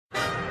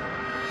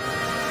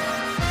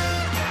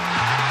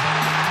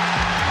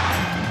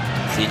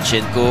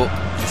Zinchenko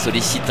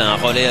sollicite un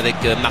relais avec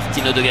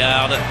Martin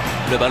Odegaard.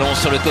 Le ballon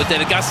sur le côté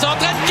avec un centre.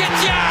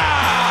 Nketiah,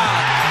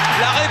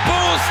 la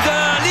réponse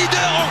d'un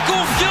leader en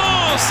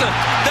confiance,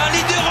 d'un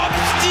leader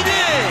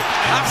obstiné.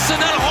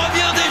 Arsenal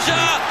revient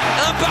déjà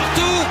un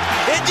partout.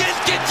 Et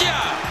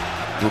Nketiah.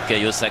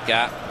 Bukayo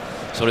Saka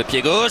sur le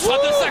pied gauche.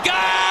 Frappe de Saka.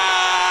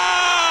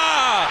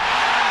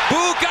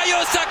 Bukayo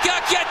Saka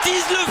qui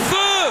attise le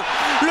feu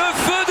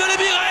de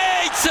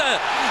l'Emirates.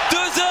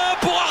 2-1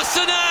 pour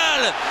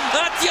Arsenal.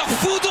 Un tir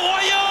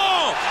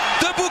foudroyant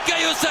de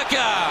Bukayo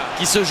Saka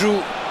qui se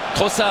joue.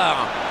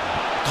 Trossard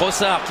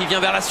qui vient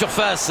vers la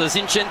surface.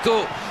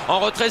 Zinchenko en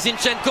retrait.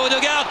 Zinchenko,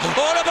 Odegaard.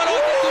 Oh, le ballon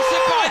est touché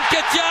par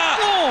Nketiah.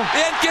 Non.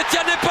 Et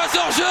Nketiah n'est pas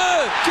hors jeu.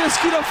 Qu'est-ce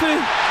qu'il a fait?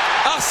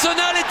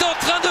 Arsenal est en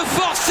train de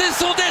forcer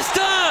son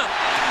destin,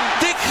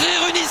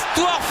 d'écrire une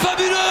histoire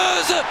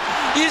fabuleuse.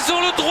 Ils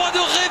ont le droit de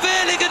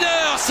rêver, les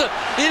Gunners.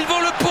 Ils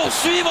vont le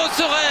poursuivre,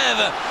 ce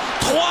rêve.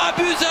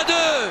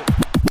 3-2.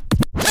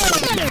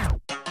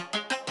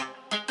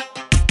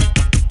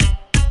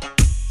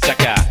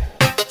 Saka.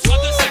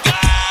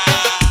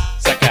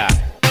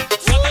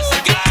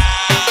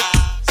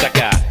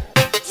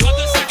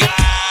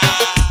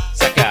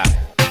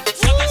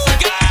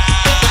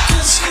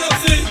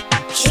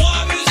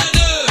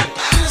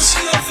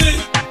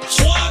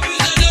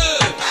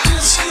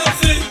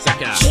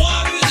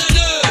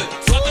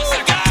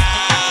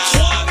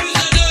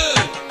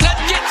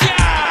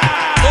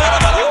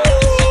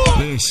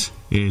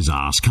 Is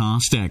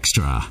Arsecast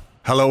Extra.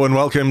 Hello and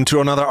welcome to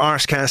another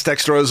Arsecast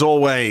Extra as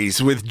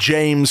always with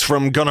James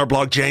from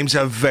Gunnerblog. James,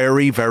 a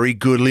very, very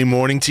goodly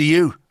morning to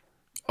you.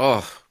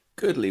 Oh,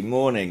 goodly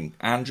morning,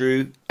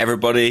 Andrew,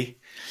 everybody.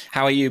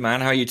 How are you,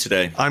 man? How are you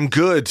today? I'm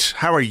good.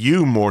 How are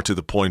you, more to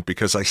the point,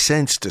 because I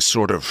sensed a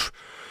sort of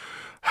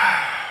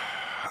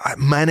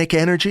manic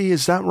energy.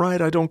 Is that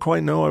right? I don't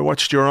quite know. I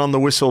watched your On the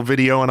Whistle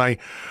video and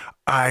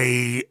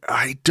I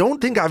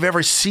don't think I've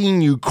ever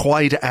seen you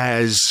quite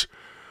as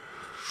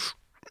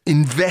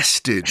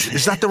invested.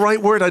 Is that the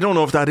right word? I don't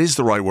know if that is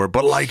the right word,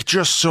 but like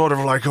just sort of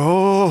like,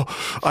 oh,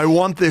 I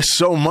want this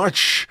so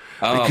much.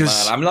 Oh,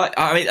 because man.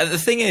 The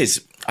thing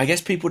is, I guess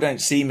people don't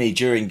see me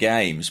during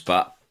games,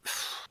 but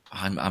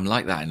I'm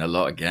like that in a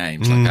lot of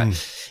games. Like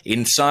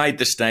inside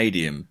the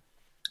stadium,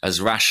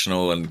 as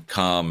rational and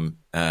calm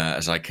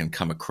as I can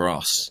come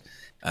across,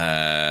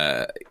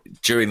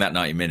 during that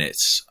 90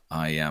 minutes,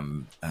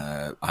 I'm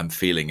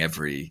feeling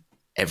every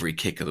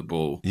kick of the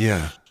ball.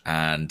 Yeah.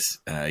 And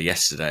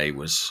yesterday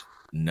was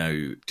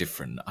no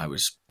different. I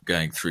was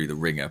going through the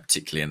ringer,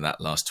 particularly in that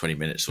last 20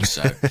 minutes or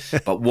so.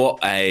 But what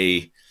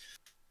a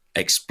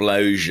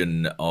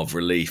explosion of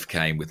relief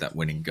came with that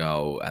winning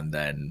goal and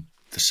then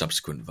the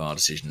subsequent VAR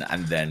decision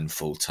and then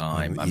full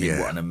time. I mean,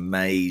 what an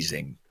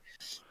amazing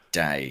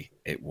day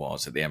it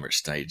was at the Emirates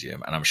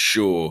Stadium. And I'm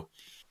sure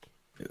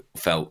it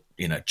felt,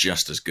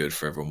 just as good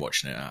for everyone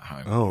watching it at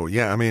home. Oh,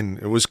 yeah. I mean,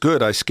 it was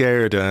good. I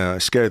scared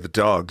the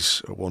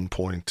dogs at one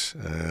point.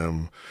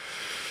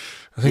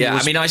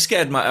 I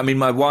scared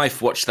my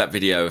wife watched that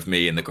video of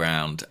me in the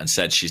ground and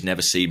said she's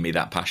never seen me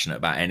that passionate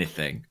about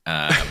anything.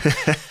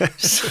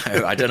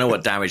 So I don't know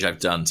what damage I've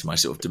done to my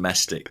sort of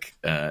domestic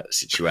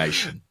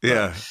situation.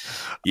 Yeah.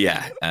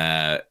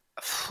 I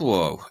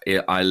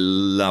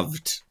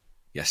loved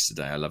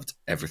yesterday. I loved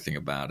everything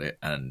about it.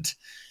 And,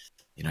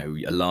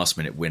 a last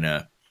minute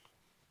winner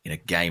in a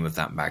game of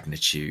that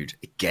magnitude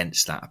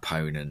against that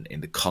opponent in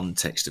the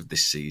context of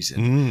this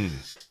season.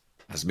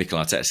 As Mikel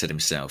Arteta said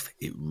himself,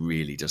 it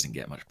really doesn't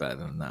get much better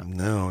than that.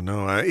 No.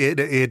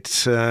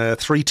 It's a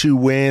 3-2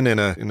 win in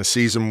a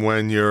season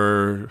when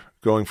you're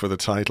going for the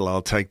title.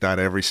 I'll take that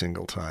every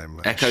single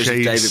time. Echoes of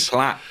David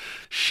Platt.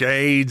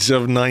 Shades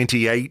of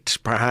 98,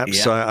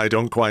 perhaps. Yeah. I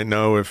don't quite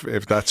know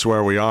if that's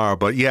where we are.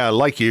 But yeah,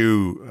 like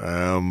you,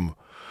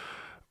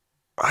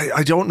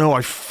 I don't know.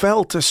 I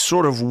felt a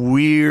sort of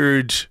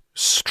weird,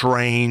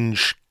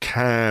 strange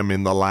calm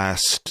in the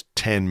last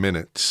 10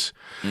 minutes.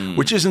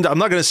 Which isn't, I'm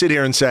not going to sit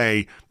here and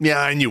say,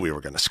 yeah, I knew we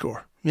were going to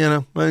score.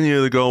 I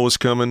knew the goal was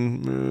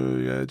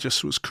coming. It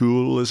just was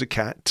cool as a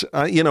cat.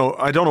 I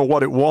don't know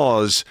what it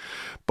was,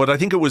 but I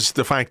think it was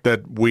the fact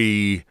that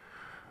we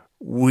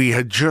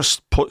had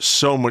just put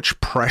so much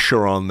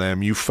pressure on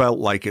them. You felt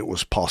like it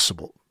was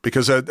possible.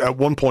 Because at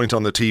one point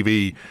on the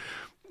TV,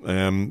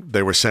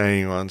 they were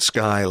saying on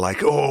Sky,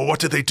 like, oh,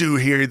 what did they do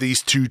here,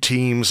 these two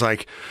teams?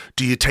 Like,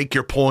 do you take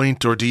your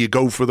point or do you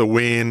go for the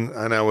win?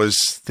 And I was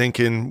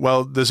thinking,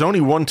 well, there's only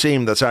one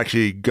team that's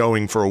actually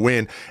going for a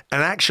win.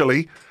 And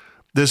actually,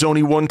 there's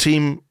only one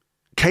team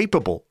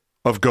capable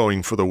of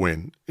going for the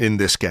win in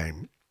this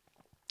game.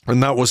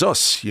 And that was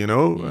us,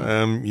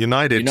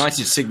 United.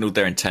 United signalled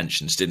their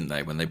intentions, didn't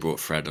they, when they brought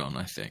Fred on,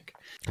 I think.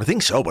 I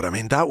think so, but I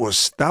mean, that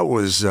was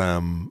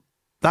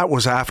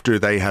after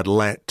they had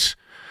let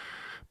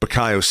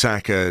Bukayo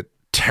Saka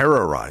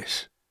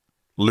terrorise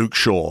Luke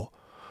Shaw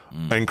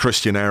and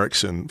Christian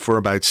Eriksen for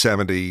about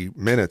 70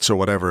 minutes or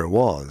whatever it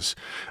was.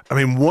 I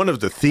mean, one of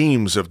the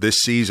themes of this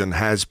season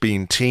has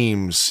been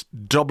teams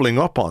doubling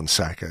up on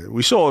Saka.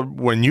 We saw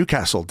when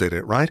Newcastle did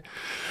it, right?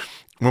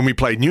 when we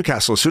played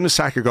Newcastle, as soon as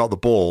Saka got the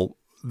ball,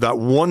 that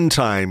one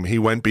time he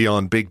went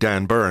beyond Big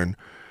Dan Burn,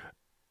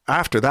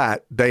 after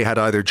that, they had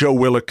either Joe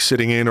Willock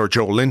sitting in or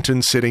Joe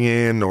Linton sitting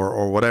in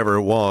or whatever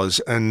it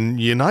was. And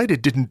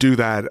United didn't do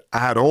that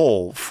at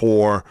all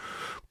for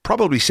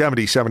probably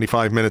 70,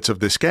 75 minutes of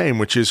this game,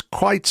 which is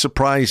quite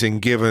surprising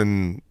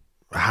given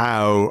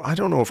how, I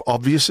don't know if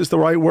obvious is the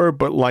right word,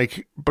 but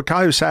like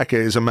Bukayo Saka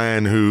is a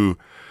man who,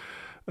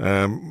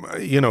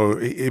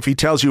 if he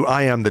tells you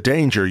I am the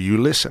danger, you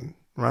listen,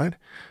 right?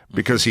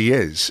 Because he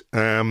is.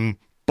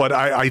 But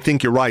I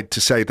think you're right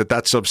to say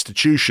that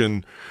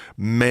substitution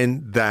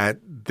meant that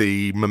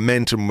the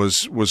momentum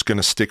was going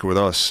to stick with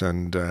us,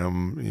 and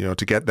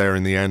to get there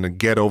in the end and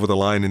get over the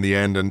line in the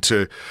end, and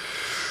to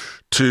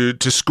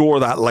score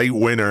that late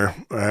winner.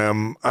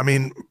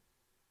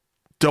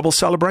 Double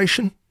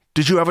celebration.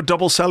 Did you have a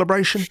double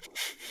celebration?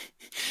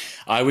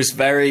 I was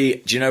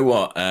very. Do you know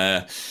what?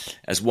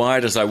 As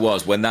wired as I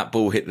was when that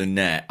ball hit the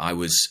net, I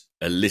was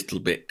a little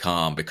bit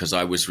calm because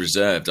I was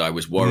reserved. I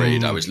was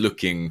worried. I was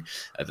looking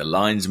at the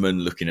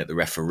linesman, looking at the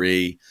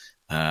referee,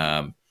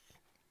 and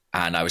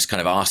I was kind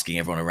of asking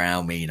everyone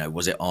around me,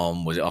 was it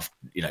on? Was it off?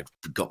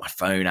 Got my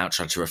phone out,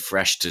 tried to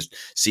refresh to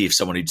see if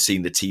someone who'd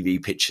seen the TV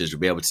pictures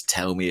would be able to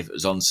tell me if it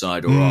was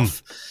onside or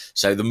off.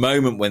 So the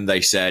moment when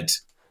they said,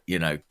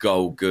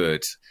 goal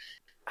good,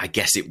 I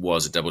guess it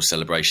was a double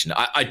celebration.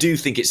 I do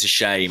think it's a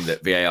shame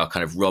that VAR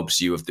kind of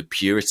robs you of the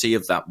purity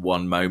of that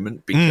one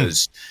moment,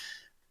 because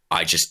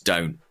I just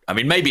don't. I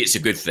mean, maybe it's a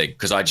good thing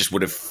because I just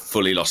would have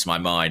fully lost my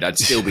mind. I'd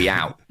still be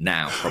out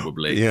now,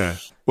 probably. Yeah.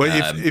 Well,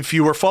 if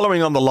you were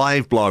following on the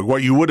live blog,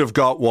 what you would have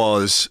got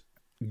was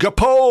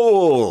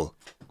Gapole.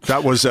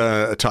 That was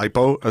a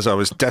typo, as I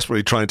was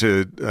desperately trying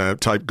to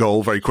type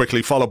goal very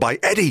quickly, followed by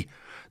Eddie.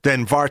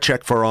 Then VAR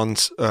check for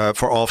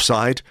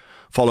offside,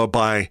 followed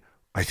by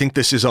I think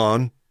this is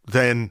on.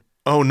 Then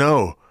oh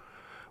no,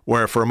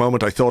 where for a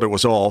moment I thought it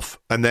was off,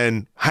 and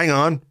then hang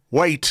on,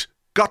 wait,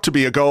 got to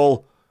be a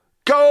goal.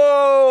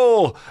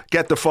 Goal!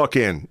 Get the fuck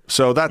in.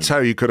 So that's how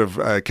you could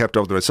have kept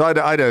up with it. So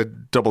I had a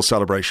double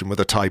celebration with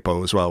a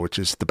typo as well, which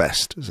is the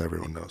best, as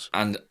everyone knows.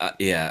 And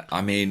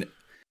I mean,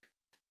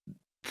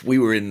 we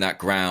were in that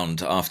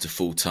ground after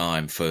full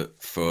time for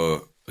a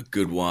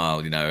good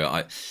while.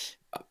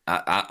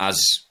 As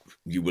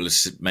you will have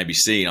maybe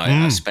seen,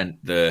 I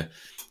spent the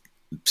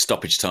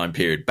stoppage time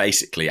period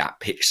basically at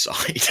pitch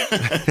side,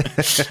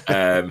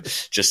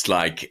 just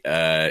like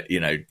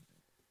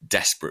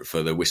desperate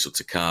for the whistle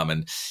to come,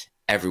 and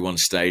everyone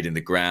stayed in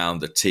the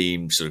ground. The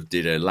team sort of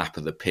did a lap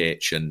of the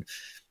pitch, and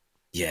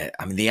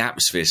the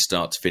atmosphere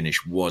start to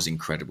finish was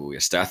incredible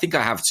yesterday. I think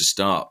I have to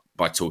start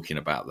by talking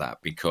about that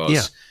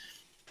because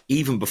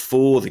even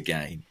before the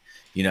game,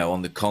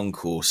 on the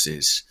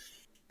concourses,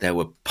 there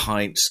were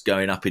pints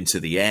going up into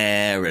the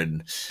air,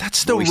 and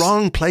that's the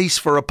wrong place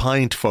for a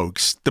pint,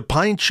 folks. The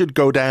pint should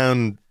go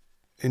down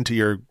into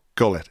your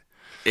gullet.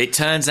 It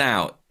turns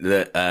out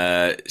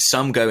that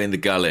some go in the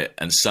gullet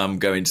and some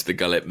go into the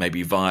gullet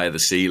maybe via the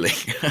ceiling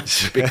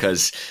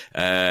because,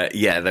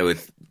 there were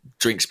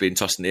drinks being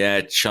tossed in the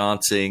air,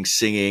 chanting,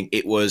 singing.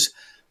 It was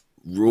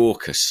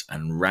raucous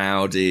and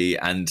rowdy,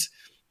 and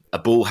a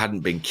ball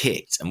hadn't been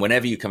kicked. And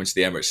whenever you come into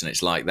the Emirates and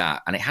it's like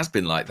that, and it has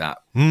been like that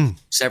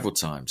several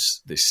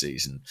times this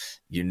season,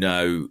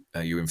 you're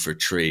in for a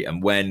treat.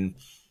 And when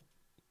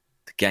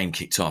the game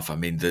kicked off, I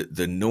mean,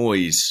 the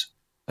noise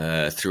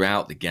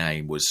throughout the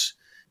game was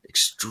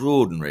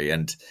extraordinary,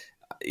 and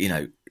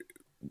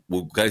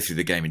we'll go through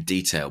the game in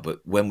detail, but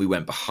when we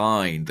went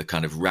behind, the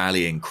kind of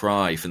rallying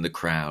cry from the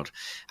crowd,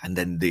 and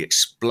then the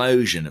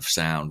explosion of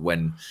sound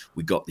when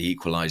we got the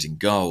equalising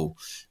goal,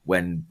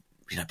 when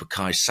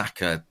Bukayo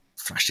Saka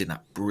thrashed in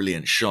that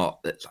brilliant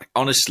shot, that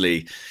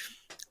honestly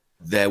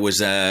there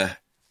was I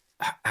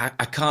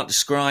can't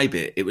describe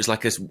it. It was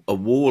like a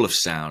wall of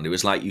sound. It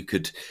was like you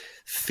could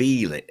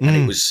feel it, and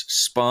it was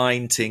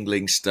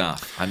spine-tingling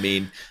stuff. I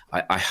mean,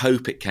 I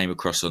hope it came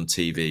across on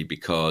TV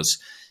because,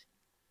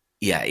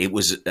 it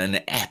was an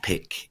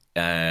epic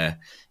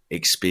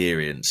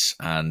experience,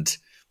 and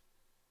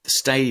the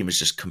stadium has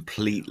just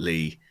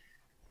completely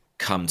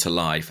come to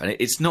life. And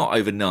it's not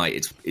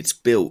overnight. It's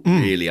built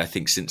really, I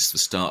think, since the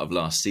start of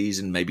last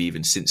season, maybe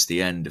even since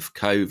the end of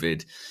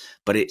COVID.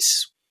 But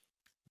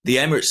the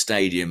Emirates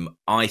Stadium,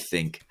 I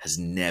think, has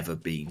never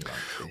been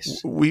like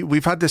this.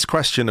 We've had this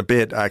question a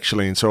bit,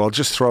 actually, and so I'll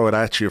just throw it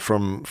at you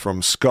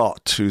from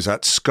Scott, who's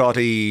at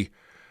Scotty,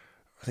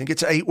 I think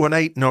it's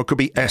 818. No, it could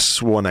be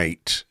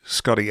S18.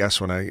 Scotty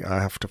S18.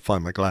 I have to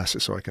find my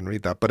glasses so I can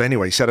read that. But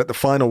anyway, he said at the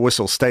final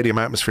whistle, stadium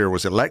atmosphere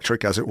was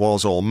electric as it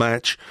was all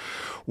match.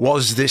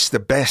 Was this the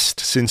best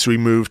since we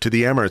moved to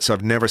the Emirates?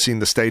 I've never seen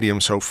the stadium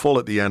so full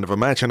at the end of a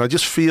match. And I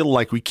just feel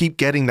like we keep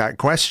getting that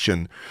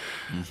question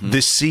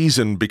this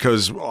season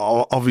because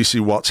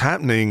obviously what's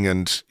happening.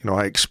 And,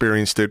 I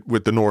experienced it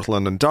with the North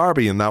London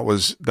Derby, and that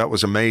was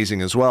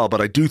amazing as well. But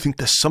I do think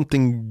there's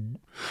something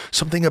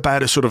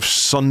about a sort of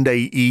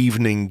Sunday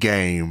evening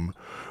game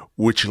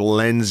which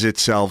lends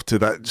itself to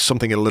that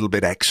something a little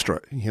bit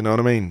extra. You know what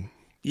I mean?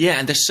 Yeah,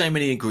 and there's so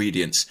many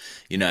ingredients.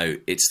 You know,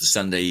 it's the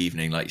Sunday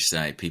evening, like you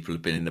say. People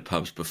have been in the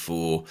pubs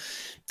before.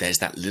 There's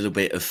that little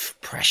bit of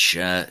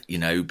pressure, you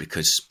know,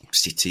 because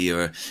City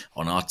are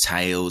on our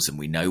tails and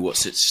we know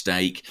what's at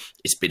stake.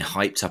 It's been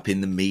hyped up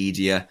in the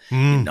media.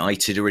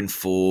 United are in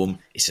form.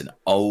 It's an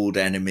old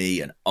enemy,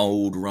 an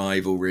old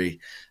rivalry.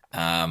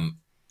 And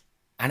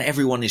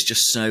everyone is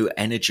just so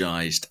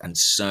energized and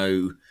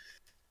so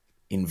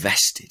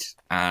invested.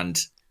 And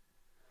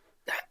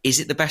is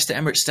it the best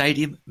at Emirates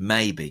Stadium?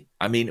 Maybe.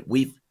 I mean,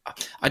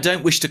 I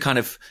don't wish to kind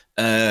of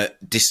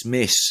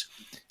dismiss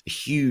a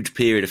huge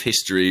period of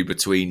history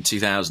between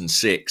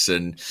 2006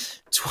 and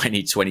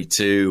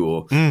 2022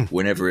 or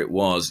whenever it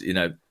was, you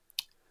know,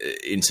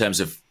 in terms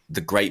of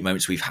the great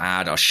moments we've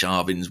had, our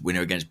Xavi's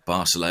winner against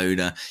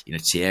Barcelona, you know,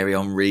 Thierry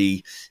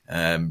Henry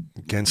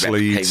against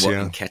Leeds, what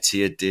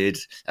Nketiah did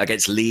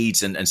against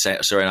Leeds, and say,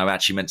 sorry, I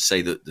actually meant to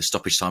say that the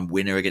stoppage time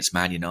winner against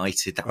Man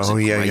United. That was a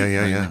great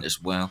moment as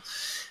well.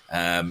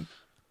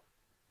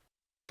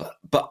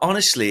 But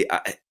honestly,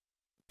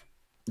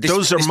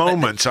 those are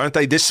moments, aren't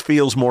they? This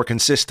feels more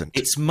consistent.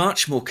 It's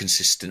much more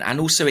consistent,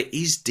 and also it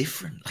is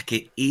different. Like,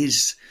 it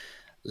is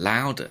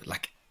louder.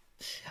 Like,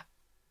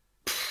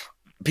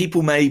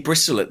 people may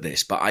bristle at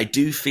this, but I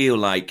do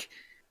feel a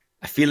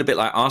bit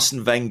like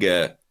Arsene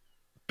Wenger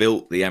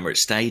built the Emirates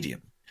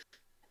Stadium,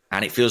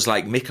 and it feels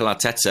like Mikel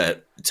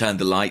Arteta turned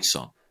the lights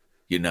on.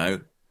 You know,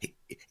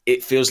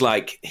 it feels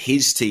like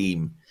his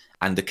team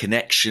and the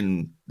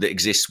connection that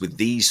exists with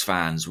these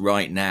fans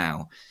right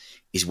now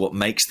is what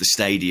makes the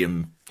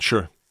stadium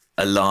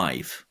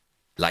alive.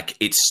 Like,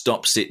 it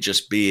stops it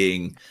just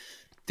being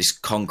this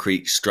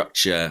concrete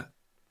structure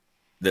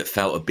that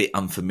felt a bit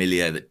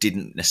unfamiliar, that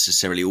didn't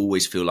necessarily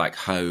always feel like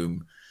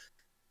home.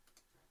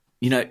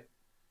 You know,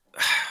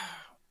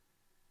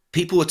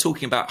 people are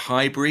talking about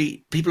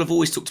Highbury. People have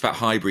always talked about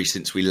Highbury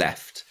since we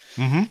left.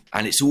 And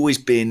it's always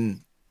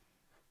been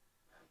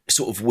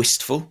sort of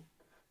wistful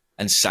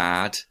and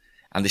sad,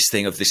 and this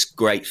thing of this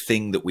great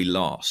thing that we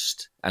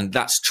lost. And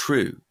that's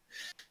true.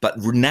 But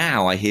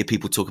now I hear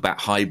people talk about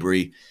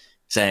Highbury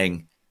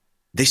saying,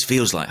 this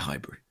feels like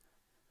Highbury.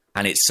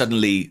 And it's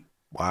suddenly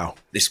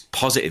this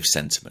positive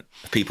sentiment.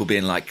 People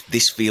being like,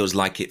 this feels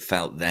like it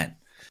felt then.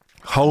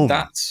 Home.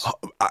 That's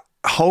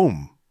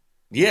home.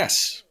 Yes,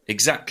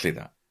 exactly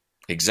that.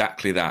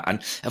 Exactly that.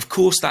 And of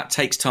course that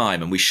takes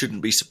time, and we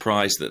shouldn't be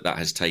surprised that that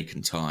has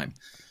taken time.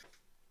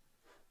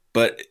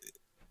 But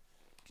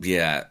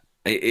yeah,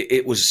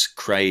 it was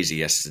crazy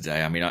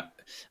yesterday. I mean,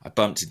 I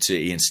bumped into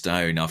Ian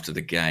Stone after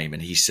the game,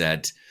 and he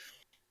said,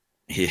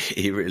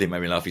 he really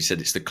made me laugh. He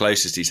said it's the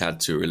closest he's had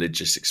to a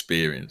religious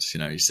experience. You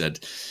know, he said,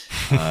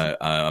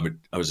 I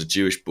was a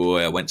Jewish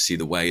boy. I went to see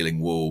the Wailing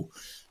Wall.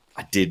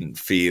 I didn't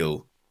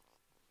feel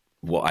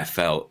what I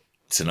felt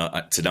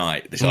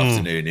tonight, this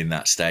afternoon in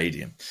that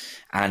stadium.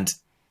 And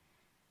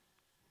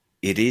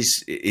it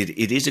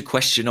is a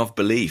question of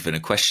belief and a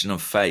question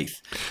of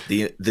faith.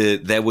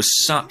 There was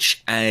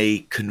such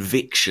a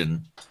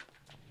conviction,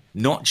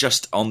 not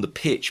just on the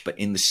pitch, but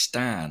in the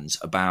stands,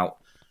 about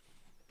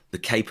the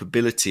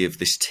capability of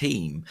this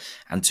team,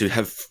 and to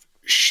have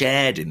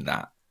shared in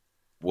that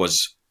was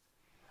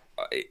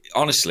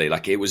honestly,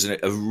 like, it was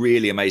a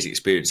really amazing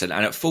experience. And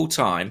at full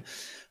time,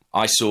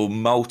 I saw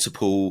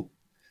multiple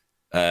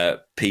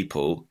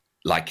people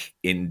like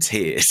in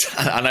tears.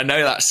 And I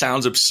know that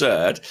sounds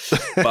absurd,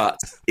 but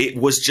it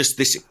was just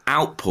this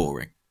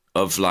outpouring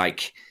of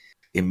like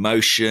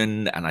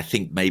emotion, and I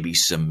think maybe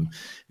some,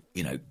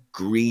 you know,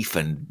 grief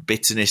and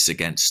bitterness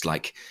against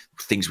like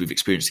things we've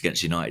experienced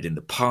against United in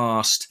the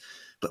past.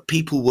 But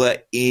people were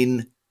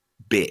in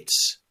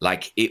bits.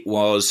 Like, it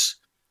was,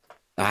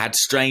 I had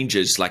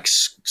strangers like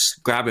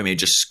grabbing me and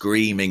just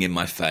screaming in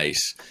my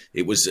face.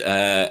 It was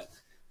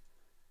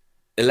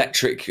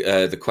electric.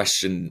 The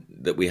question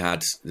that we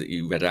had that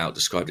you read out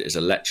described it as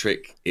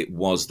electric. It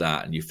was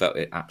that, and you felt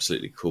it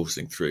absolutely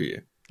coursing through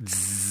you.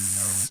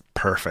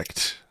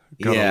 Perfect.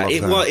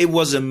 It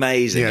was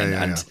amazing.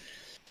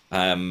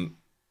 And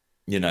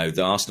you know,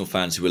 the Arsenal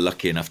fans who were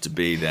lucky enough to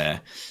be there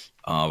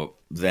are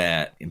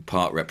there in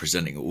part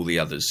representing all the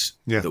others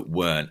that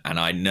weren't. And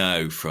I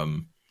know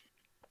from,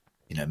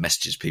 you know,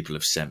 messages people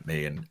have sent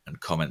me and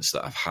comments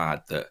that I've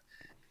had that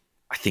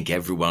I think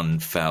everyone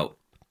felt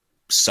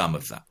some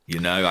of that. You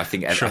know, I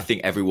think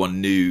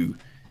everyone knew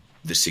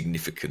the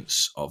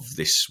significance of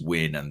this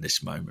win and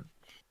this moment.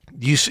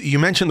 You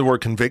mentioned the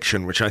word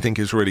conviction, which I think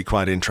is really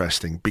quite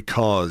interesting,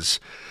 because,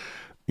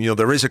 you know,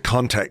 there is a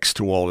context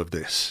to all of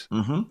this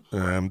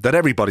that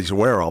everybody's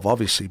aware of,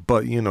 obviously.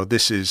 But, you know,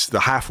 this is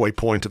the halfway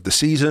point of the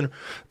season.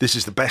 This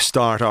is the best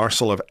start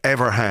Arsenal have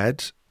ever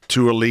had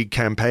to a league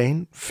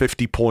campaign,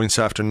 50 points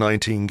after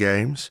 19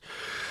 games.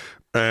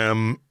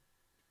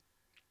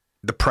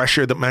 The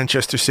pressure that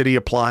Manchester City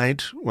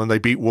applied when they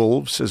beat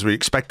Wolves, as we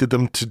expected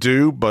them to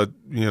do, but,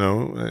 you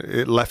know,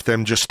 it left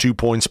them just 2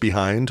 points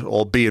behind,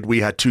 albeit we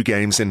had 2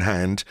 games in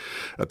hand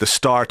at the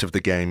start of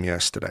the game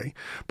yesterday.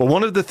 But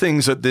one of the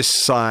things that this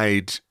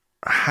side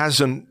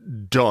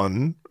hasn't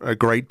done a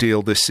great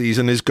deal this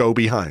season is go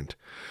behind.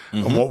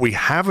 And what we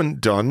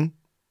haven't done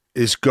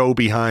is go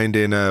behind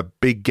in a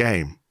big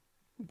game,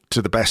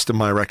 to the best of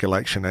my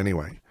recollection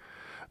anyway.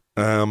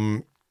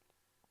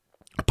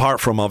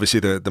 Apart from obviously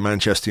the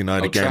Manchester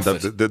United game,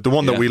 the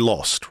one that we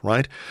lost,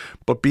 right?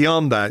 But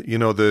beyond that,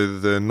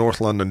 the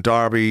North London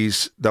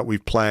derbies that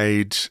we've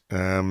played,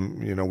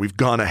 we've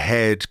gone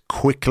ahead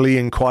quickly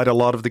in quite a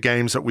lot of the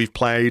games that we've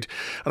played.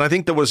 And I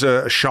think there was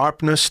a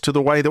sharpness to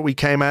the way that we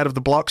came out of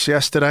the blocks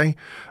yesterday.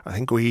 I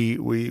think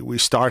we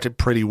started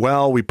pretty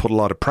well. We put a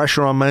lot of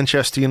pressure on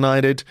Manchester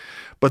United,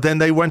 but then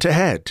they went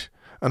ahead.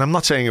 And I'm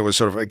not saying it was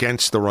sort of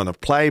against the run of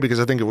play, because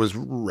I think it was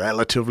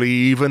relatively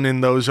even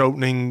in those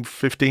opening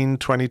 15,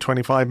 20,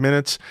 25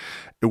 minutes.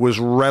 It was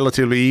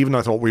relatively even.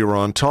 I thought we were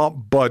on top,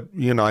 but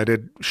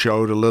United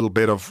showed a little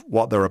bit of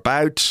what they're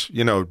about,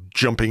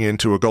 jumping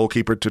into a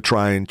goalkeeper to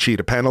try and cheat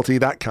a penalty,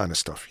 that kind of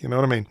stuff. You know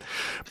what I mean?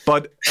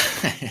 But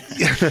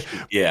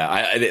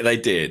yeah, they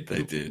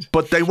did.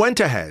 But they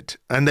went ahead,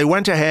 and they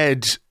went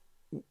ahead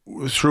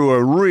through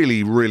a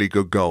really, really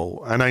good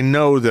goal. And I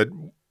know that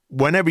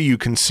whenever you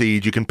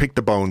concede, you can pick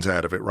the bones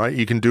out of it, right?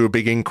 You can do a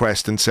big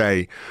inquest and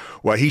say,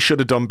 well, he should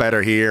have done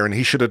better here and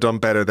he should have done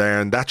better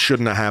there and that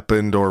shouldn't have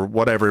happened, or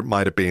whatever it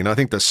might have been. I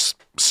think there's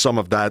some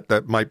of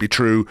that might be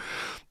true.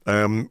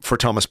 For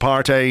Thomas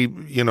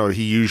Partey,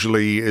 he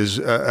usually is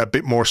a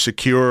bit more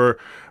secure.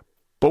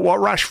 But what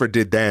Rashford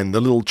did then,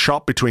 the little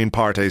chop between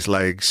Partey's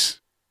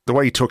legs, the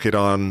way he took it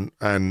on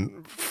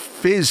and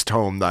fizzed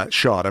home that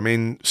shot. I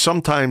mean,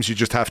 sometimes you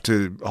just have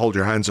to hold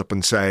your hands up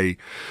and say,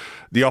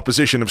 the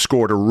opposition have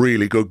scored a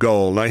really good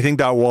goal. And I think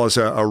that was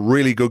a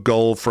really good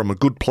goal from a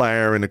good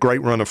player in a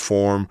great run of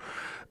form.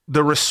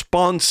 The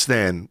response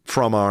then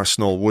from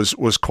Arsenal was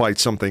quite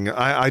something.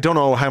 I don't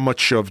know how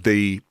much of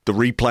the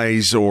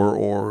replays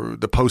or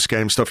the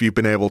post-game stuff you've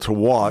been able to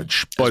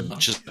watch, but as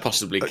much as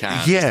possibly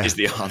can is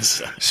the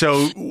answer.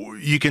 So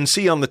you can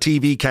see on the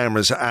TV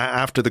cameras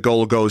after the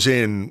goal goes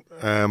in,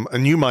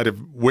 and you might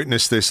have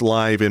witnessed this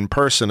live in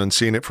person and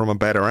seen it from a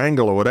better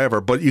angle or whatever,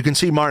 but you can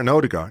see Martin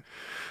Odegaard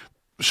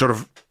sort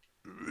of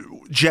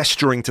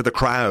gesturing to the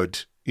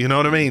crowd, you know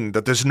what I mean?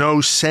 That there's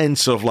no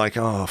sense of like,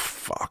 oh,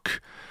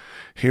 fuck,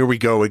 here we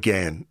go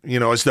again.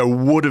 As there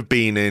would have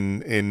been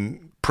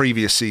in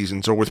previous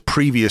seasons or with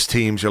previous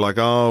teams. You're like,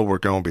 oh, we're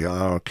going to be,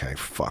 okay,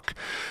 fuck.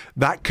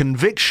 That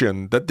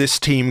conviction that this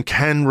team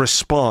can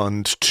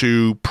respond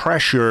to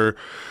pressure,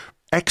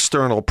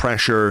 external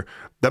pressure,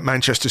 that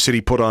Manchester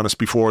City put on us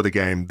before the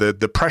game,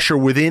 the pressure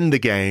within the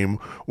game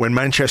when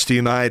Manchester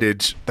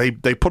United,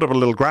 they put up a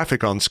little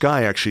graphic on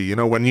Sky actually,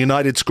 when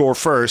United score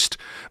first,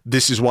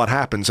 this is what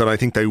happens, and I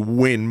think they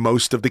win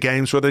most of the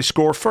games where they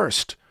score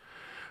first.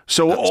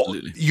 So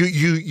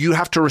you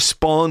have to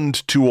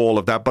respond to all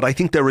of that, but I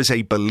think there is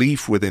a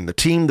belief within the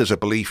team. There's a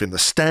belief in the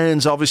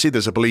stands, obviously.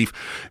 There's a belief,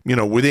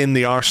 within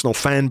the Arsenal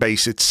fan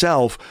base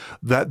itself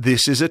that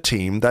this is a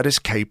team that is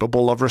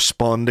capable of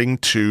responding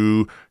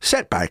to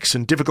setbacks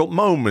and difficult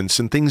moments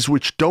and things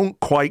which don't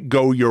quite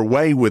go your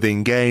way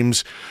within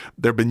games.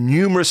 There have been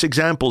numerous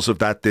examples of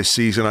that this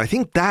season. I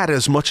think that,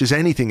 as much as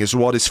anything, is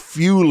what is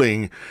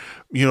fueling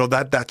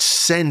that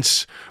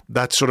sense,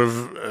 that sort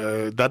of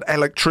that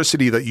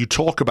electricity that you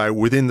talk about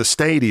within the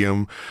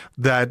stadium,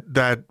 that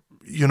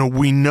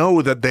we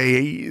know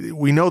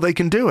they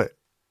can do it.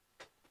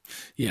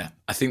 Yeah,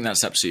 I think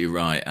that's absolutely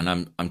right. And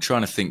I'm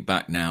trying to think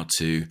back now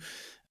to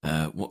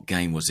what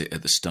game was it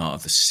at the start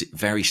of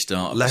very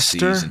start of Leicester,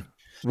 the season?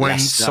 When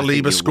Leicester,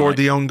 Saliba scored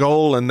the own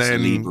goal, and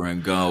then Saliba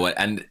own goal,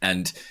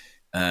 and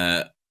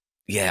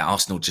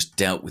Arsenal just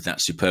dealt with that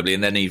superbly.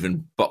 And then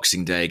even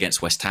Boxing Day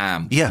against West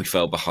Ham, we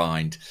fell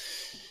behind.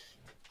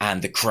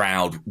 And the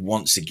crowd,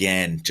 once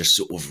again, just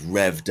sort of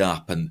revved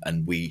up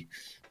and we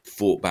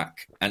fought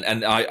back.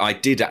 And I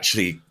did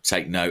actually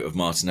take note of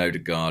Martin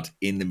Odegaard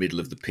in the middle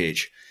of the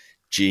pitch,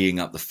 geeing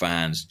up the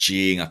fans,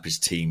 geeing up his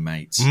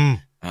teammates.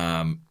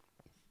 And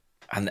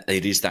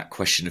it is that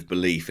question of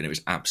belief, and it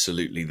was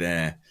absolutely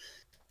there.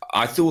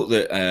 I thought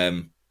that...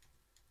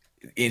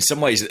 in some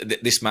ways,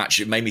 this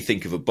match, it made me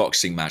think of a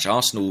boxing match.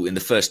 Arsenal, in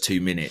the first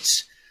 2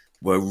 minutes,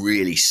 were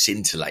really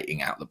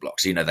scintillating out the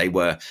blocks. They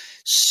were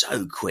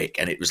so quick,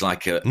 and it was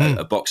like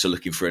a boxer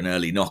looking for an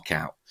early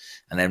knockout.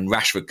 And then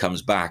Rashford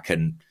comes back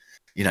and,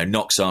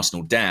 knocks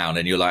Arsenal down,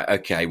 and you're like,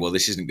 okay, well,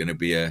 this isn't going to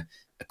be a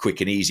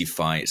quick and easy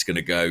fight. It's going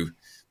to go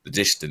the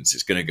distance.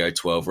 It's going to go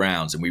 12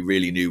 rounds. And we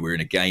really knew we were in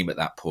a game at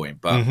that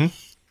point. But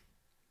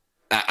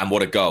and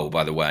what a goal,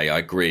 by the way. I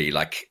agree.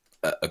 Like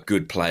a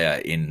good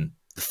player in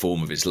the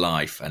form of his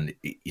life, and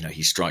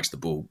he strikes the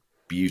ball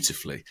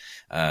beautifully.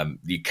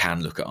 You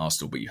can look at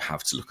Arsenal, but you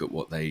have to look at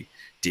what they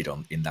did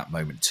in that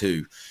moment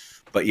too.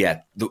 But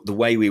yeah, the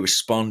way we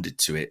responded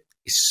to it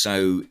is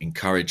so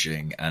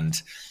encouraging, and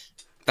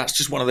that's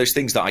just one of those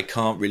things that I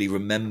can't really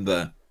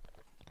remember.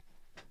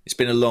 It's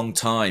been a long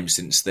time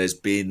since there's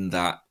been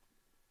that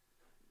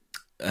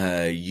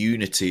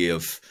unity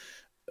of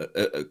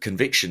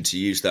conviction, to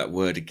use that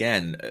word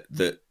again,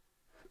 that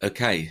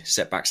okay,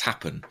 setbacks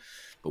happen,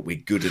 but we're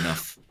good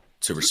enough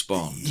to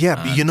respond. Yeah,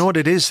 but you know what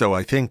it is, though?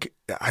 I think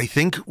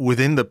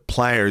within the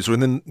players,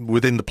 within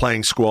the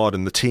playing squad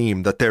and the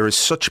team, that there is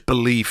such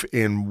belief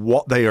in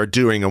what they are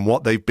doing and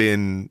what they've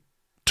been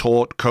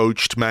taught,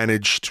 coached,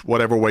 managed,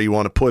 whatever way you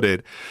want to put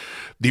it,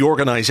 the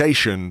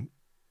organization,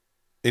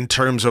 in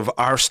terms of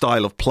our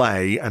style of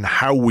play and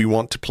how we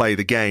want to play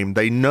the game,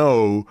 they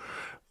know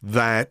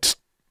that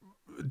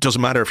it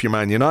doesn't matter if you're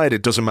Man United,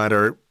 it doesn't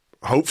matter,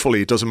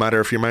 hopefully it doesn't matter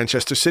if you're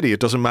Manchester City, it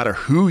doesn't matter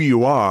who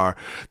you are,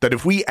 that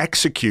if we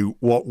execute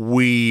what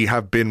we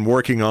have been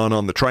working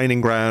on the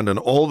training ground and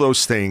all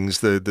those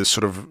things, the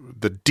sort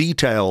of the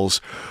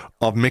details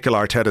of Mikel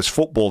Arteta's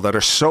football that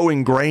are so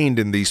ingrained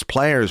in these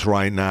players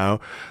right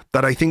now,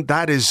 that I think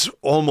that is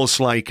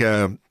almost like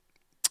a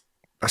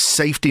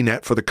safety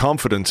net for the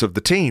confidence of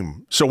the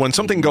team. So when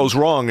something goes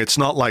wrong, it's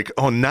not like,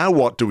 oh, now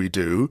what do we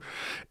do?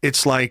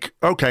 It's like,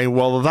 okay,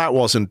 well, that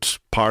wasn't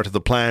part of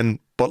the plan,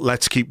 but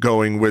let's keep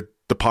going with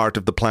the part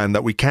of the plan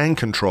that we can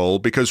control,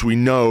 because we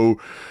know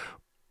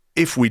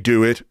if we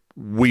do it,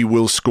 we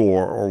will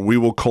score, or we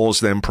will cause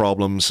them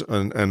problems,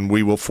 and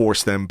we will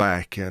force them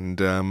back.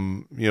 And,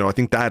 I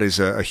think that is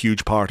a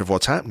huge part of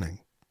what's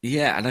happening.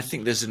 Yeah, and I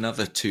think there's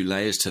another two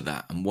layers to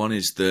that. And one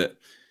is that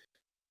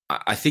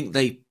I think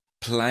they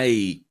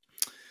play,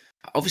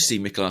 obviously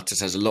Mikel Arteta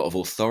has a lot of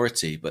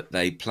authority, but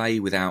they play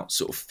without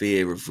sort of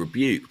fear of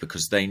rebuke,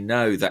 because they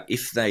know that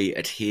if they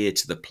adhere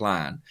to the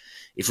plan,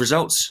 if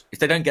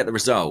they don't get the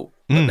result,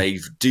 but they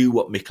do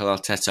what Mikel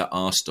Arteta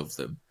asked of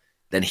them,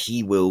 then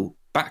he will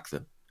back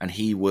them and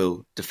he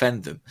will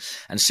defend them.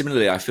 And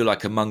similarly, I feel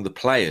like among the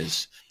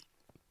players,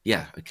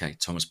 yeah, okay,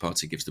 Thomas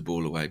Partey gives the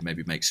ball away,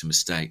 maybe makes a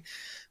mistake,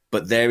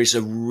 but there is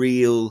a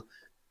real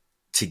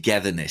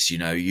togetherness.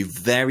 You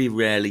very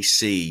rarely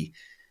see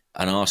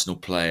an Arsenal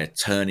player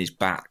turn his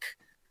back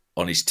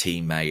on his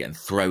teammate and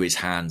throw his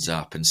hands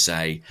up and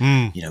say,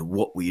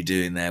 what were you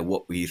doing there?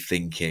 What were you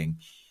thinking?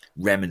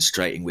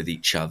 Remonstrating with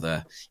each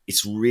other.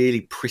 It's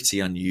really pretty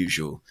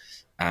unusual.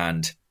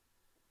 And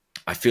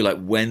I feel like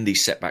when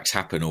these setbacks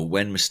happen or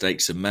when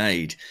mistakes are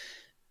made,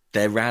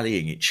 they're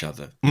rallying each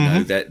other.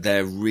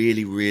 They're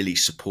really, really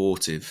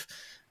supportive.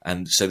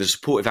 And so the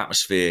supportive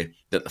atmosphere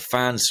that the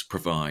fans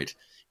provide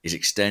is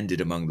extended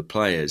among the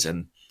players.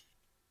 And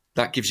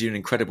that gives you an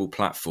incredible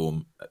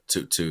platform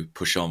to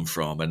push on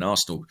from. And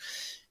Arsenal,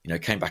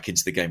 came back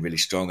into the game really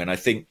strong. And I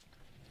think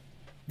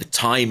the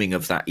timing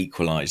of that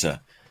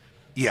equaliser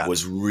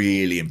was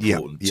really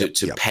important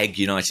to peg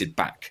United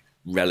back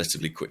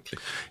relatively quickly.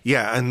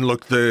 Yeah, and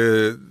look,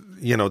 the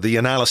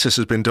analysis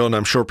has been done.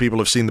 I'm sure people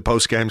have seen the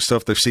post-game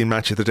stuff. They've seen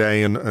Match of the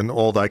Day and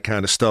all that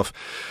kind of stuff,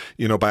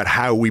 about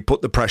how we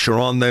put the pressure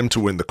on them to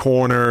win the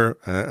corner.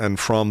 And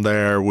from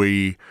there,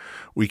 we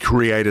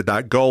created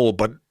that goal.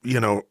 But,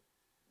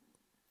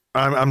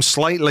 I'm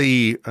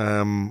slightly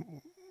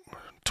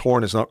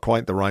torn is not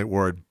quite the right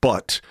word,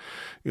 but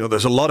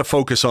there's a lot of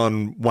focus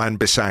on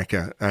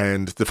Wan-Bissaka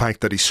and the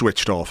fact that he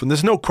switched off, and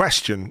there's no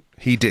question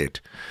he did.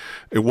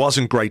 It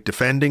wasn't great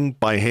defending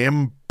by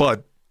him,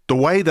 but the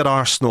way that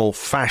Arsenal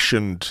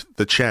fashioned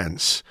the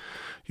chance,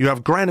 you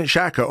have Granit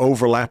Xhaka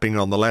overlapping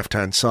on the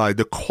left-hand side.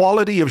 The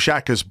quality of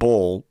Xhaka's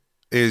ball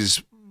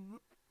is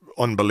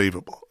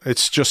unbelievable.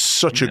 It's just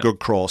such a good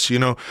cross.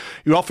 You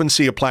often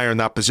see a player in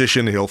that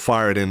position, he'll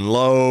fire it in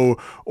low,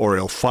 or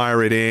he'll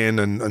fire it in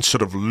and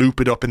sort of loop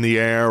it up in the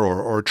air,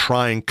 or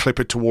try and clip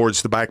it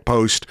towards the back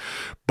post.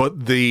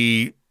 But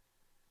the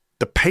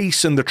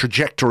pace and the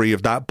trajectory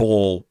of that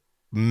ball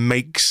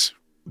makes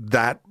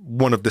that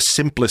one of the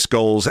simplest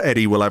goals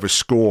Eddie will ever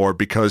score,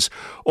 because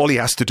all he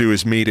has to do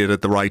is meet it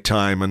at the right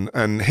time.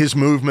 And his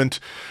movement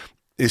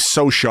is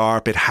so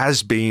sharp. It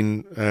has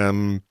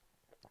been...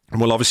 And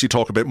we'll obviously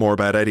talk a bit more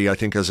about Eddie, I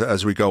think,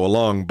 as we go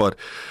along. But,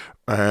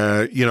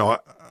 I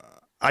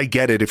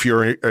get it. If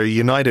you're a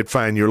United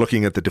fan, you're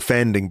looking at the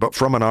defending. But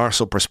from an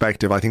Arsenal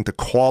perspective, I think the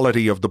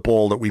quality of the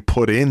ball that we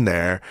put in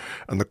there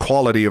and the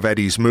quality of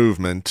Eddie's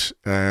movement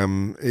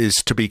is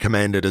to be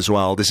commended as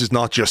well. This is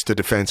not just a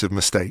defensive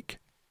mistake.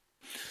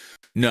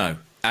 No.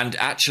 And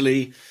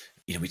actually,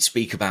 we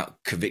speak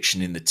about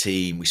conviction in the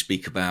team. We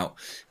speak about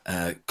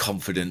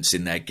confidence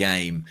in their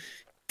game.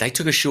 They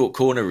took a short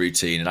corner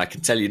routine, and I can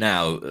tell you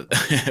now,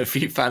 a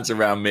few fans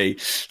around me,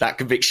 that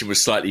conviction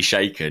was slightly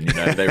shaken.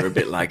 They were a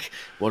bit like,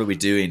 what are we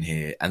doing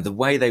here? And the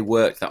way they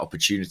worked that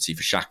opportunity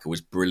for Saka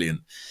was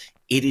brilliant.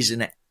 It is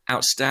an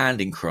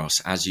outstanding cross,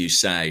 as you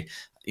say.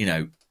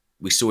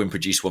 We saw him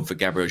produce one for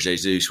Gabriel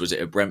Jesus. Was it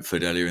at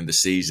Brentford earlier in the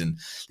season?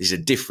 This is a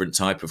different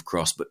type of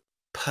cross, but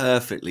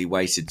perfectly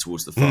weighted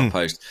towards the far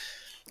post.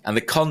 And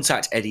the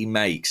contact Eddie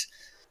makes,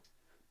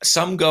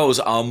 some goals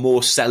are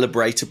more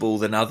celebratable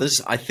than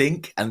others, I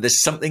think. And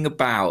there's something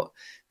about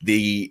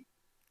the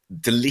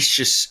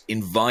delicious,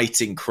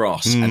 inviting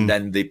cross and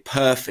then the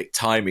perfect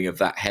timing of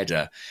that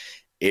header.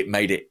 It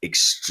made it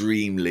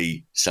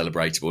extremely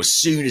celebratable. As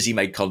soon as he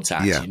made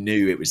contact, you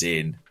knew it was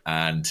in.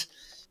 And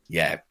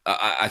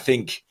I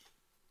think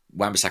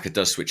Wan-Bissaka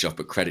does switch off,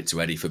 but credit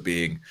to Eddie for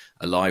being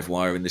a live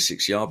wire in the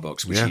 6-yard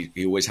box, which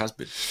he always has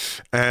been.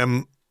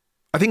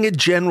 I think in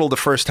general, the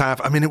first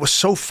half, I mean, it was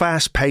so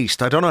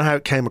fast-paced. I don't know how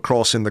it came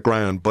across in the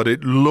ground, but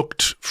it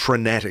looked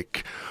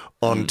frenetic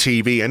on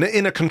TV, and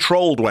in a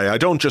controlled way. I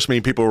don't just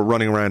mean people were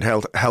running around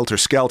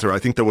helter-skelter. I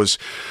think there was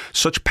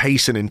such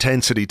pace and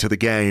intensity to the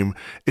game.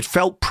 It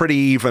felt pretty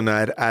even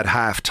at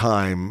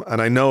half-time,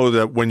 and I know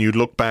that when you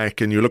look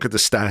back and you look at the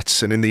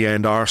stats, and in the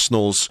end,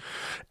 Arsenal's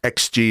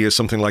XG is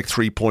something like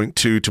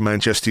 3.2 to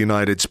Manchester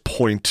United's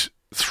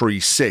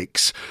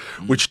 0.36,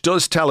 which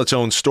does tell its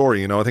own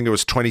story. You know, I think it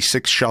was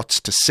 26 shots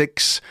to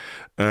 6.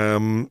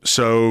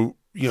 So,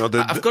 you know,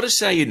 I've got to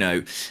say, you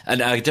know,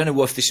 and I don't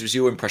know if this was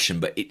your impression,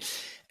 but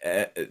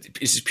this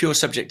is pure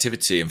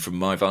subjectivity, and from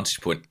my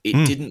vantage point, it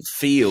didn't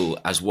feel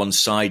as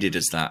one-sided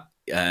as that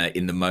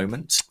in the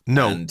moment.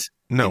 No.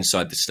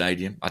 Inside the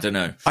stadium. I don't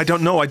know. I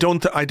don't know. I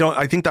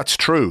think that's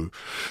true.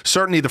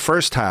 Certainly, the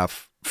first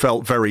half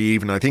felt very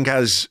even. I think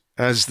as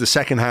the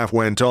second half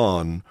went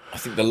on, I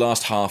think the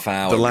last half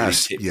hour really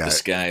tipped the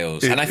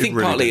scales, and I think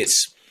really partly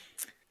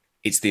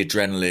it's the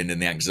adrenaline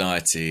and the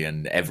anxiety,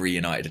 and every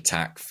United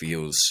attack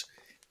feels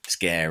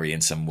scary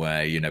in some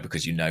way, you know,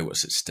 because you know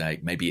what's at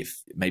stake. Maybe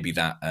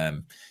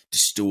that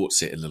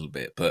distorts it a little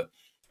bit, but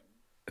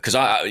because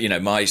I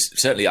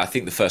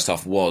think the first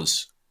half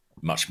was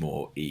much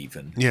more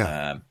even.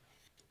 Yeah.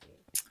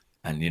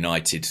 And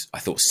United, I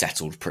thought,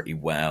 settled pretty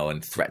well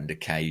and threatened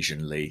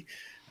occasionally,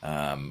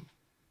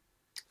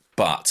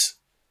 but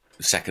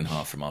the second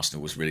half from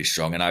Arsenal was really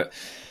strong, and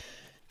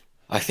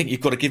I think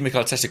you've got to give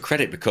Mikel Arteta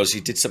credit because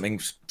he did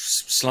something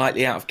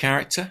slightly out of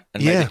character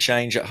and made a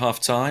change at half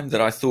time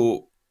that I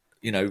thought,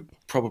 you know,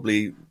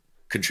 probably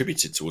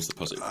contributed towards the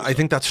positive result. I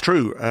think that's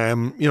true.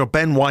 You know,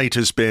 Ben White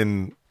has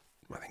been,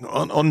 I think,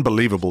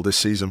 unbelievable this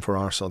season for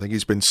Arsenal. I think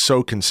he's been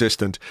so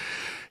consistent.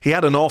 He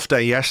had an off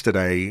day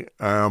yesterday,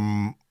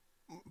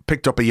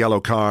 picked up a yellow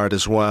card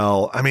as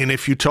well. I mean,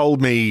 if you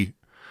told me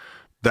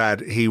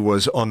that he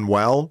was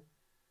unwell,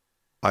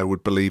 I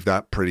would believe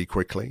that pretty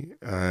quickly.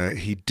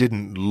 He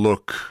didn't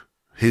look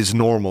his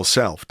normal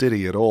self, did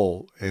he, at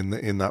all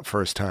in that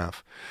first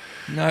half?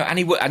 No,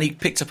 and he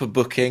picked up a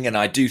booking, and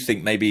I do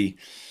think maybe,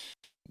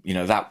 you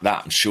know, that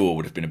I'm sure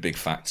would have been a big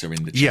factor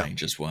in the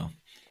change as well.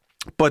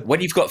 But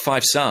when you've got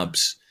 5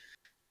 subs,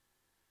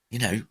 you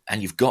know,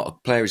 and you've got a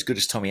player as good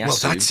as Tomiyasu.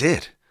 Well, that's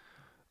it.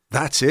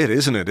 That's it,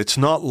 isn't it? It's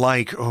not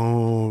like,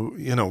 oh,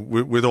 you know,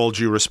 with all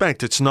due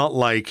respect, it's not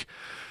like,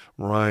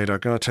 right, I'm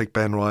going to take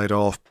Ben White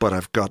off, but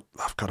I've got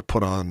to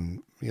put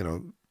on, you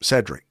know,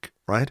 Cedric,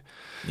 right?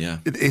 Yeah.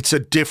 It's a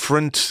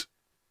different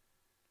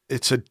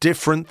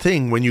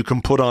thing when you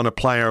can put on a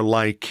player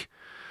like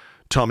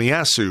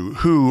Tomiyasu,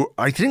 who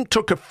I think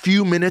took a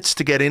few minutes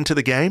to get into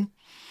the game,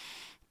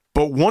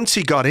 but once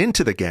he got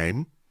into the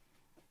game,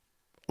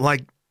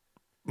 like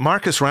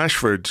Marcus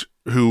Rashford,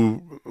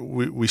 who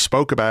we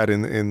spoke about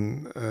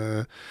in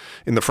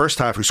the first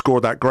half, who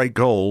scored that great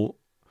goal,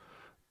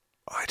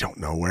 I don't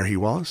know where he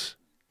was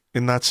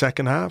in that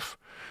second half.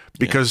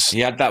 Because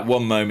he had that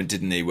one moment,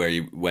 didn't he, where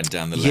he went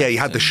down the left? Yeah, he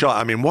had the shot.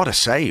 I mean, what a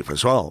save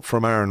as well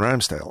from Aaron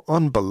Ramsdale.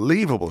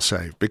 Unbelievable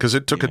save, because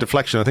it took a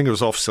deflection. I think it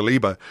was off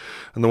Saliba,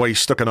 and the way he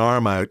stuck an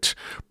arm out.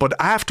 But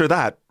after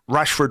that,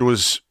 Rashford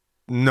was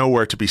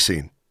nowhere to be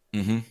seen.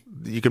 Mm-hmm.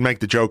 You can make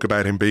the joke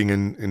about him being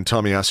in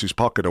Tomiyasu's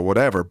pocket or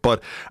whatever,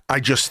 but I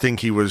just think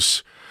he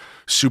was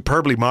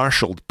superbly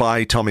marshalled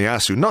by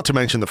Tomiyasu, not to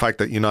mention the fact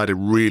that United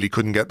really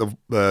couldn't get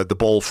the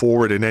ball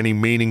forward in any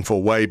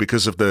meaningful way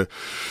because of the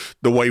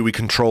way we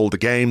controlled the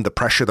game, the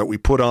pressure that we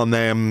put on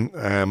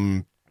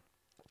them.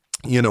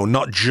 You know,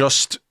 not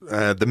just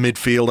the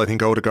midfield. I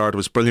think Odegaard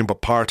was brilliant,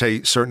 but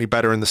Partey certainly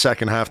better in the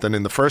second half than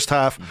in the first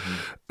half.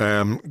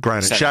 Granit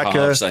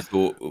Xhaka, I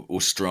thought,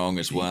 were strong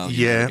as well.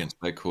 Against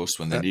Weghorst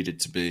when they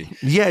needed to be.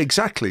 Yeah,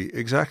 exactly.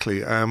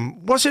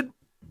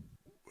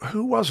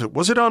 Who was it?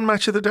 Was it on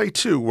Match of the Day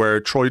too, where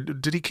Troy,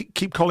 did he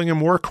keep calling him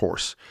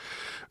Workhorse?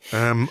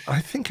 I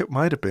think it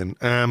might have been.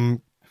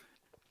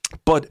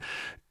 But,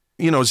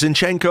 you know,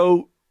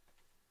 Zinchenko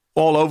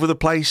all over the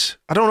place.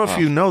 I don't know if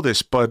you know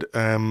this, but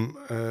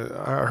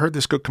I heard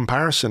this good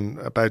comparison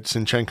about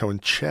Zinchenko in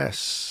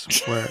chess.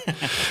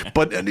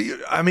 But,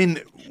 I mean,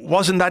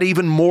 wasn't that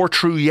even more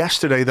true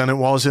yesterday than it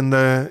was in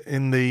the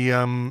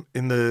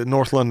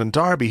North London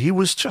derby?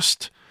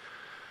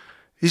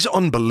 He's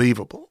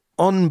unbelievable.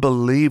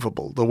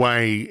 Unbelievable the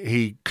way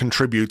he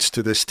contributes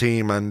to this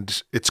team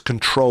and its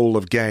control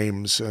of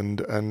games, and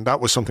that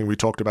was something we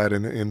talked about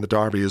in the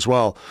derby as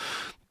well.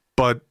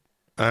 But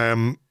I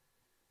mean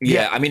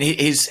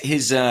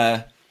his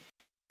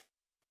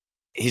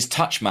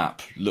touch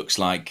map looks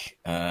like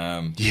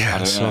a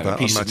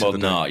piece of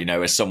modern art. You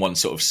know, as someone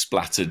sort of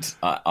splattered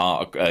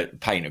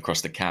paint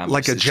across the canvas,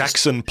 like a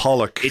Jackson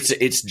Pollock.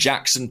 It's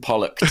Jackson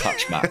Pollock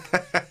touch map,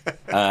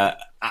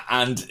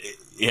 and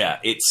yeah,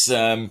 it's.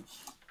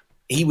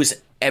 He was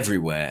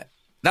everywhere.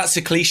 That's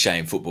a cliche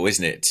in football,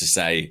 isn't it? To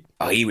say,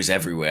 "Oh, he was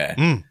everywhere."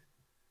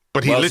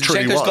 But he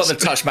literally was. Zinchenko's got the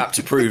touch map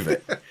to prove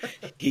it.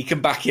 He can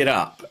back it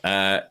up.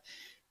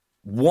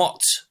 What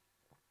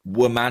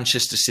were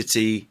Manchester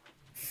City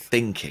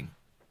thinking?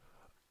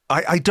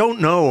 I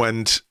don't know.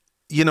 And,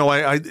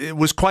 it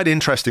was quite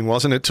interesting,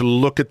 wasn't it, to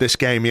look at this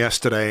game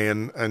yesterday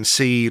and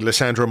see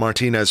Lisandro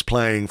Martinez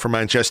playing for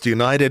Manchester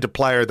United, a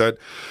player that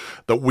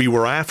we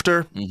were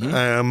after,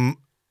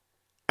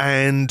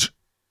 and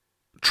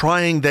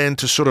trying then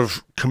to sort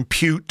of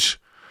compute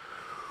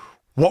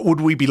what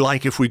would we be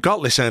like if we got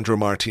Lisandro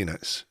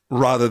Martinez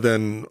rather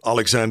than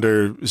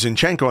Alexander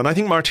Zinchenko. And I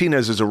think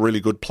Martinez is a really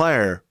good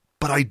player,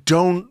 but I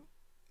don't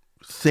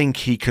think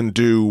he can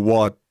do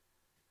what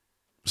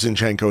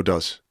Zinchenko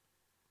does.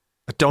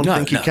 I don't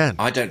think he can.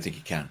 I don't think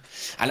he can.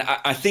 And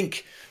I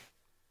think,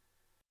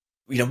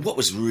 what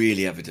was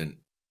really evident,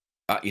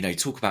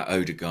 talk about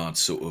Odegaard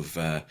sort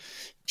of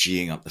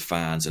geeing up the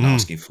fans and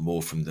asking for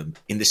more from them.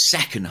 In the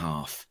second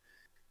half,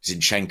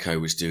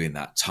 Zinchenko was doing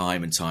that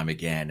time and time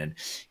again. And,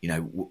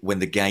 when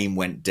the game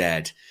went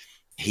dead,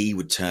 he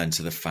would turn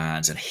to the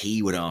fans and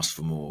he would ask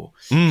for more.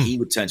 He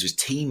would turn to his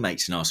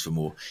teammates and ask for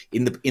more.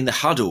 In the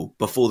huddle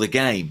before the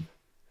game,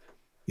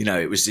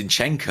 it was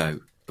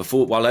Zinchenko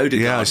while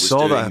Odegaard was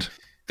doing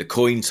the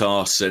coin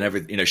toss and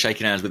everything,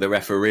 shaking hands with the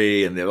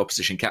referee and the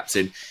opposition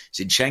captain.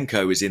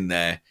 Zinchenko was in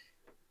there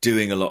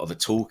doing a lot of the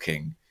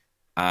talking.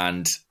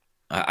 And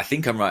I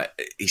think I'm right.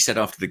 He said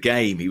after the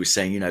game, he was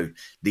saying,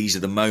 these are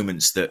the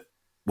moments that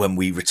when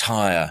we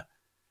retire,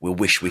 we'll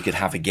wish we could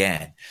have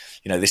again.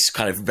 This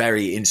kind of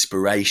very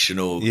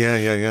inspirational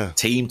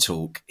team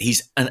talk.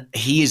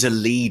 He is a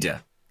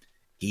leader.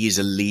 He is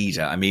a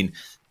leader. I mean,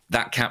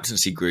 that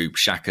captaincy group,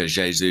 Saka,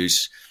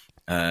 Jesus,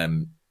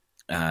 and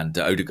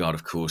Odegaard,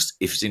 of course,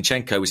 if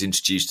Zinchenko was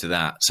introduced to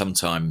that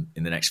sometime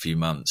in the next few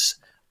months,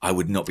 I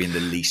would not be in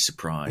the least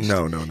surprised.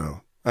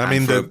 No. I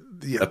mean,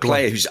 a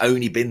player who's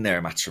only been there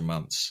a matter of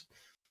months.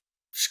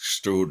 It's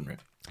extraordinary.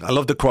 I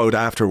love the quote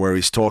after where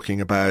he's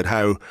talking about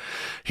how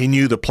he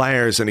knew the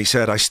players and he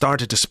said, I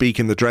started to speak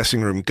in the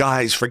dressing room,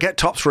 guys, forget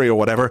top three or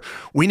whatever.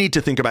 We need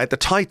to think about the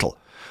title.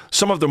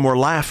 Some of them were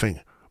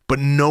laughing, but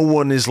no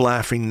one is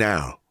laughing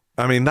now.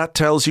 I mean, that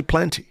tells you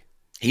plenty.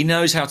 He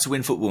knows how to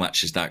win football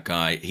matches, that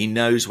guy. He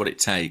knows what it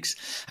takes.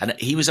 And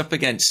he was up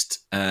against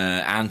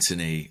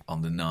Anthony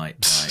on the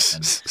night, right?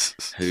 And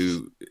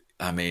who,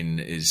 I mean,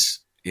 is,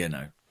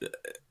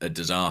 a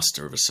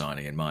disaster of a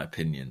signing, in my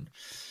opinion.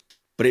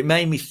 But it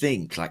made me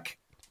think,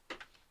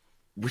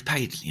 we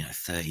paid,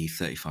 30,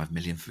 35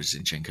 million for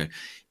Zinchenko.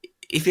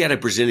 If he had a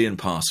Brazilian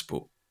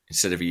passport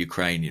instead of a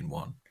Ukrainian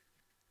one,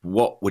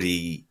 what would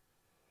he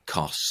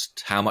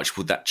cost? How much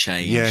would that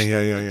change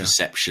the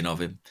perception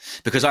of him?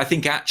 Because I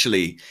think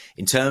actually,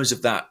 in terms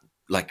of that,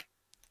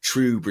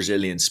 true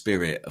Brazilian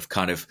spirit of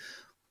kind of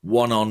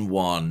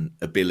one-on-one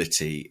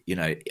ability,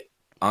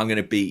 I'm going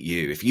to beat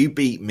you. If you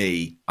beat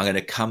me, I'm going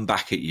to come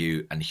back at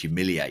you and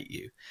humiliate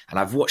you. And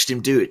I've watched him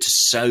do it to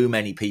so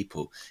many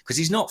people because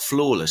he's not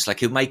flawless.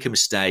 He'll make a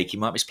mistake. He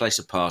might misplace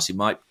a pass. He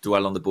might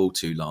dwell on the ball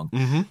too long.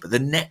 But the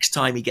next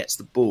time he gets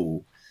the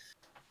ball,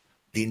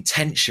 the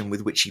intention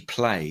with which he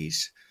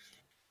plays,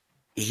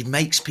 he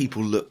makes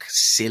people look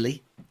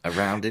silly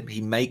around him.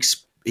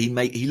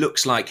 He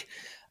looks like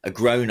a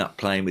grown-up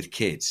playing with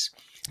kids.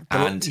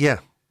 And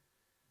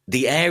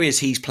the areas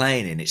he's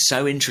playing in, it's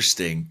so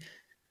interesting.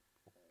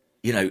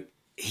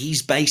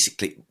 He's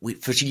basically,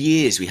 for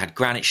years we had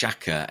Granit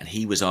Xhaka and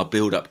he was our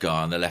build-up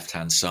guy on the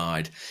left-hand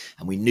side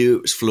and we knew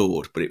it was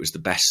flawed, but it was the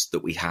best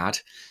that we had.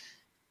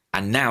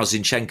 And now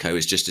Zinchenko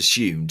has just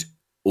assumed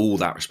all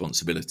that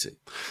responsibility.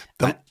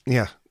 The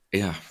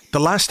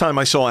last time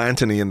I saw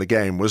Anthony in the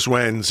game was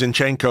when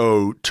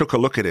Zinchenko took a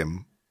look at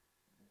him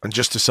and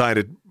just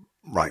decided,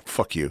 right,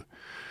 fuck you.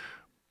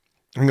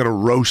 I'm going to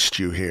roast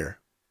you here.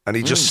 And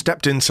he just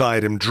stepped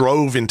inside him,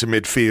 drove into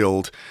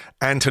midfield.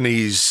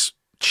 Anthony's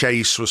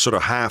chase was sort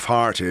of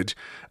half-hearted.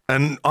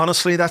 And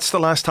honestly, that's the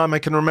last time I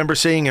can remember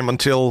seeing him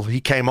until he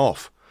came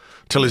off,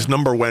 till his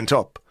number went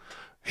up.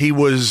 He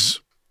was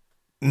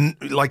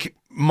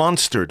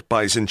monstered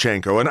by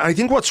Zinchenko. And I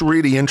think what's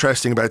really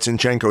interesting about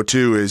Zinchenko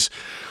too is,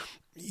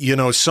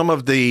 some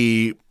of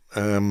the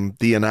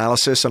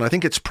analysis, and I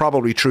think it's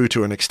probably true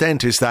to an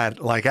extent, is that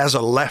as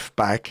a left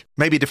back,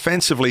 maybe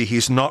defensively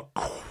he's not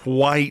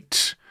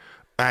quite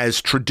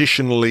as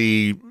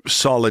traditionally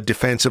solid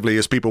defensively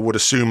as people would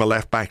assume a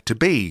left back to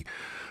be.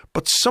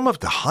 But some of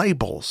the high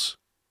balls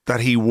that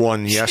he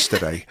won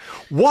yesterday,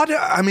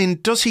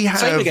 does he have...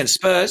 Same against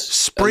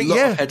Spurs, a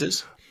lot of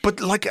headers. But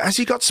has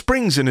he got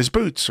springs in his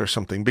boots or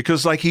something?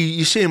 Because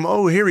you see him,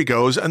 oh, here he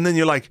goes. And then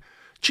you're like,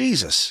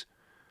 Jesus,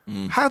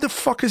 how the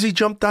fuck has he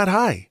jumped that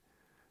high?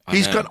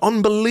 He's got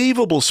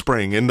unbelievable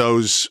spring in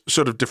those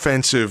sort of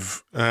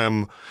defensive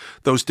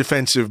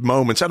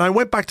moments. And I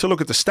went back to look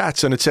at the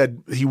stats and it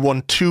said he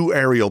won 2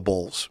 aerial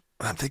balls.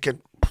 And I'm thinking,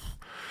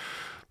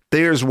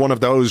 there's one of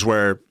those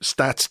where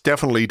stats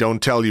definitely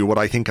don't tell you what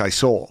I think I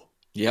saw.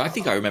 Yeah, I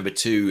think I remember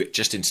 2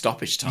 just in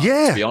stoppage time,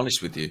 to be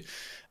honest with you.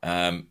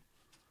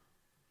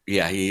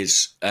 He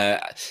is.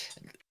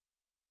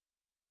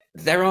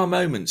 There are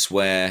moments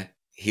where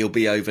he'll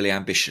be overly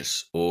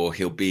ambitious or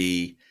he'll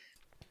be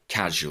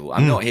casual.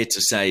 I'm not here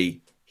to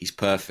say he's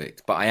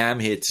perfect, but I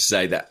am here to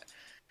say that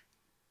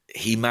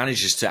he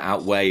manages to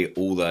outweigh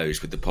all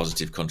those with the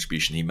positive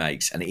contribution he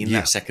makes. And in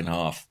that second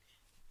half,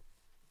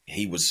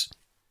 he was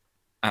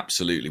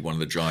absolutely one of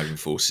the driving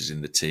forces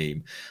in the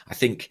team. I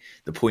think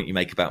the point you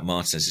make about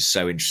Martinez is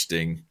so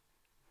interesting.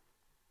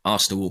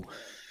 Arsenal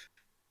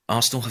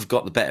have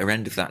got the better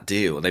end of that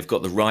deal. They've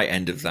got the right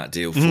end of that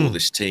deal for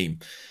this team.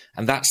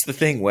 And that's the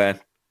thing where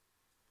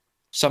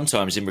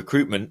sometimes in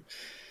recruitment,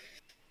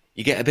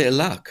 you get a bit of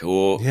luck,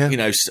 or,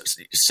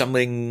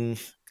 something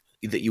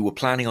that you were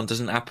planning on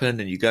doesn't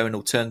happen and you go an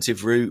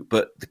alternative route,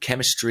 but the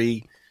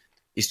chemistry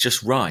is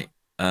just right.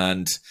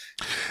 And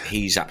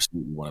he's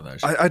absolutely one of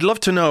those. I'd love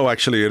to know,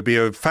 actually, it'd be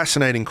a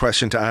fascinating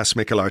question to ask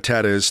Mikel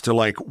Arteta, as to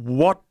like,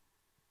 what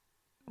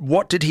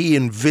did he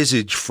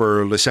envisage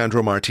for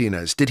Lisandro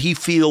Martinez? Did he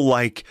feel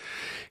like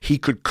he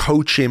could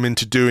coach him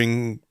into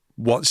doing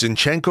what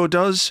Zinchenko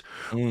does?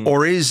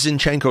 Or is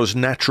Zinchenko's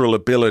natural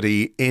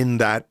ability in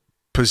that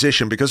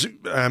position? Because,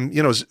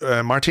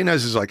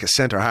 Martinez is like a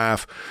centre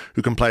half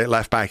who can play at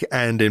left back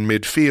and in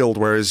midfield,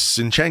 whereas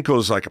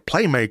Zinchenko's like a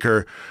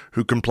playmaker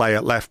who can play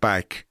at left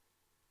back.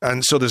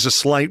 And so there's a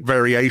slight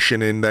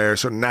variation in their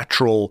sort of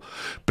natural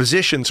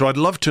position. So I'd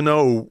love to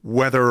know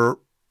whether,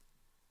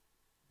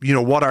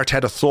 what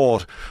Arteta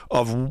thought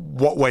of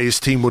what way his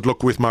team would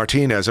look with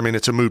Martinez. I mean,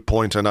 it's a moot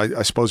point, and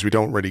I suppose we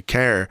don't really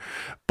care.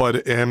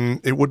 But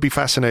it would be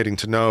fascinating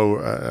to know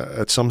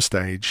at some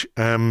stage.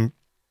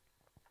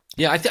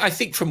 I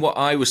think from what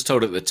I was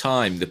told at the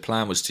time, the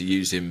plan was to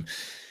use him,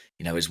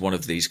 as one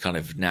of these kind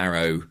of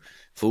narrow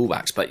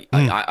fullbacks. But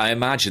I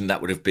imagine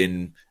that would have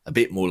been a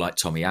bit more like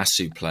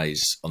Tomiyasu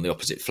plays on the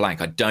opposite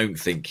flank. I don't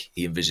think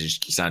he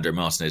envisaged Lisandro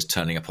Martinez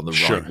turning up on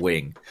the right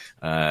wing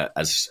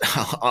as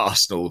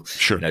Arsenal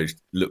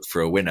look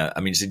for a winner.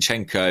 I mean,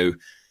 Zinchenko,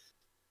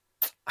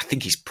 I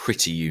think he's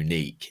pretty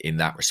unique in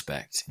that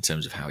respect in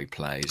terms of how he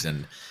plays,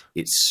 and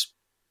it's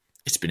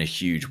been a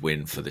huge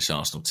win for this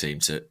Arsenal team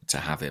to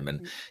have him.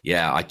 And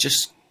I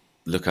just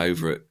look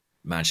over at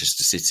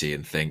Manchester City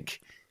and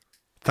think,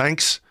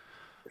 thanks.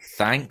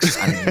 And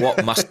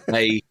what must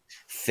they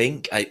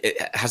think?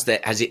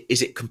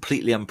 Is it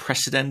completely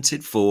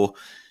unprecedented for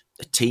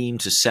a team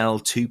to sell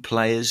two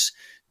players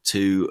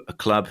to a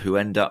club who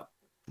end up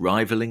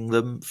rivaling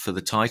them for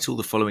the title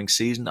the following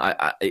season?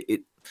 I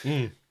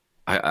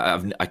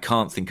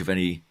can't think of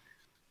any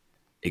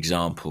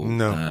example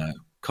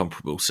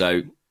comparable.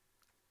 So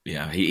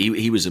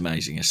he was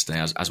amazing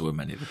yesterday, as were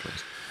many of the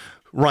players.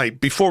 Right,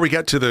 before we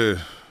get to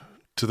the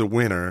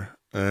winner,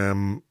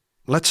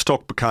 let's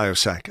talk Bukayo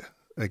Saka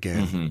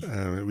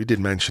again. We did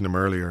mention him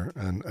earlier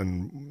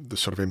and the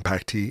sort of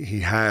impact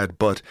he had,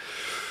 but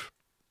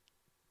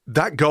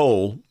that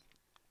goal,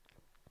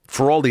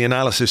 for all the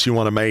analysis you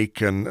want to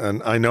make,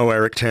 and I know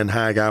Eric Ten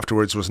Hag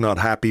afterwards was not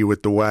happy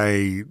with the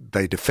way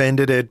they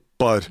defended it,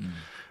 but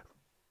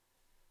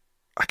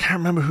I can't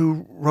remember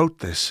who wrote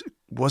this.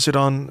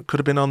 Could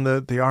have been on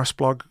the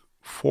Arseblog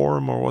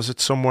forum, or was it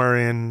somewhere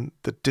in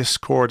the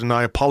Discord? And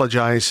I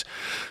apologize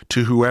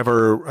to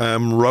whoever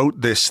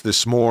wrote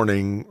this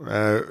morning,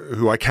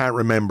 who I can't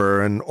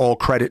remember, and all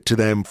credit to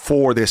them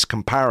for this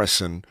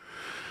comparison.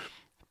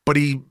 But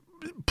he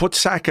put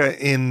Saka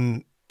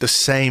in the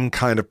same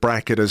kind of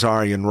bracket as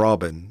Arjen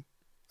Robben.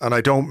 And I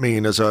don't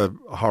mean as a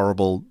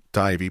horrible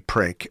divey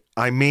prick.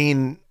 I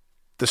mean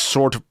the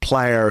sort of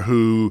player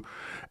who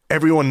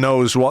everyone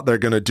knows what they're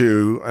going to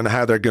do and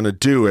how they're going to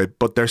do it,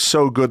 but they're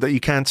so good that you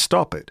can't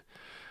stop it.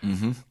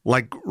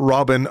 Like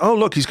Robben,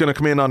 look, he's going to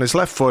come in on his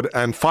left foot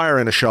and fire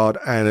in a shot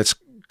and it's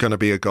going to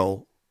be a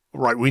goal.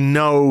 Right, we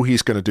know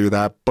he's going to do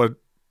that, but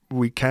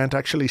we can't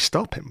actually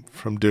stop him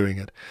from doing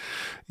it.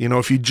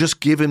 If you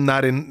just give him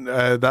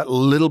that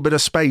little bit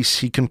of space,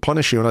 he can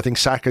punish you. And I think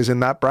Saka's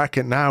in that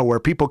bracket now where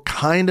people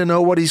kind of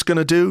know what he's going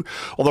to do.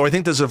 Although I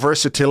think there's a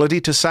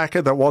versatility to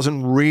Saka that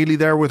wasn't really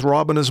there with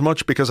Robben as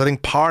much, because I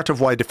think part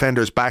of why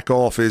defenders back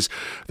off is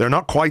they're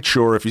not quite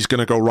sure if he's going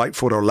to go right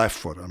foot or left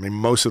foot. I mean,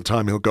 most of the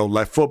time he'll go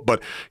left foot,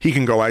 but he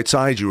can go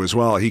outside you as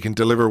well. He can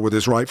deliver with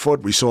his right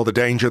foot. We saw the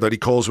danger that he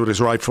caused with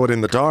his right foot in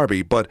the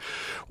derby. But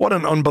what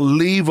an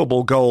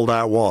unbelievable goal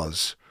that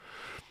was.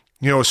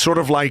 Sort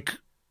of like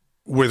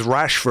with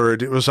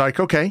Rashford, it was like,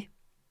 okay,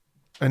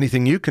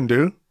 anything you can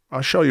do,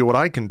 I'll show you what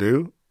I can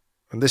do.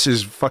 And this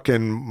is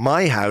fucking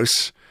my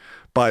house,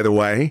 by the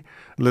way.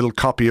 A little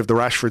copy of the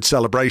Rashford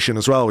celebration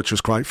as well, which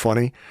was quite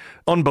funny.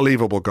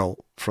 Unbelievable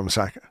goal from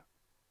Saka.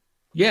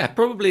 Yeah,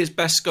 probably his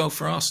best goal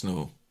for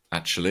Arsenal,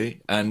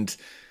 actually. And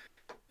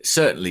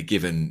certainly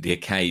given the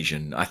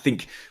occasion, I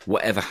think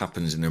whatever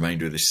happens in the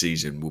remainder of the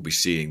season, we'll be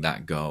seeing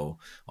that goal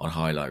on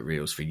highlight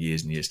reels for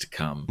years and years to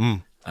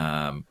come.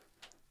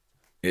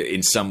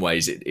 In some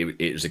ways,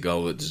 it was a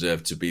goal that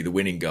deserved to be the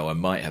winning goal. I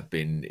might have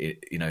been,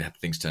 had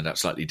things turned out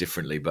slightly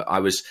differently, but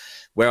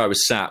where I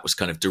was sat was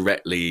kind of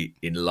directly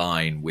in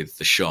line with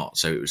the shot.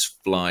 So it was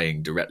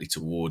flying directly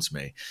towards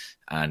me.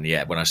 And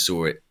when I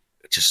saw it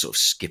just sort of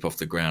skip off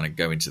the ground and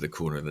go into the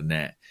corner of the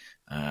net.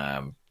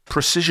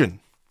 Precision.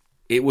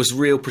 It was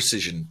real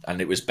precision,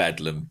 and it was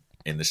bedlam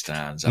in the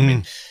stands. I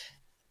mean,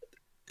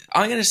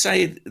 I'm going to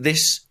say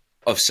this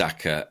of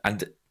Saka,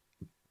 and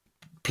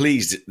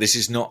please, this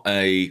is not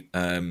a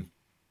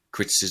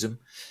criticism,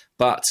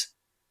 but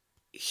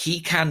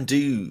he can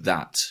do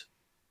that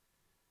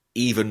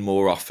even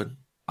more often,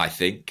 I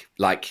think.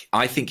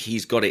 I think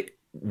he's got it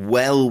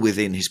well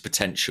within his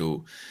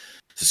potential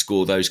to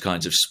score those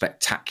kinds of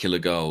spectacular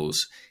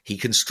goals. He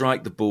can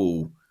strike the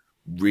ball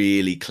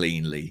really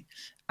cleanly.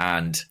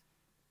 And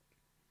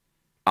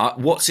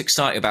what's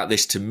exciting about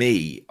this to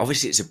me,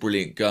 obviously it's a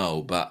brilliant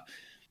goal, but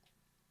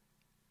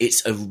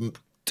it's a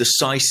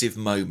decisive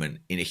moment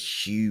in a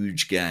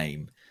huge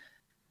game.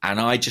 And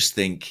I just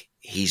think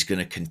he's going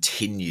to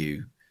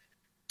continue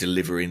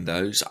delivering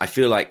those. I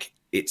feel like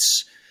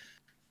it's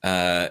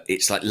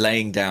like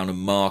laying down a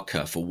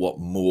marker for what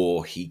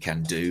more he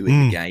can do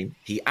in the game.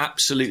 He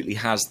absolutely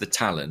has the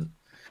talent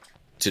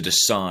to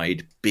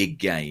decide big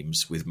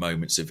games with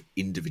moments of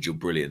individual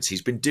brilliance.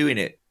 He's been doing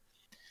it,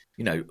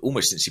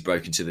 almost since he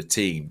broke into the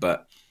team,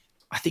 but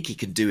I think he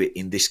can do it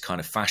in this kind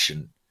of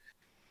fashion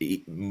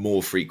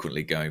more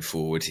frequently going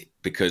forward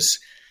because,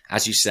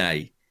 as you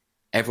say,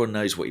 everyone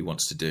knows what he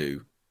wants to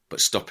do, but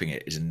stopping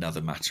it is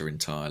another matter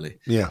entirely.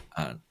 Yeah.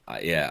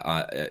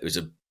 It was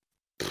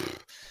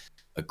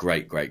a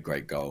great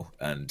goal.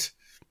 And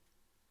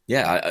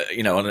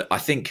I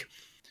think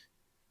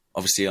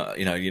obviously,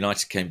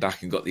 United came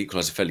back and got the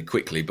equaliser fairly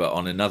quickly, but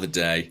on another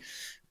day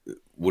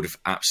would have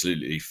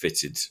absolutely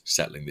fitted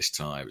settling this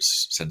tie. It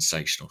was a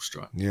sensational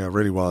strike. Yeah, it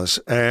really was.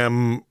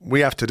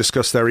 We have to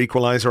discuss their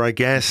equaliser, I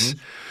guess.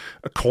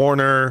 A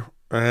corner,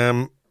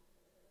 not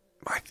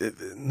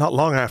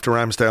long after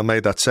Ramsdale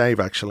made that save,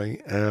 actually.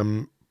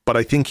 But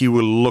I think you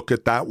will look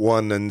at that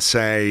one and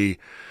say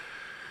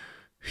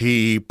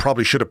he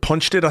probably should have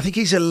punched it. I think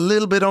he's a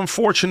little bit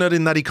unfortunate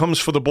in that he comes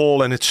for the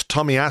ball and it's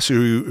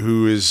Tomiyasu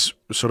who is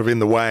sort of in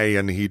the way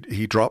and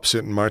he drops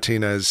it, and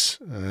Martinez.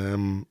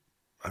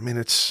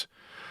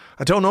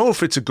 I don't know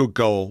if it's a good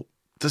goal.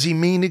 Does he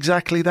mean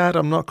exactly that?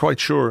 I'm not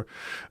quite sure.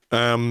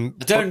 I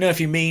don't know if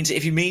he means it.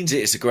 If he means it,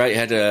 it's a great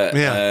header.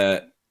 Yeah.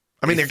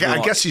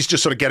 I guess he's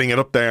just sort of getting it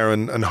up there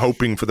and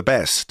hoping for the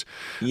best.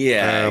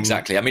 Yeah,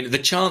 exactly. I mean, the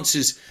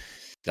chances,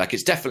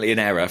 it's definitely an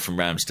error from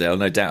Ramsdale,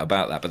 no doubt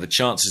about that. But the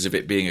chances of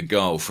it being a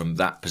goal from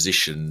that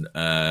position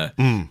are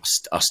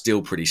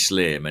still pretty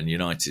slim. And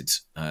United,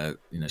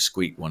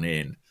 squeaked one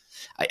in.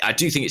 I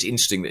do think it's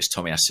interesting that it's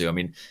Tomiyasu. I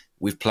mean,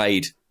 we've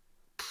played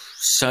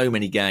so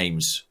many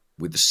games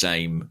with the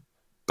same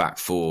back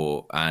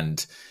four,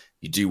 and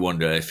you do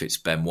wonder if it's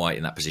Ben White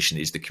in that position.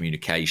 Is the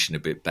communication a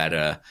bit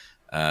better?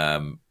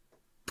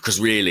 Because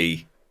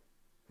really,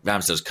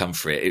 Ramsdale's come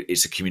for it.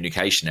 It's a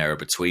communication error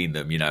between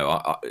them.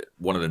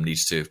 One of them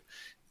needs to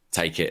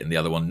take it and the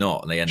other one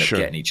not, and they end up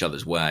getting each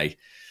other's way.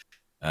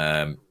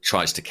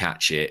 Tries to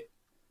catch it,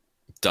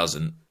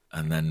 doesn't,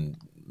 and then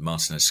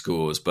Martinez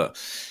scores. But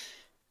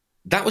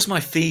that was my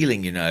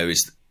feeling,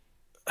 is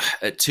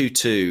at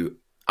 2-2,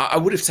 I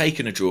would have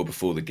taken a draw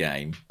before the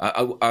game.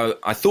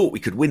 I thought we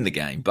could win the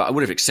game, but I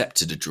would have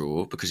accepted a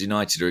draw because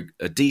United are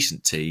a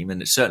decent team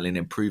and it's certainly an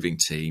improving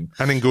team.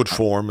 And in good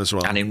form as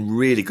well. And in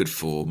really good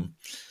form.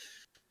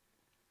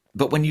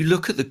 But when you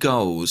look at the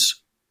goals,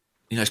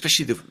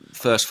 especially the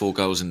first 4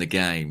 goals in the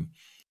game,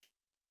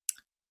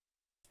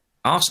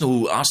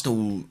 Arsenal,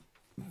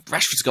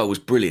 Rashford's goal was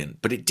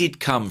brilliant, but it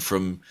did come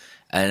from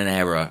an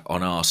error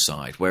on our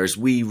side. Whereas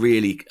we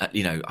really,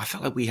 I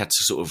felt like we had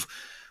to sort of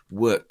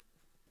work.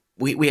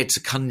 We had to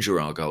conjure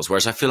our goals,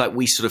 whereas I feel like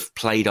we sort of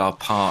played our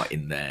part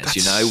in theirs.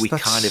 I'm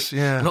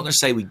not going to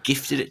say we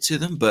gifted it to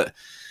them, but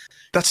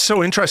that's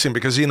so interesting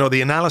because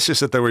the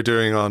analysis that they were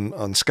doing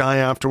on Sky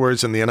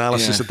afterwards, and the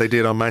analysis that they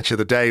did on Match of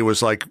the Day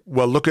was like,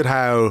 well, look at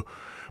how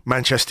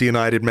Manchester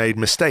United made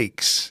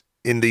mistakes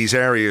in these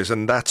areas,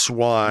 and that's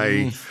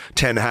why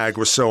Ten Hag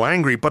was so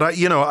angry. But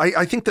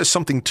I think there's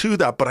something to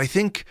that. But I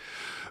think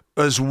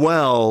as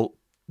well,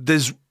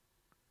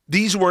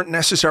 these weren't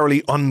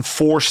necessarily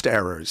unforced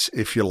errors,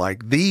 if you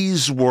like.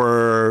 These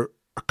were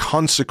a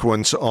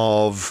consequence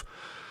of,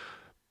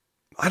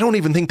 I don't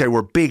even think they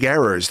were big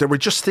errors. They were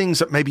just things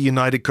that maybe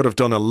United could have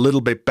done a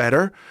little bit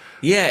better.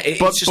 Yeah,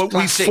 but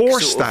we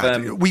forced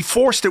that. We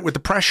forced it with the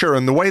pressure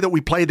and the way that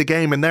we played the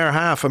game in their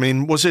half. I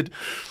mean, what's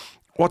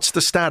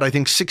the stat? I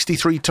think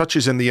 63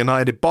 touches in the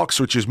United box,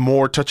 which is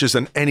more touches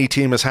than any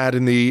team has had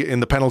in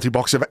the penalty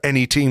box of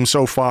any team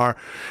so far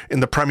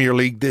in the Premier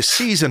League this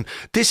season.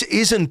 This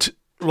isn't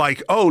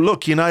like, oh,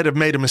 look, United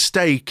made a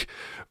mistake,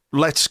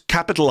 let's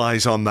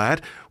capitalize on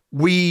that.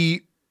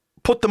 We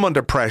put them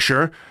under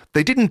pressure.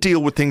 They didn't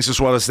deal with things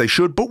as well as they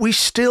should, but we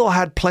still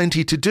had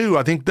plenty to do.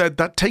 I think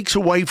that takes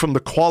away from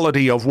the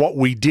quality of what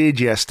we did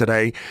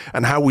yesterday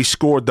and how we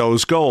scored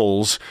those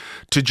goals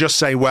to just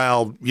say,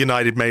 well,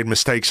 United made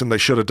mistakes and they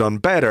should have done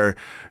better.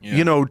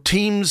 Yeah.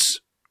 Teams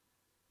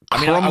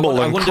crumble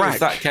I and wonder crack. if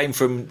that came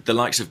from the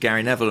likes of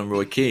Gary Neville and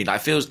Roy Keane.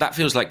 That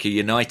feels like a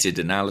United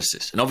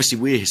analysis. And obviously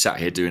we're sat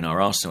here doing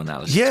our Arsenal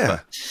analysis. Yeah.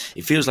 But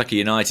it feels like a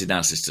United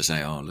analysis to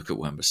say, oh, look at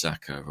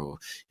Wan-Bissaka, or,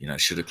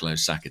 should have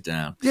closed Saka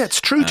down. Yeah,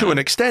 it's true to an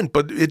extent,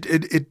 but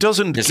it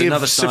doesn't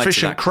give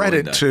sufficient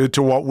credit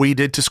to what we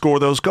did to score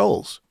those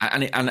goals.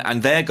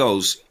 And their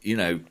goals,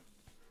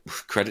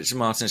 credit to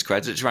Martinez,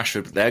 credit to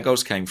Rashford, but their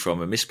goals came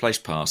from a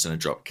misplaced pass and a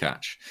drop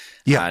catch.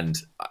 Yeah. And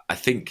I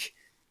think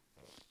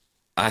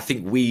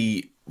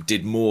we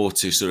did more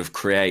to sort of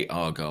create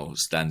our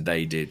goals than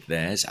they did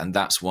theirs. And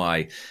that's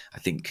why I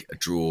think a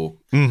draw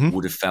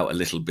would have felt a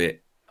little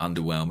bit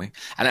underwhelming.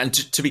 And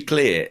to be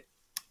clear,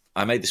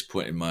 I made this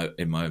point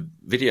in my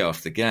video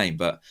after the game,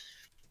 but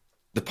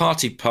the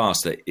Partey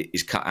pass that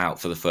is cut out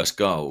for the first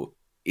goal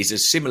is a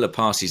similar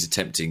pass he's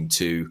attempting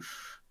to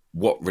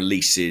what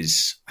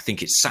releases, I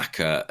think it's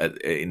Saka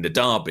in the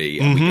derby,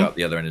 and we go up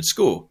the other end and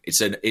score.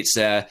 It's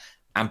a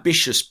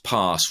ambitious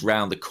pass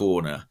round the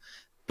corner,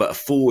 but a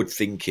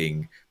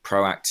forward-thinking,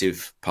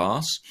 proactive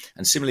pass.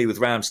 And similarly with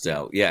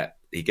Ramsdale,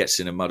 he gets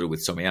in a muddle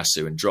with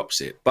Tomiyasu and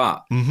drops it.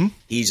 But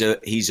he's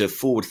a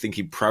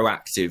forward-thinking,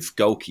 proactive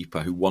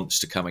goalkeeper who wants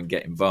to come and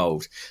get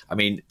involved. I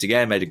mean, De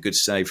Gea made a good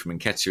save from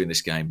Nketiah in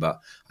this game, but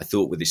I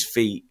thought with his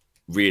feet,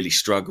 really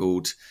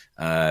struggled.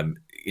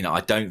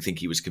 I don't think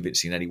he was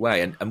convincing in any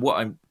way. And what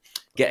I'm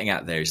getting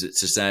at there is that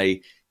to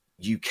say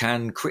you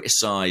can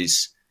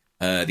criticise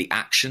the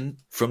action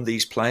from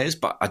these players,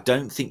 but I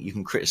don't think you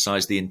can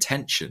criticise the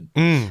intention.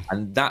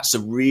 And that's a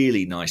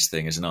really nice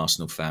thing as an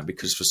Arsenal fan,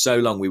 because for so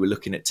long we were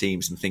looking at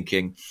teams and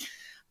thinking,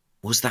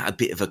 was that a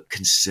bit of a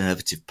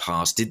conservative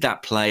pass? Did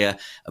that player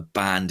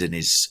abandon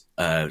his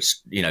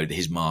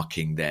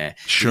marking there?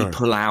 Sure. Did he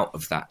pull out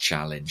of that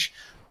challenge?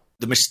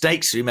 The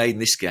mistakes we made in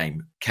this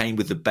game came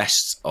with the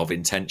best of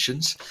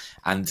intentions,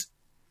 and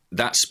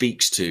that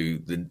speaks to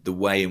the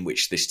way in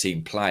which this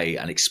team play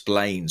and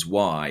explains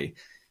why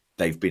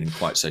they've been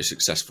quite so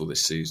successful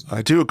this season.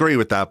 I do agree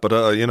with that, but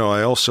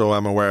I also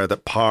am aware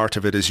that part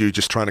of it is you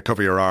just trying to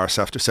cover your arse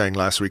after saying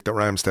last week that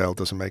Ramsdale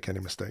doesn't make any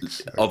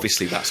mistakes.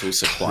 Obviously, that's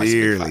also quite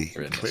a big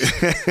factor in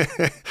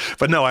this.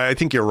 But no, I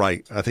think you're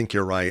right.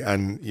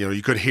 And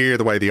you could hear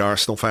the way the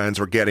Arsenal fans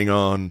were getting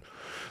on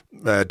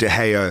De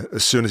Gea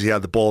as soon as he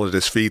had the ball at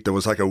his feet. There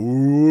was like a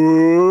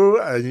woo,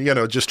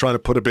 just trying to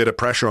put a bit of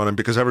pressure on him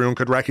because everyone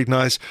could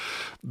recognise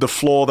the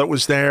flaw that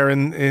was there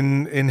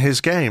in his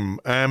game.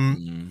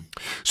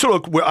 So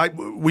look,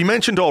 we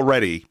mentioned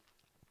already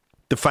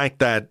the fact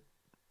that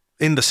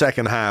in the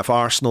second half,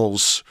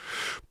 Arsenal's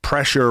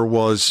pressure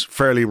was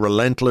fairly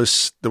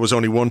relentless. There was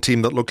only one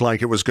team that looked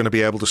like it was going to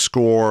be able to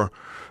score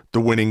the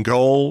winning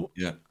goal.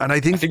 Yeah, and I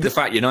think the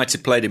fact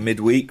United played in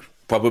midweek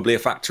probably a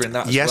factor in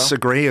that as well. Yes,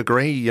 agree.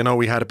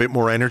 We had a bit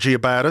more energy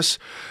about us.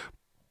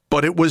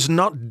 But it was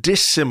not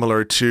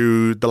dissimilar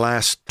to the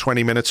last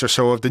 20 minutes or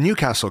so of the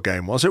Newcastle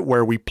game, was it?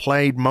 Where we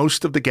played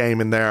most of the game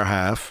in their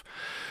half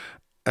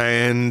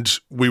and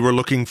we were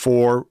looking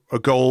for a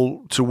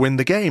goal to win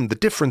the game. The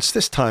difference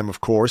this time,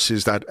 of course,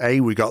 is that A,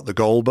 we got the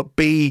goal, but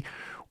B,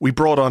 we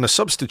brought on a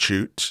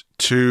substitute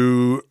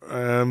to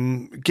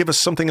give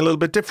us something a little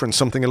bit different,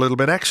 something a little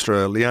bit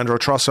extra. Leandro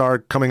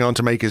Trossard coming on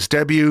to make his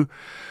debut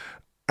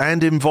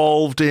and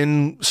involved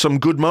in some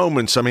good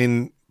moments. I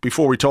mean,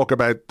 before we talk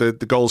about the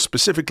goals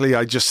specifically,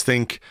 I just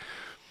think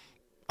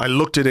I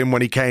looked at him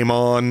when he came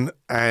on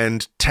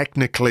and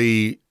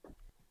technically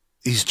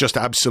he's just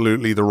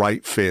absolutely the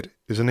right fit,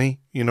 isn't he?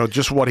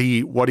 Just what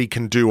he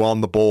can do on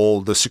the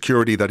ball, the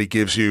security that he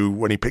gives you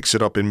when he picks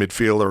it up in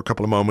midfield. There were a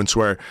couple of moments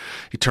where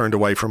he turned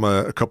away from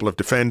a couple of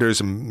defenders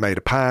and made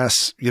a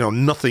pass.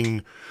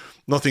 Nothing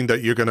that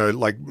you're going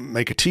to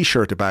make a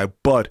T-shirt about,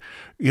 but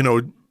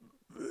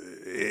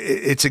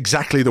it's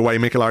exactly the way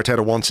Mikel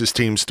Arteta wants his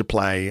teams to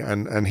play,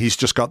 and he's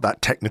just got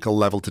that technical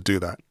level to do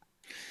that.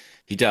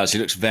 He does. He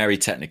looks very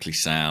technically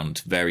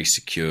sound, very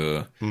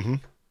secure.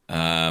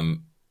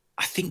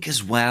 I think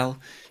as well,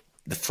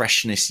 the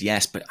freshness,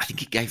 yes, but I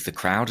think it gave the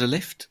crowd a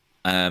lift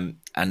and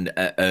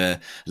a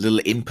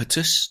little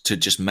impetus to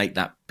just make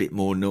that bit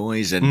more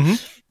noise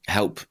and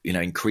help,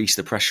 increase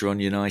the pressure on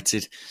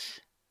United.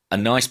 A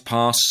nice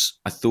pass,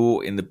 I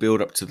thought, in the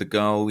build-up to the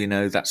goal.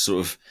 That sort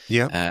of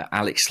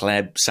Alex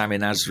Hleb, Sami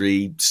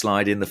Nasri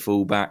slide in the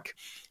fullback.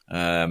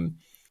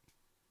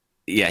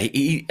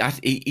 He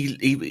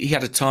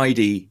had a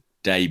tidy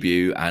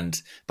debut,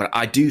 but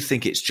I do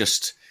think it's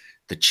just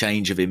the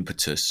change of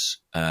impetus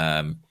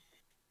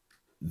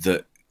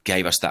that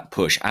gave us that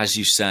push. As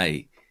you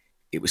say,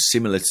 it was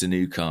similar to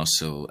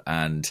Newcastle,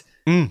 and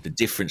the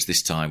difference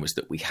this time was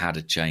that we had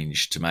a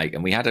change to make.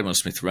 And we had Emile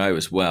Smith Rowe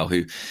as well,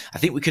 who I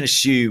think we can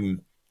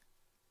assume,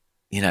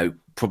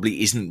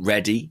 probably isn't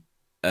ready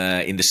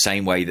in the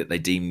same way that they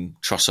deem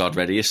Trossard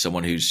ready, as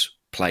someone who's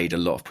played a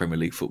lot of Premier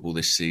League football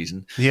this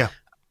season. Yeah.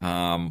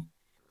 But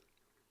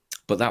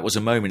that was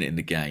a moment in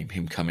the game,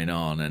 him coming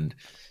on. And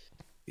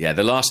yeah,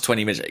 the last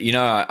 20 minutes,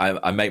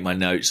 I make my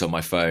notes on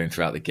my phone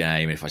throughout the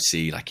game if I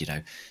see a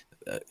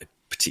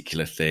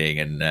particular thing.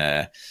 And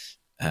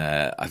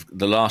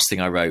the last thing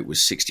I wrote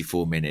was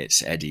 64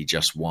 minutes, Eddie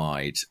just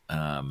wide.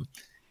 And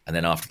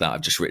then after that,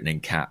 I've just written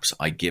in caps,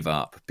 I give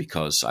up,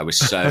 because I was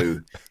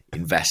so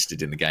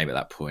invested in the game at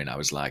that point. I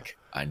was like,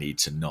 I need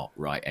to not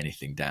write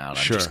anything down.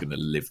 I'm just going to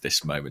live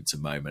this moment to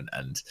moment.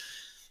 And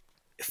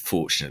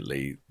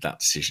fortunately, that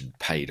decision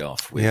paid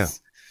off with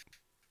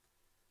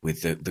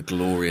with the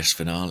glorious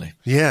finale.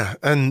 Yeah,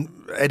 and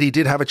Eddie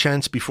did have a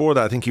chance before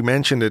that. I think you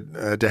mentioned it.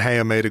 De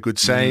Gea made a good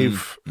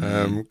save,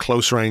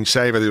 close range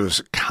save. It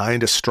was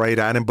kind of straight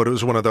at him, but it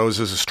was one of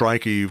those as a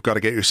striker, you've got to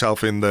get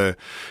yourself in the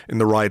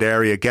right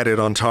area, get it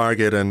on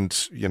target,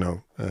 and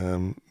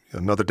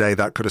another day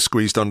that could have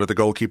squeezed under the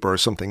goalkeeper or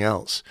something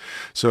else.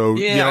 So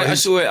I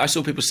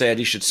saw people say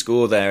Eddie should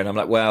score there, and I'm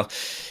like, well,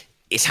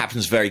 it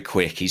happens very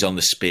quick. He's on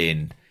the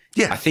spin.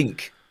 Yeah, I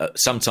think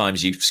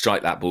sometimes you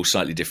strike that ball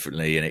slightly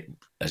differently, and it,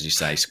 as you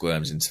say,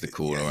 squirms into the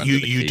corner. Or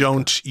you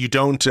don't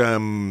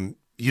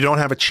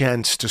have a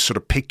chance to sort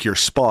of pick your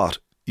spot.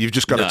 You've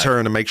just got to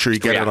turn and make sure you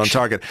get it on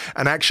target.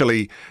 And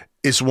actually,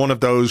 it's one of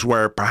those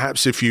where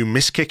perhaps if you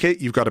miss kick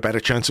it, you've got a better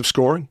chance of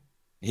scoring.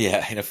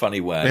 Yeah, in a funny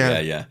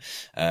way. Yeah.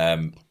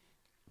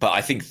 But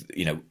I think,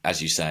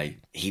 as you say,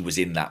 he was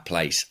in that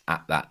place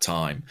at that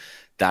time.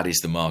 That is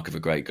the mark of a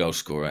great goal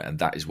scorer, and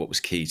that is what was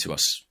key to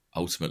us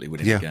ultimately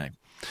winning the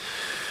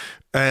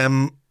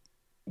game.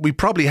 We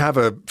probably have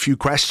a few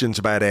questions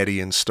about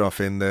Eddie and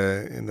stuff in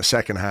the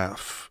second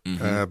half,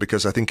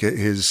 because I think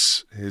his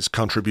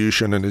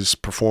contribution and his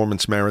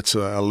performance merits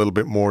a little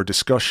bit more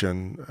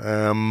discussion.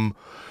 And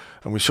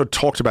we sort of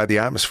talked about the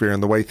atmosphere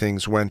and the way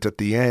things went at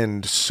the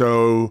end.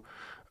 So,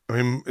 I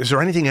mean, is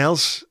there anything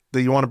else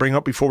that you want to bring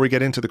up before we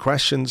get into the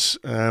questions?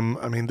 I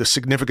mean, the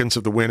significance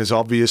of the win is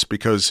obvious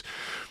because,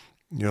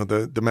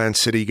 the Man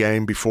City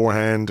game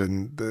beforehand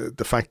and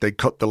the fact they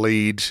cut the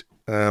lead.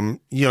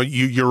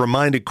 You're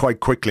reminded quite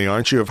quickly,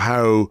 aren't you, of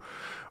how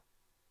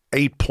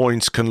 8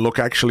 points can look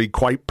actually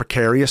quite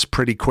precarious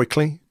pretty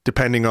quickly,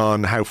 depending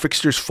on how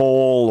fixtures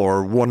fall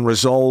or one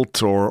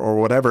result or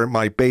whatever it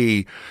might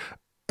be.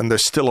 And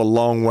there's still a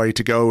long way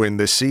to go in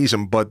this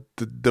season. But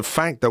the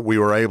fact that we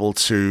were able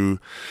to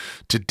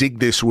dig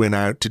this win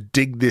out, to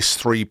dig this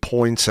 3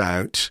 points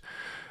out,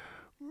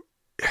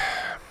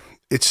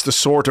 it's the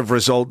sort of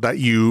result that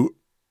you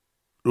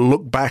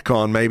look back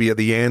on maybe at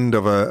the end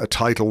of a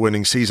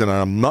title-winning season. And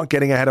I'm not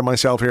getting ahead of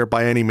myself here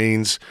by any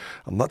means.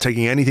 I'm not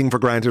taking anything for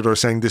granted or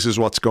saying this is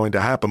what's going to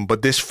happen.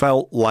 But this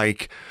felt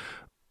like,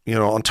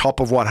 on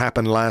top of what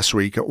happened last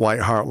week at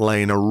White Hart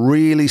Lane, a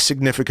really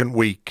significant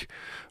week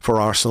for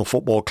Arsenal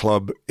Football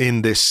Club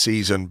in this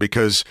season,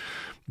 because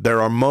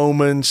there are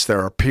moments,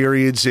 there are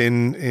periods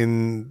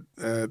in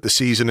the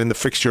season, in the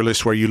fixture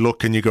list, where you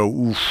look and you go,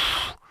 oof,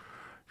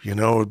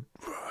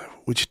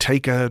 would you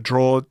take a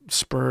draw at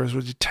Spurs?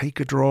 Would you take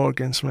a draw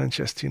against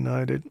Manchester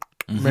United?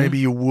 Maybe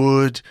you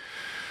would,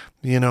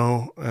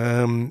 but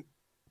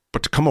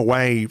to come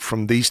away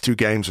from these two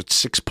games with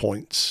 6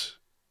 points,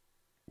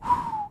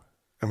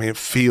 I mean, it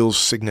feels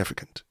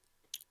significant.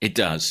 It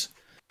does,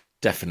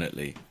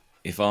 definitely.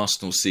 If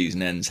Arsenal's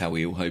season ends how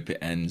we all hope it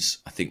ends,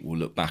 I think we'll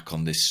look back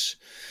on this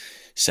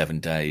 7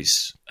 days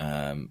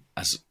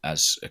as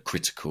a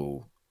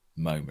critical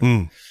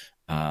moment.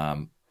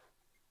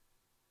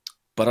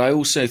 But I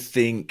also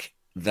think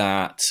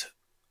that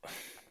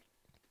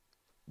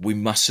we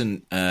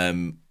mustn't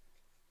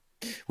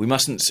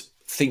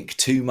think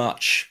too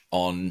much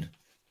on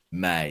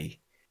May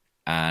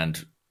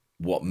and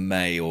what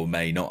may or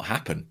may not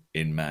happen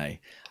in May.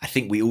 I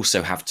think we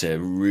also have to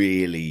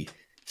really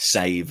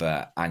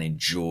savour and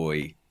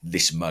enjoy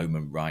this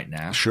moment right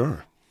now.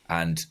 Sure.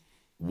 And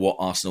what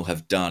Arsenal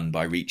have done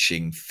by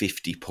reaching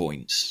 50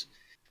 points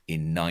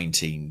in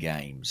 19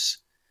 games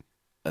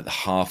at the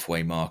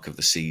halfway mark of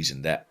the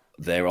season.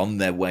 They're on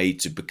their way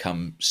to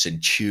become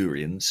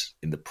centurions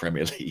in the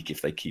Premier League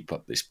if they keep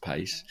up this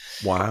pace.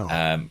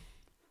 Wow.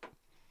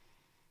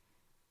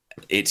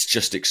 It's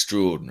just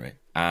extraordinary.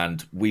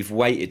 And we've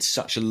waited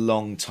such a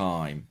long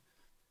time.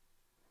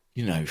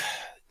 This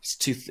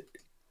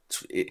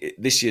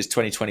year's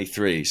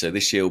 2023, so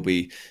this year will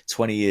be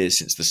 20 years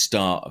since the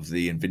start of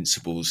the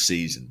Invincibles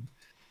season,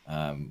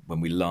 when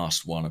we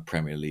last won a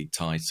Premier League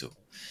title.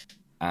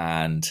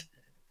 And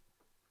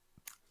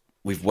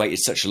we've waited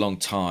such a long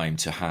time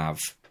to have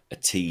a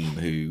team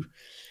who,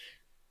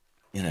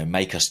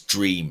 make us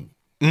dream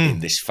in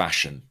this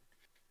fashion.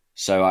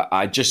 So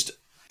I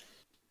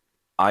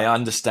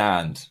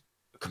understand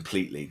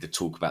completely the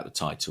talk about the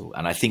title.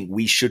 And I think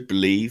we should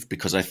believe,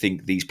 because I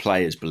think these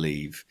players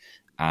believe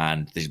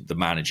and the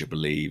manager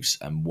believes,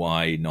 and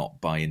why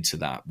not buy into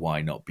that?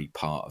 Why not be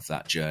part of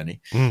that journey?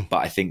 But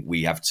I think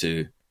we have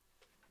to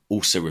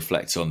also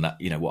reflect on that,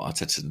 what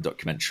Arteta said in the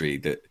documentary,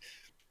 that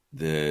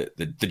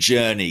the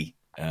journey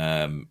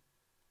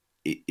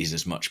is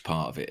as much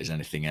part of it as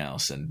anything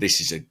else. And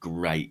this is a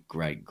great,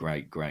 great,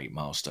 great, great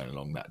milestone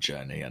along that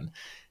journey. And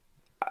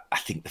I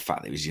think the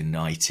fact that it was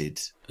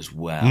United as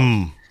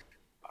well,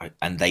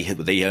 and they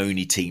were the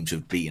only team to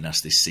have beaten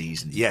us this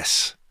season.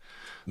 Yes,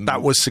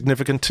 that was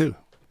significant too.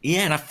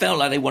 Yeah, and I felt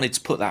like they wanted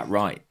to put that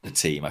right, the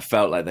team. I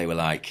felt like they were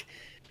like,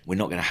 we're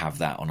not going to have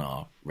that on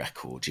our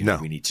record.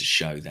 We need to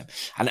show them.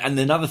 And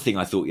another thing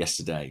I thought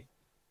yesterday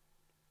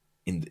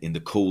in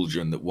the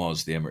cauldron that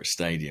was the Emirates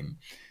Stadium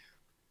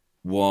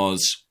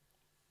was,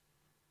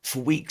 for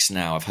weeks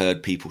now, I've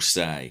heard people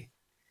say,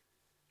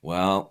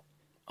 well,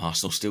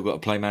 Arsenal still got to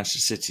play Manchester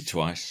City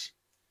twice.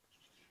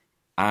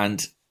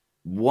 And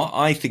what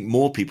I think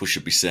more people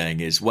should be saying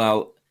is,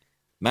 well,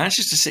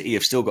 Manchester City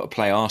have still got to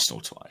play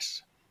Arsenal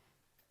twice.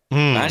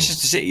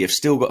 Manchester City have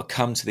still got to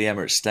come to the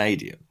Emirates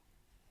Stadium.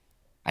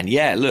 And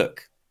yeah,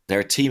 look,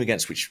 they're a team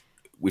against which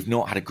we've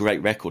not had a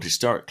great record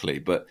historically,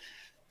 but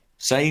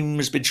same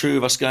has been true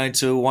of us going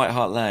to White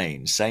Hart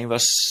Lane. Same of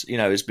us,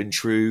 has been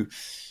true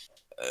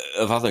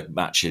of other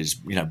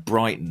matches.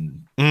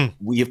 Brighton.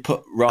 We have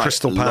put right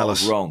Crystal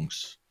Palace. lot of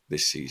wrongs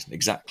this season.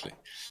 Exactly.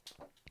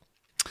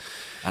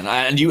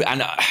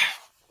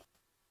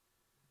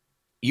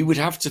 You would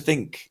have to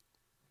think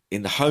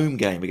in the home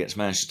game against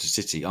Manchester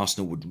City,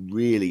 Arsenal would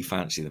really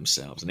fancy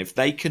themselves. And if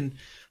they can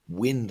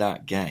win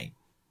that game,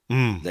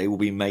 they will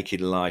be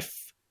making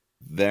life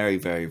very,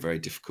 very, very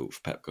difficult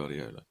for Pep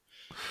Guardiola.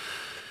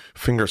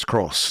 Fingers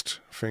crossed.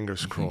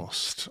 Fingers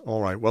crossed.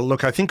 All right. Well,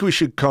 look, I think we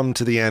should come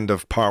to the end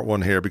of part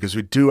one here because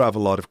we do have a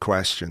lot of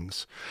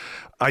questions.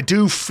 I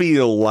do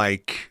feel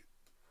like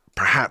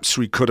perhaps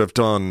we could have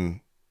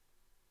done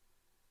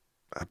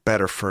a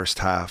better first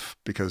half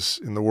because,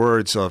 in the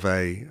words of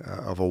a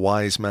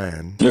wise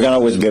man, you can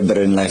always get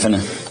better in life,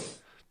 innit?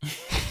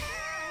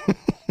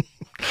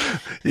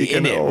 You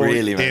can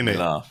really make me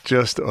laugh.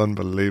 Just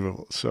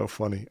unbelievable. So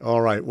funny.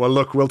 All right. Well,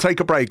 look, we'll take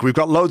a break. We've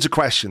got loads of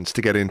questions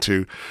to get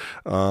into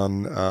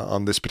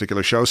on this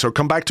particular show. So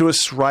come back to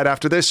us right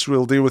after this.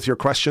 We'll deal with your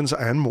questions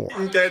and more.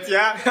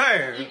 Nketiah,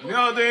 hey,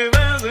 your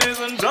defense is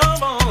in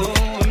trouble.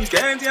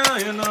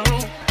 Nketiah,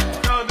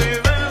 Your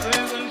defense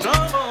is in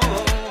trouble.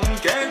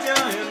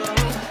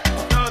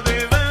 Nketiah, your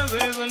defense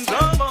is in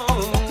trouble.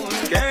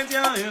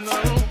 Nketiah,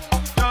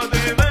 your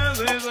defense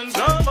is in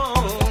trouble.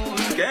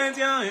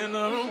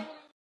 Nketiah,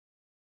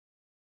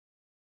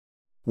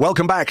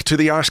 Welcome back to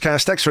the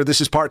Arsecast Extra. This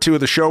is part 2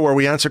 of the show where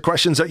we answer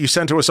questions that you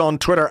sent to us on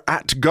Twitter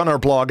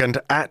 @GunnerBlog and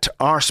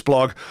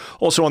 @Arseblog.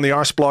 Also on the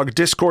Arseblog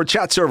Discord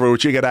chat server,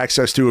 which you get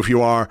access to if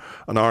you are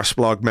an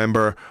Arseblog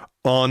member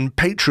on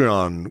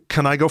Patreon.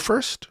 Can I go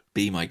first?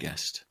 Be my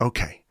guest.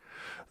 Okay.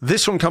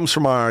 This one comes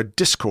from our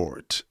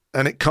Discord,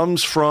 and it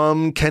comes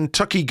from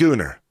Kentucky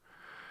Gooner.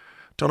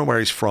 Don't know where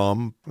he's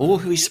from. Or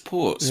who he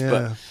supports,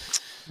 but...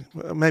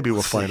 Maybe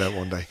we'll find out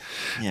one day.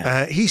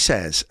 Yeah. He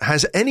says,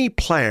 has any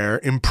player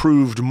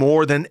improved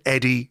more than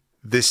Eddie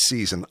this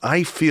season?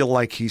 I feel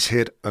like he's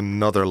hit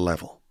another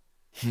level.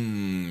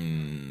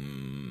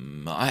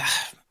 I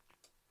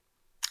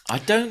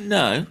don't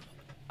know.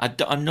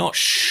 I'm not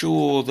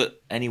sure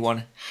that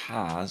anyone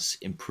has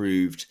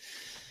improved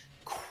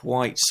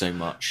quite so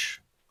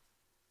much.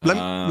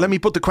 Let me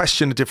put the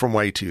question a different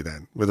way to you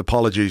then, with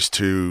apologies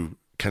to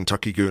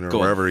Kentucky Gooner,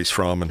 wherever he's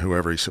from and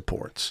whoever he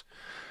supports.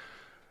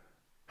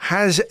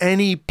 Has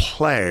any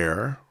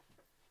player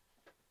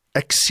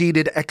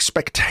exceeded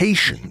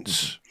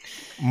expectations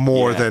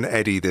more than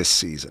Eddie this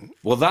season?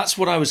 Well, that's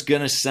what I was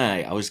going to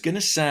say. I was going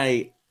to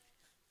say,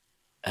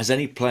 has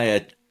any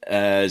player,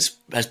 has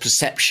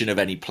perception of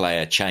any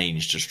player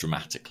changed as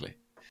dramatically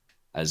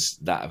as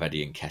that of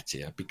Eddie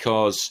Nketiah?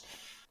 Because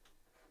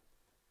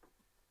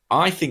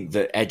I think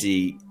that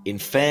Eddie, in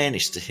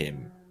fairness to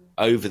him,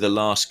 over the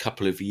last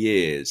couple of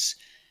years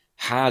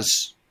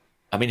has...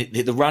 I mean,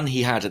 the run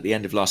he had at the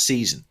end of last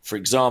season, for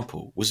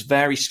example, was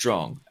very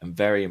strong and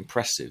very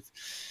impressive.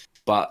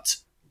 But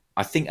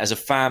I think as a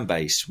fan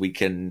base, we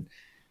can,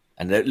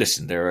 and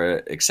listen, there are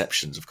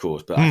exceptions, of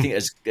course, but I think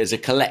as a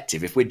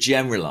collective, if we're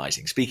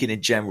generalizing, speaking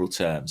in general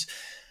terms,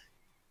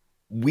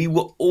 we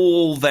were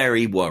all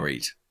very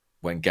worried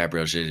when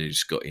Gabriel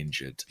Jesus got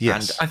injured.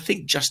 Yes. And I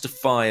think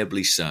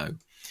justifiably so.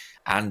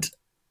 And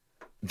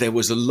there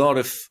was a lot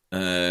of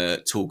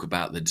talk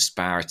about the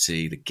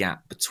disparity, the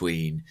gap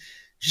between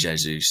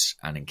Jesus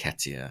and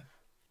Nketiah.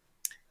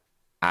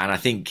 And I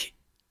think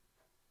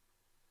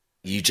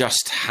you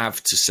just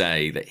have to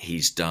say that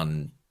he's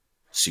done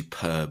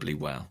superbly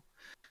well.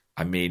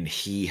 I mean,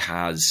 he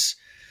has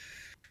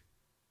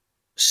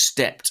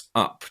stepped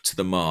up to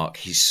the mark.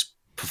 He's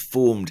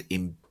performed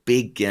in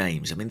big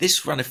games. I mean,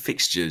 this run of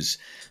fixtures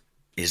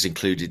has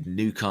included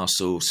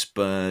Newcastle,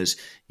 Spurs,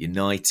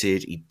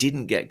 United. He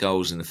didn't get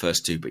goals in the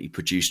first two, but he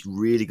produced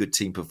really good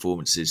team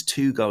performances.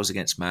 2 goals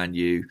against Man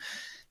U.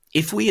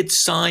 If we had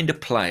signed a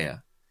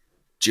player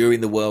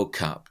during the World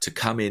Cup to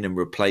come in and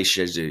replace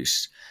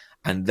Jesus,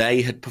 and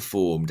they had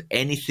performed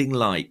anything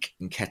like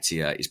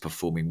Nketiah is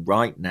performing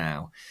right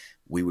now,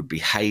 we would be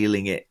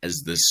hailing it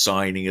as the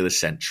signing of the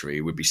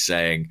century. We'd be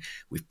saying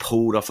we've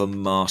pulled off a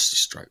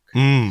masterstroke.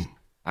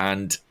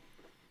 And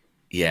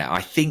yeah,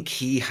 I think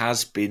he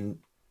has been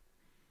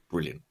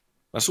brilliant.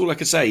 That's all I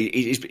can say.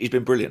 He's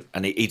been brilliant,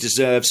 and he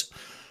deserves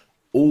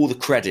all the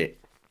credit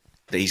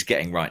that he's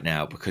getting right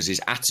now because his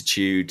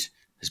attitude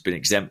has been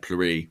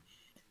exemplary.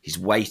 He's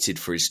waited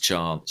for his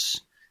chance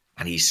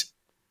and he's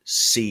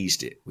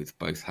seized it with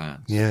both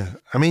hands. Yeah.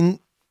 I mean,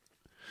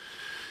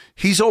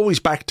 he's always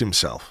backed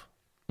himself.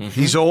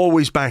 He's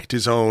always backed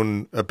his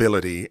own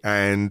ability.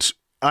 And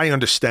I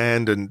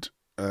understand, and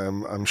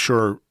I'm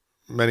sure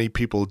many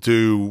people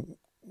do,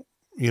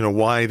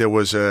 why there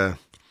was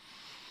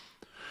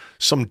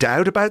some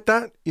doubt about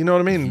that. You know what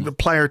I mean? The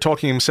player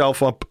talking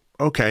himself up.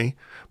 Okay.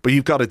 but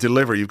you've got to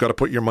deliver. You've got to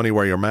put your money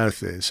where your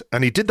mouth is.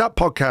 And he did that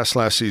podcast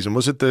last season.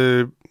 Was it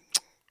the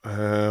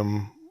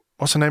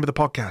what's the name of the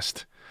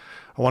podcast?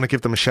 I want to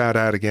give them a shout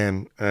out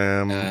again.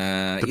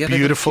 The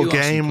Beautiful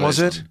Game, was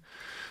it?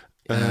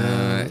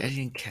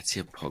 Eddie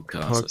Nketiah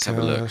podcast. Let's have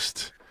a look.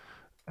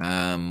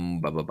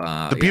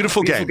 The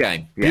Beautiful Game.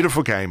 Yeah.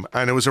 Beautiful Game.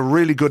 And it was a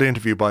really good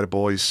interview by the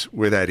boys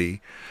with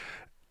Eddie.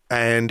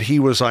 And he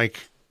was like,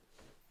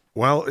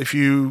 well, if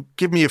you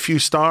give me a few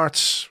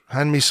starts,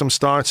 hand me some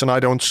starts, and I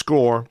don't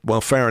score,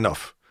 well, fair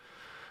enough.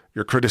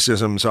 Your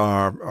criticisms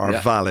are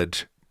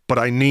valid, but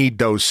I need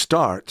those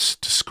starts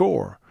to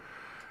score.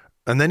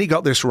 And then he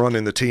got this run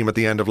in the team at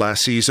the end of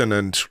last season,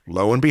 and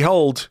lo and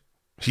behold,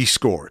 he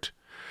scored.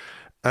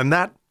 And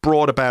that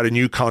brought about a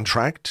new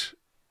contract,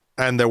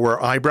 and there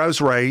were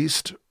eyebrows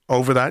raised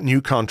over that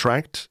new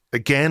contract.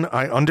 Again,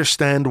 I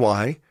understand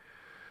why.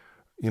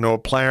 A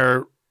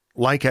player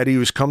like Eddie,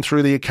 who's come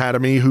through the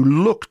academy, who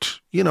looked,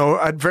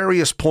 at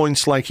various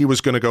points like he was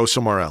going to go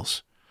somewhere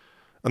else.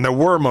 And there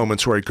were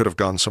moments where he could have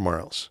gone somewhere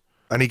else.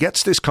 And he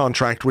gets this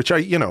contract, which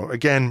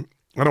again,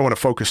 I don't want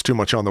to focus too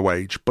much on the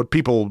wage, but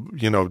people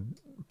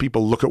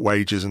look at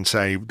wages and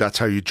say that's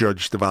how you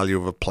judge the value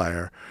of a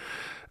player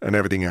and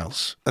everything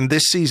else. And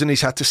this season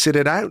he's had to sit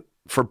it out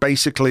for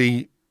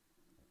basically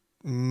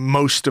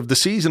most of the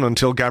season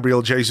until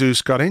Gabriel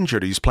Jesus got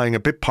injured. He's playing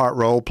a bit part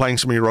role, playing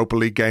some Europa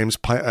League games,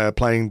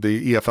 playing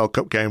the EFL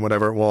Cup game,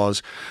 whatever it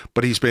was,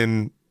 but he's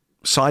been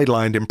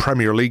sidelined in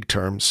Premier League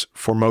terms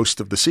for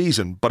most of the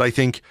season. But I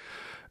think,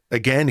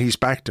 again, he's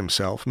backed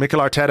himself.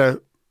 Mikel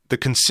Arteta, the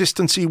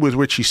consistency with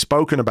which he's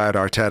spoken about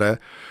Arteta,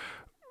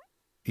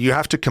 you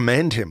have to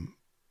commend him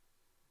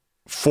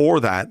for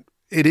that.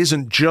 It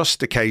isn't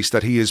just a case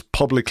that he is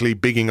publicly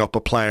bigging up a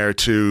player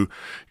to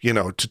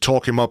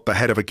talk him up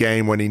ahead of a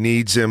game when he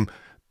needs him.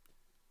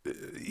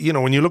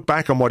 When you look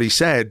back on what he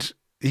said,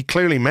 he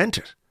clearly meant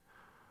it.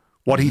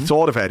 What he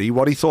thought of Eddie,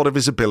 what he thought of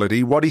his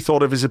ability, what he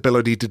thought of his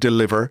ability to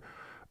deliver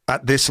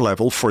at this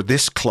level for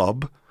this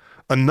club,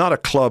 and not a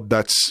club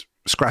that's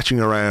scratching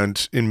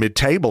around in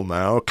mid-table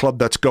now, a club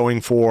that's going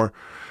for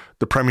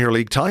the Premier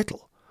League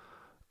title.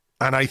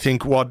 And I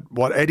think what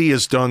Eddie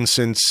has done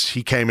since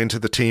he came into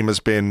the team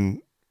has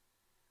been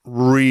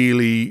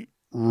really,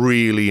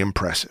 really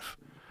impressive.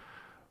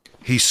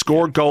 He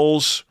scored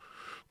goals.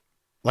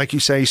 Like you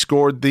say, he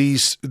scored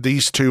these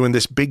two in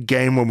this big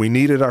game when we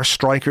needed our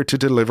striker to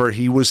deliver.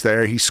 He was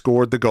there. He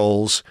scored the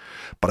goals.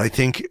 But I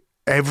think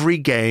every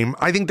game,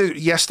 I think that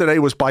yesterday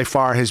was by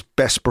far his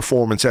best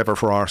performance ever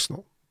for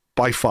Arsenal.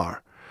 By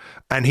far.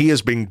 And he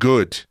has been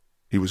good.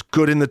 He was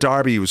good in the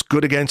derby. He was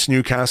good against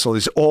Newcastle.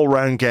 His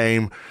all-round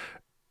game,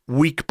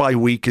 week by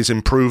week, is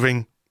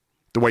improving.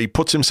 The way he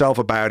puts himself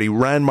about. He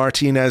ran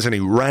Martinez and he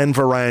ran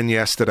Varane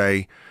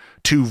yesterday.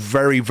 Two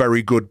very,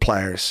 very good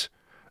players.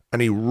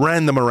 And he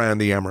ran them around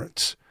the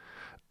Emirates.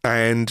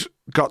 And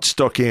got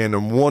stuck in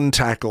and won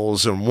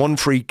tackles and won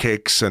free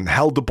kicks and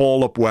held the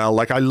ball up well.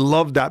 Like, I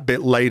loved that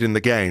bit late in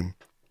the game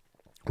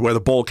where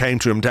the ball came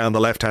to him down the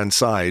left-hand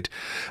side.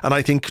 And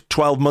I think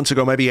 12 months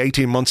ago, maybe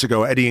 18 months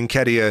ago, Eddie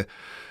Nketiah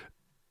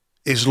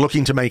is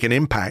looking to make an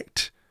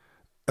impact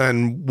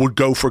and would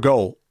go for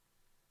goal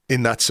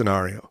in that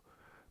scenario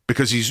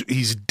because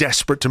he's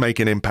desperate to make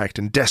an impact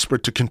and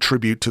desperate to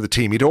contribute to the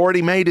team. He'd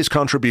already made his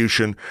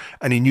contribution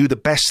and he knew the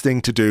best thing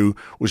to do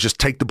was just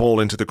take the ball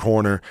into the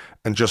corner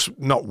and just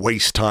not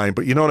waste time.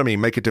 But you know what I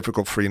mean? Make it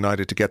difficult for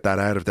United to get that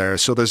out of there.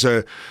 So there's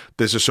a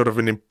sort of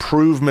an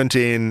improvement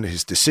in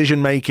his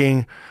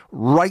decision-making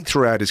right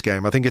throughout his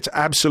game. I think it's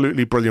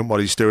absolutely brilliant what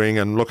he's doing.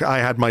 And look, I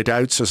had my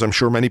doubts, as I'm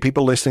sure many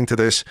people listening to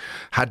this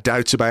had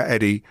doubts about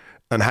Eddie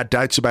and had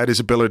doubts about his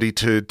ability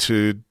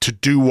to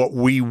do what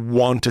we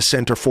want a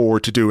centre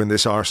forward to do in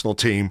this Arsenal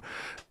team.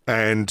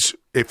 And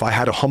if I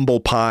had a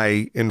humble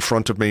pie in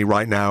front of me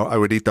right now, I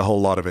would eat the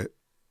whole lot of it.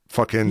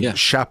 Fucking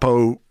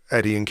chapeau,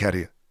 Eddie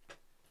Nketiah.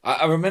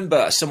 I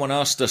remember someone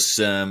asked us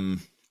who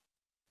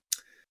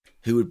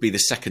would be the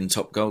second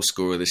top goal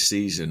scorer this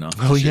season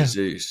after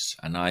Jesus.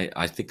 And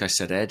I think I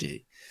said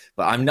Eddie.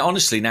 But I'm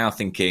honestly now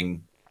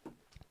thinking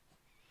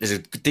there's a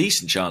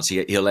decent chance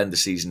he'll end the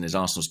season as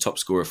Arsenal's top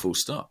scorer, full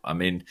stop. I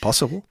mean,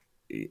 possible.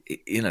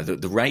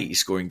 The rate he's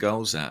scoring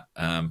goals at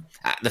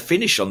the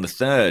finish on the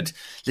third.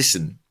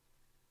 Listen,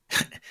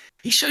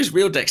 he shows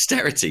real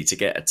dexterity to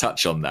get a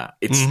touch on that.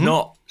 It's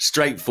not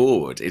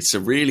straightforward. It's a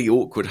really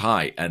awkward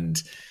height, and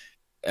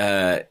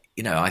I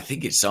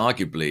think it's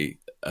arguably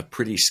a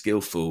pretty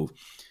skillful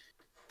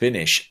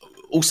finish.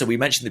 Also, we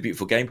mentioned the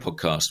Beautiful Game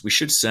podcast. We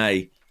should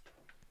say.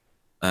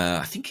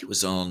 I think it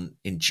was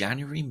in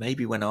January,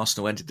 maybe when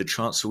Arsenal entered the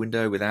transfer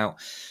window without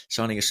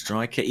signing a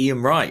striker.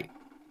 Ian Wright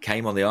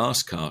came on the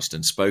Arsecast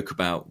and spoke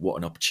about what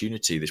an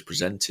opportunity this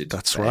presented.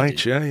 That's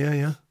right,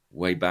 yeah.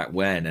 Way back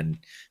when. And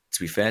to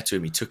be fair to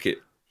him, he took it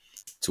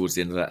towards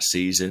the end of that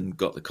season,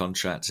 got the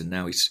contract, and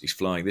now he's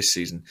flying this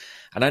season.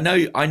 And I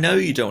know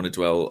you don't want to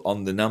dwell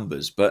on the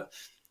numbers, but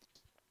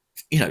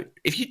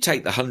if you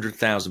take the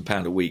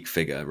 £100,000 a week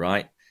figure,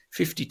 right,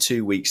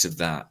 52 weeks of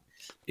that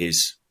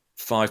is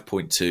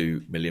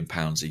 £5.2 million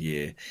a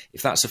year.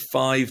 If that's a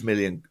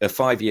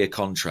 5-year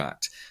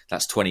contract,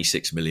 that's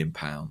 £26 million.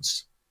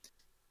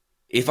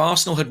 If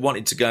Arsenal had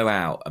wanted to go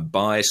out and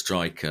buy a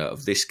striker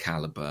of this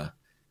calibre,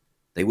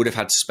 they would have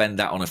had to spend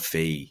that on a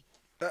fee,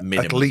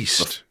 minimum.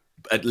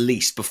 At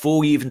least, before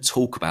we even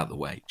talk about the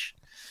wage.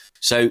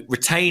 So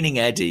retaining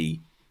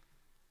Eddie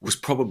was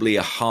probably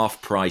a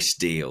half-price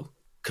deal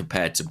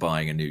compared to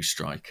buying a new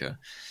striker.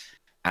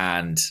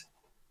 And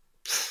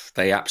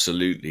they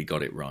absolutely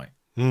got it right.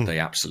 They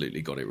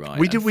absolutely got it right.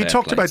 We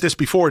talked about this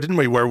before, didn't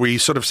we? Where we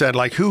sort of said,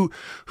 like, who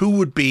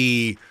would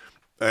be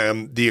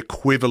the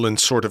equivalent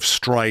sort of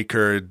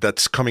striker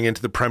that's coming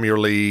into the Premier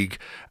League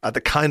at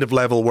the kind of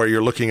level where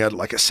you're looking at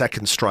like a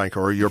second striker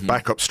or your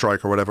backup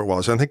striker or whatever it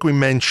was. I think we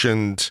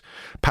mentioned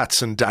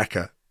Patson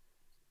Daka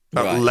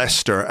at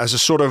Leicester as a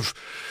sort of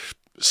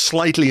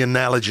slightly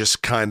analogous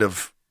kind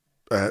of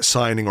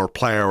signing or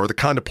player, or the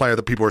kind of player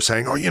that people were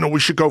saying, we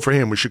should go for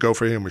him, we should go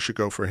for him, we should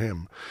go for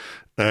him.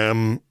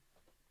 I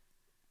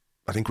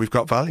think we've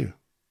got value.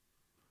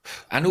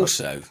 And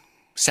also,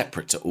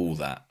 separate to all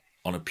that,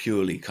 on a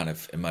purely kind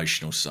of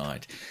emotional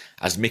side,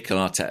 as Mikel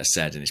Arteta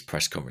said in his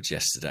press conference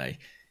yesterday,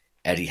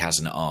 Eddie has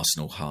an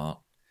Arsenal heart.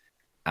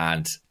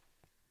 And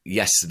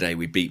yesterday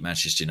we beat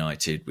Manchester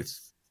United with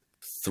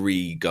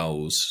 3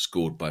 goals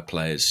scored by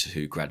players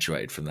who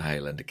graduated from the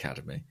Hale End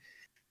Academy.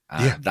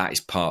 That is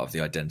part of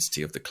the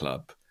identity of the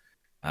club.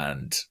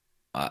 And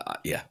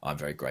I'm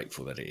very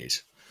grateful that it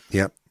is.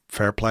 Yeah,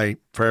 fair play.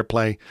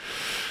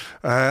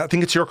 I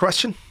think it's your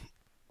question.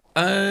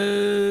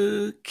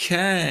 Okay.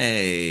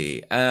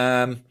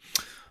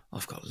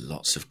 I've got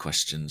lots of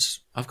questions.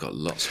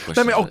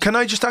 Can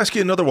I just ask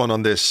you another one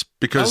on this?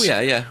 Because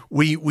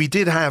we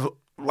did have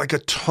like a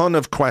ton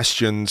of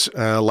questions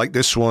like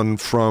this one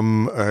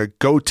from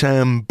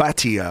Gautam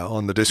Bhatia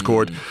on the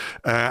Discord.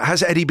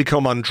 Has Eddie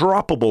become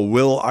undroppable?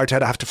 Will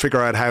Arteta have to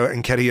figure out how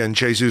Nketiah and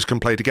Jesus can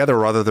play together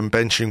rather than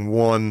benching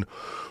one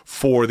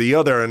for the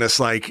other? And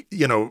it's like,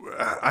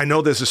 I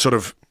know this is sort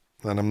of,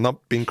 and I'm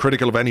not being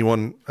critical of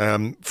anyone,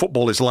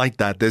 football is like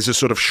that. There's a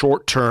sort of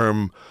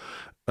short-termism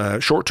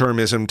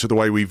to the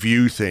way we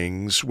view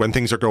things. When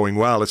things are going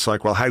well, it's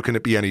like, well, how can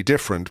it be any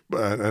different?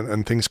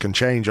 And things can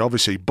change,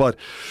 obviously. But,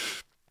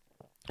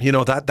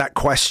 that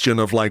question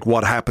of like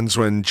what happens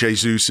when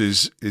Jesus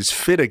is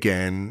fit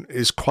again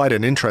is quite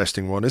an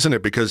interesting one, isn't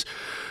it? Because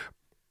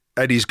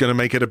Eddie's going to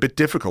make it a bit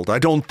difficult. I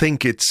don't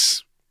think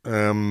it's...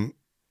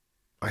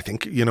 I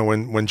think,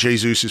 when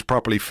Jesus is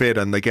properly fit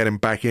and they get him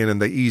back in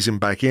and they ease him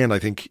back in, I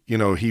think,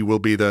 he will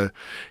be the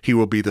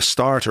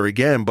starter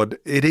again. But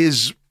it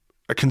is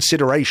a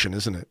consideration,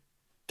 isn't it?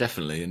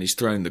 Definitely. And he's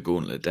thrown the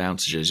gauntlet down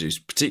to Jesus,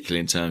 particularly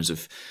in terms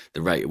of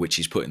the rate at which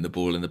he's putting the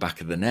ball in the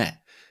back of the net.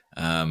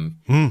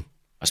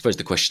 I suppose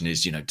the question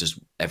is, does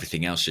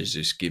everything else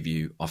Jesus give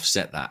you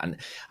offset that? And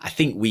I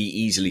think we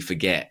easily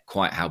forget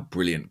quite how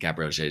brilliant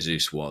Gabriel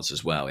Jesus was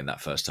as well in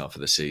that first half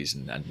of the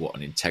season, and what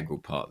an integral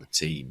part of the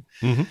team.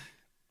 Mm-hmm.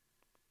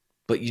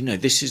 But,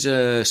 this is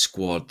a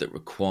squad that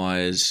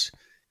requires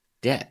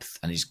depth,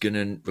 and he's going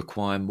to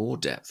require more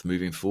depth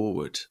moving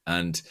forward.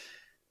 And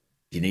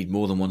you need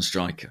more than one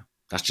striker.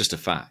 That's just a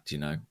fact, You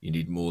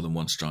need more than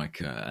one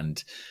striker.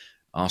 And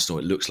Arsenal,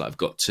 it looks like I've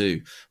got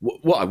 2.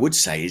 What I would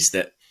say is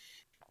that,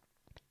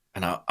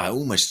 and I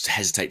almost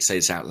hesitate to say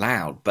this out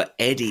loud, but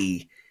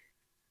Eddie's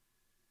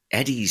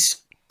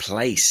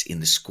place in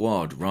the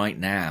squad right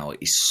now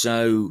is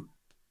so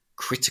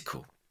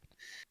critical.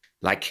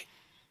 Like,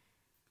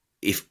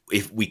 if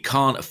we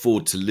can't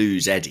afford to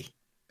lose Eddie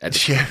at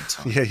this point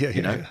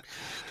in time,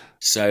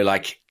 So,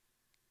 like,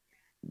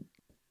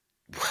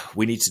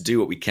 we need to do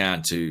what we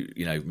can to,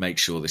 make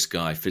sure this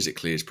guy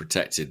physically is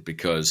protected,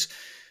 because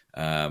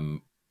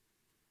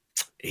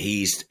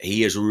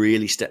he has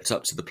really stepped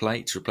up to the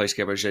plate to replace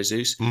Gabriel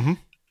Jesus. Mm-hmm.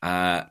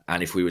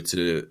 And if we were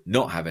to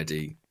not have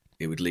Eddie,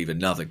 it would leave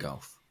another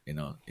gulf in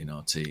our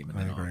team and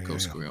in our goal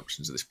scoring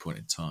options at this point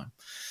in time.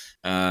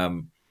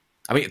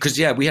 Because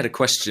we had a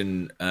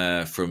question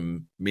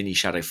from Mini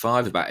Shadow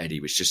 5 about Eddie,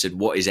 which just said,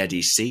 "What is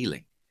Eddie's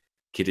ceiling?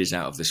 Kid is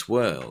out of this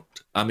world."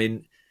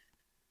 Do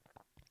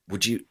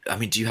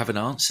you have an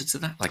answer to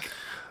that? Like,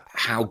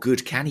 how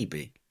good can he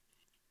be?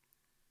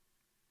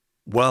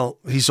 Well,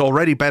 he's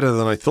already better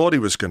than I thought he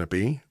was going to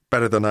be,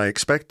 better than I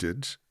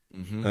expected.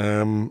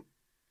 Mm-hmm.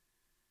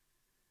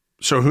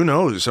 So who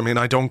knows?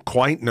 I don't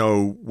quite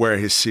know where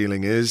his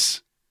ceiling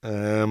is.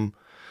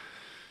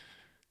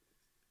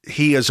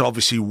 He has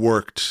obviously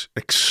worked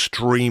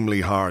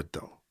extremely hard,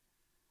 though.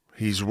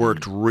 He's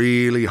worked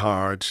really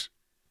hard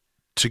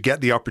to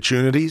get the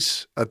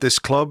opportunities at this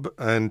club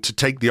and to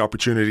take the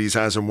opportunities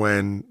as and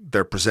when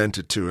they're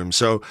presented to him.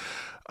 So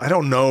I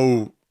don't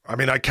know.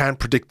 I can't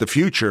predict the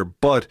future,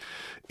 but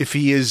if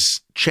he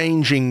is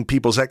changing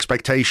people's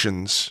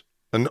expectations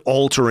and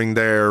altering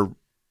their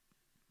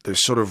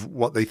sort of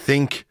what they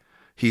think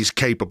he's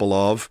capable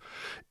of,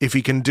 if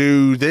he can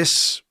do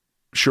this,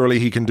 surely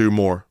he can do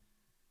more.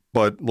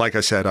 But like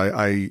I said,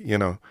 I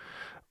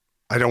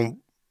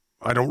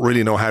I don't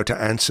really know how to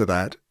answer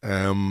that,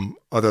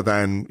 other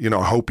than,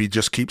 I hope he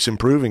just keeps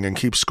improving and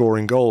keeps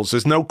scoring goals.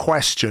 There's no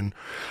question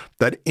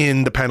that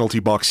in the penalty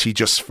box, he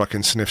just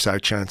fucking sniffs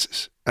out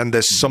chances. And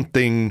there's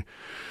something,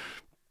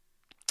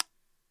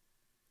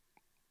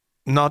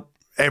 not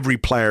every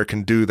player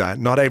can do that.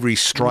 Not every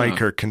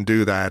striker can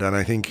do that. And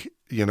I think,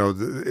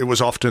 it was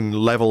often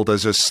leveled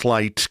as a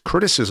slight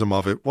criticism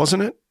of it,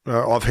 wasn't it?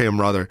 Of him,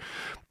 rather,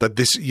 that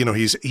this,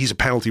 he's a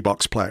penalty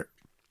box player.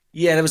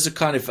 Yeah, there was a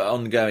kind of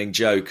ongoing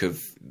joke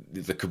of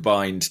the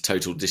combined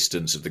total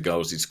distance of the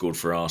goals he'd scored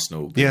for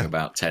Arsenal being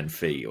about 10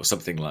 feet or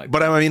something like that.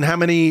 But I mean, how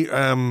many,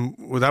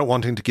 without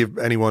wanting to give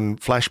anyone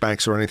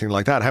flashbacks or anything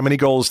like that, how many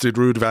goals did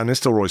Ruud van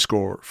Nistelrooy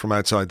score from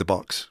outside the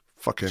box?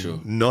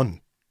 Fucking none.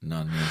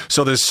 None, yeah.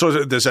 So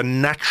there's a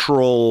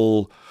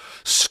natural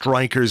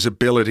striker's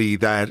ability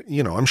that,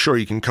 I'm sure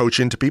you can coach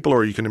into people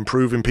or you can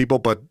improve in people,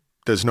 but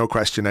there's no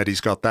question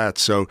Eddie's got that.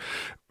 So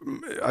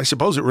I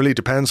suppose it really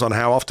depends on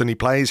how often he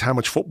plays, how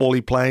much football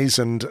he plays,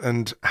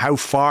 and how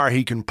far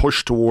he can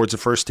push towards a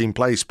first team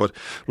place. But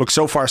look,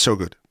 so far so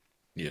good.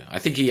 Yeah, I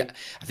think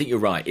you're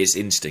right. It's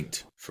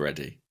instinct for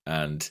Eddie,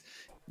 and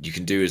you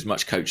can do as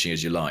much coaching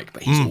as you like,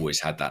 but he's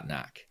always had that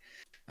knack.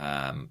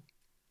 And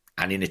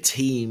in a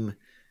team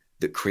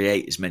that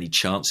create as many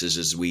chances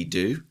as we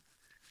do,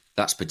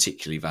 that's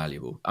particularly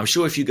valuable. I'm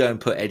sure if you go and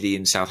put Eddie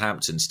in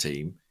Southampton's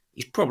team,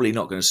 he's probably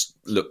not going to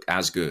look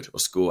as good or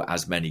score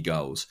as many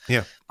goals.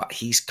 Yeah, but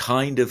he's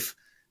kind of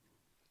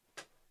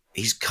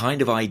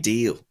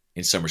ideal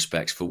in some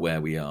respects for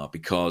where we are,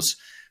 because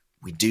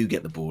we do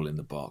get the ball in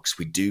the box,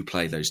 we do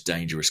play those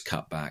dangerous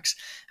cutbacks,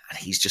 and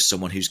he's just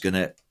someone who's going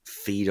to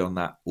feed on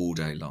that all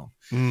day long.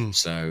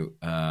 So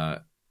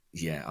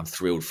I'm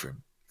thrilled for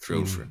him.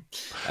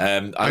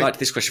 I liked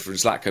this question from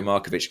Zlatko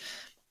Markovic.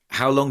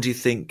 How long do you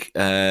think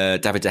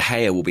David De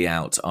Gea will be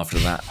out after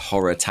that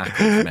horror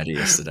tackle from Eddie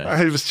yesterday?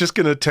 I was just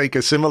going to take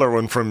a similar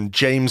one from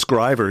James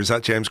Griver. Is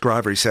that James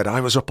Griver? He said,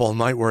 I was up all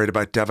night worried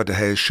about David De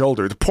Gea's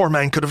shoulder. The poor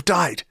man could have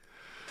died.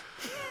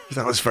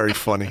 That was very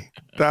funny.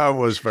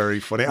 Nothing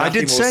I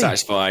did more say,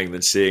 satisfying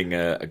than seeing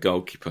a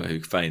goalkeeper who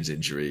feigns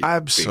injury.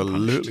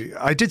 Absolutely.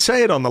 I did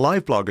say it on the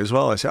live blog as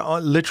well. I said,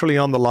 literally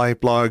on the live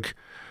blog,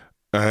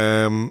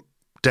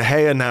 De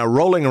Gea now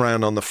rolling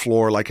around on the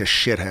floor like a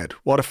shithead.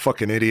 What a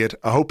fucking idiot.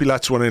 I hope he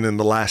lets one in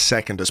the last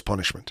second as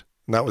punishment.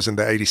 And that was in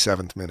the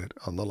 87th minute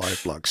on the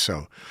live blog.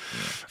 So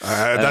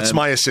that's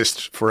my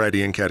assist for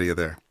Eddie Nketiah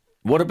there.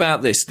 What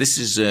about this? This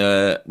is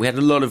we had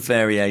a lot of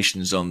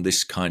variations on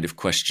this kind of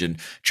question.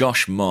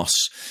 Josh Moss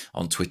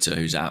on Twitter,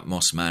 who's at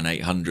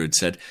Mossman800,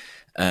 said,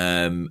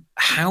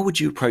 how would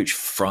you approach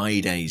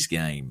Friday's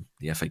game,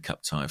 the FA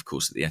Cup tie, of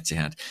course, at the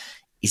Etihad?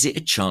 Is it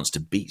a chance to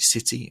beat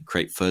City and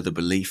create further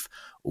belief?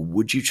 Or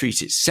would you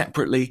treat it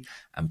separately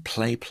and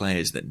play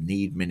players that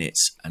need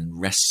minutes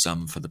and rest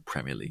some for the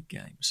Premier League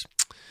games?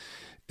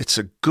 It's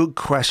a good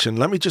question.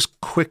 Let me just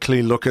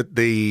quickly look at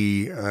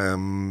the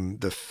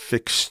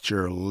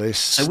fixture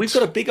list. So we've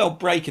got a big old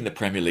break in the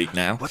Premier League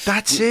now. But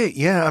that's it.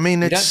 Yeah, I mean,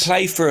 we don't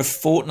play for a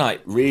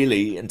fortnight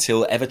really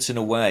until Everton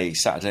away,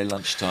 Saturday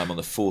lunchtime on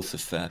the 4th of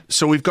Feb.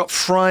 So we've got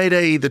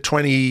Friday the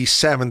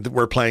 27th.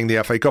 We're playing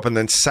the FA Cup, and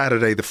then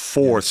Saturday the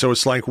 4th. Yeah. So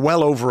it's like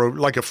well over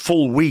a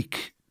full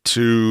week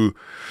to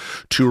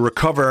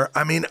recover.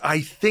 I mean,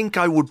 I think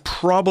he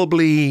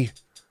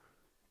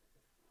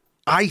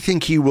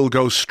will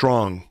go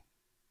strong.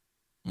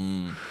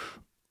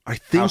 I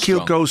think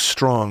he'll go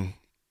strong.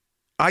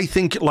 I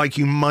think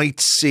you might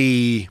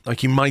see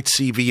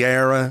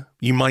Vieira,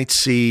 you might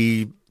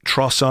see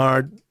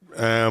Trossard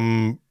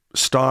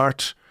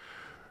start.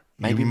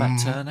 Maybe Matt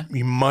Turner.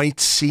 You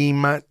might see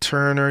Matt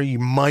Turner. You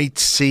might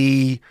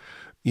see,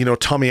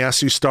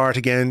 Tomiyasu start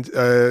again.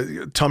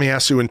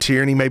 Tomiyasu and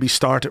Tierney maybe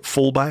start at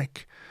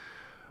fullback.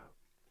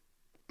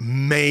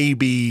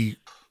 Maybe.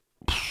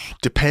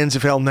 Depends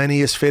if El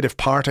Neni is fit, if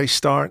Partey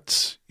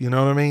starts, you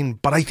know what I mean?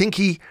 But I think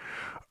he'll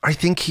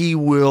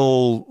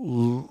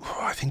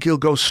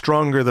go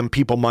stronger than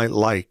people might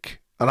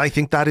like. And I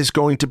think that is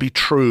going to be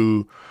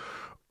true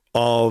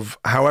of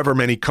however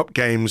many cup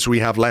games we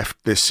have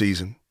left this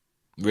season.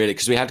 Really,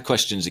 because we had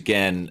questions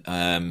again,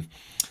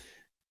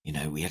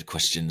 we had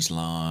questions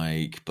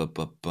like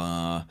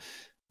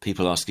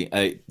people asking,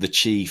 the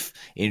Chief,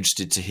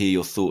 interested to hear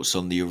your thoughts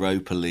on the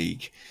Europa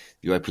League.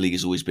 The Europa League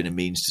has always been a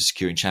means to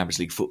securing Champions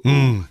League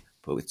football,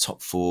 but with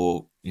top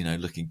four,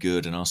 looking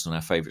good, and Arsenal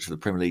our favourites for the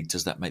Premier League,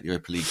 does that make the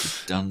Europa League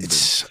redundant?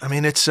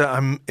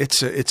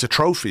 It's a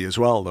trophy as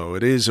well, though.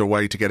 It is a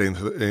way to get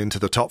into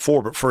the top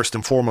four, but first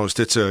and foremost,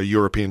 it's a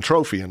European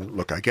trophy. And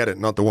look, I get it,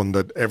 not the one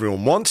that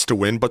everyone wants to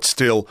win, but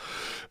still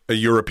a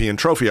European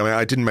trophy. I mean,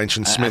 I didn't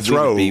mention Smith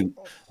Rowe. Would be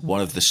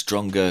one of the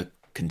stronger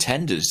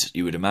contenders,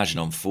 you would imagine,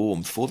 on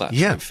form for that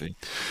trophy.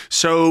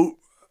 So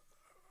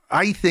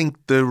I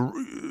think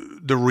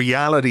the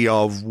reality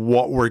of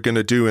what we're going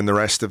to do in the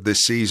rest of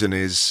this season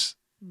is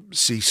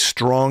see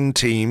strong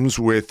teams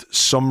with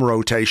some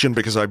rotation,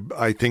 because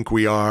I think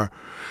we are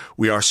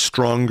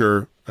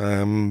stronger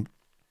than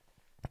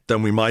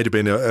than we might have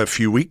been a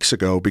few weeks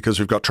ago because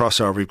we've got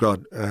Trossard, we've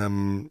got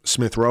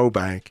Smith Rowe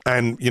back.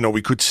 And,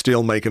 we could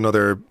still make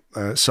another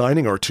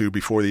signing or two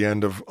before the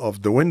end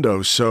of the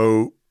window.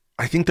 So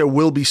I think there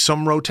will be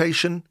some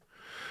rotation.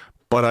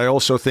 But I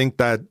also think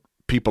that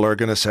people are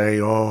going to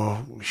say,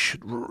 we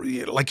should...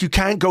 Like, you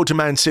can't go to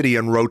Man City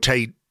and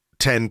rotate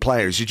 10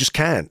 players. You just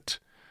can't.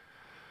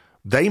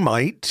 They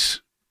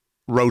might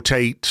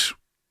rotate,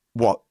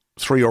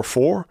 3 or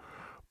 4?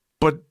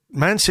 But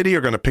Man City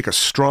are going to pick a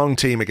strong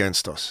team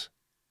against us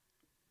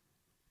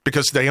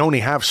because they only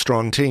have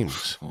strong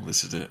teams. Well,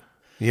 this is it.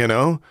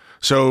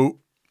 So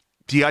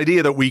the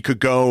idea that we could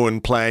go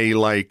and play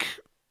like,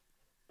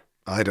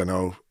 I don't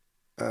know,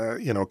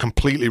 a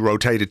completely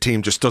rotated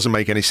team just doesn't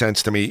make any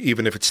sense to me,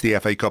 even if it's the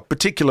FA Cup,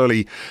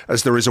 particularly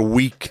as there is a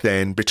week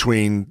then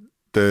between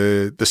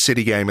the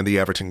City game and the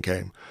Everton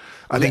game.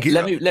 Let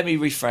me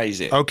rephrase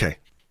it. Okay.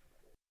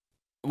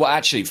 Well,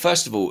 actually,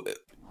 first of all,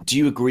 do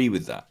you agree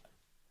with that?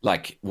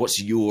 Like,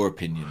 what's your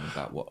opinion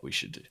about what we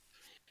should do?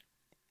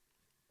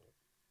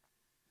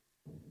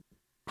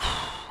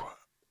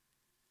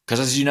 Because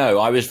as you know,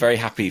 I was very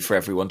happy for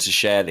everyone to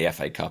share the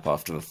FA Cup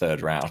after the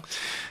third round.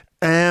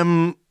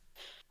 Even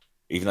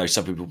though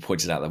some people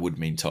pointed out that would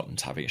mean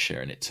Tottenham's having a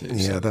share in it too.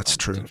 Yeah, that's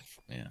true.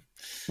 Yeah.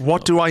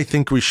 What do I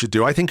think we should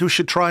do? I think we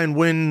should try and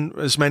win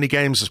as many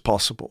games as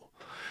possible.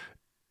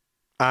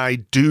 I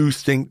do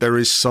think there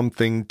is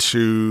something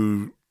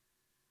to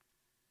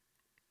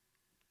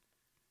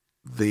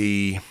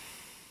the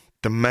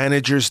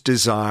manager's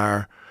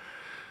desire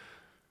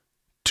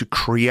to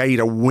create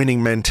a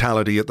winning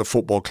mentality at the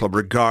football club,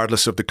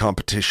 regardless of the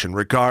competition,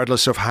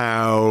 regardless of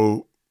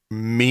how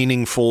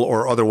meaningful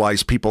or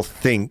otherwise people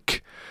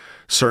think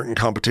certain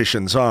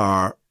competitions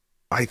are.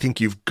 I think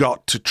you've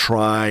got to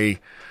try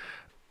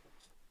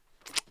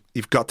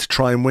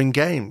and win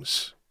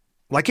games.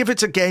 Like if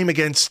it's a game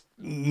against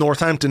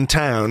Northampton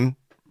Town,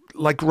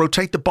 like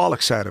rotate the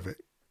bollocks out of it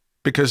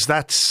because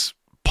that's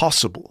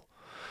possible.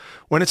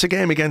 When it's a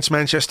game against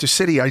Manchester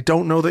City, I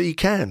don't know that you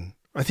can.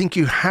 I think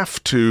you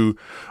have to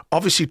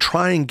obviously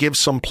try and give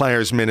some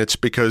players minutes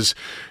because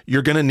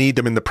you're going to need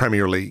them in the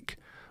Premier League.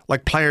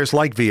 Like players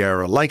like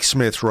Vieira, like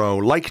Smith Rowe,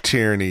 like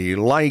Tierney,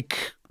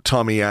 like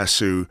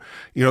Tomiyasu,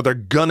 they're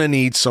going to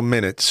need some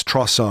minutes,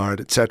 Trossard,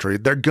 etc.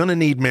 They're going to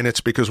need minutes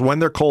because when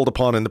they're called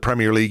upon in the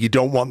Premier League, you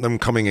don't want them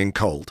coming in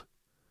cold.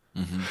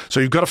 Mm-hmm. So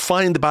you've got to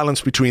find the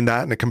balance between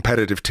that and a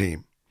competitive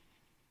team.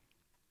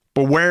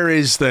 But where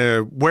is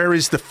the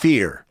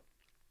fear?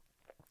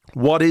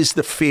 What is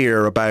the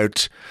fear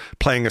about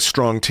playing a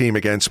strong team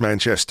against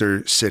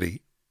Manchester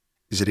City?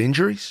 Is it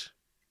injuries?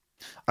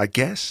 I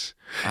guess.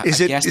 Is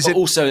it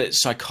also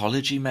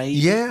psychology? Maybe.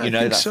 Yeah,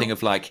 that so. Thing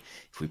of like,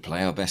 if we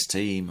play our best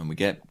team and we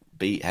get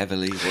beat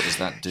heavily, what does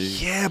that do?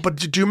 Yeah, but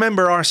do you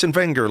remember Arsene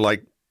Wenger?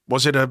 Like,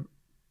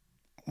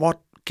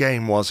 what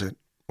game was it?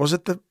 Was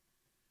it the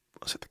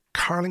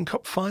Carling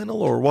Cup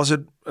final or was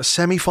it a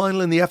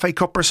semi-final in the FA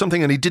Cup or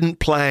something? And he didn't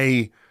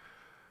play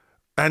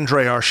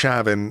Andrei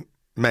Arshavin,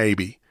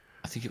 maybe.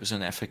 I think it was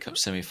an FA Cup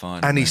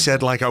semi-final. And he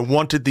said, I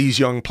wanted these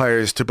young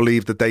players to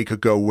believe that they could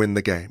go win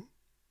the game.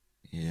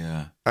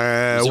 Yeah.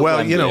 I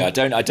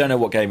don't know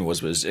what game it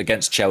was. But it was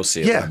against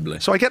Chelsea at Wembley.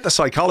 So I get the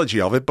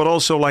psychology of it, but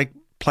also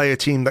play a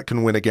team that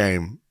can win a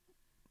game,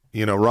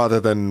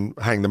 rather than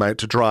hang them out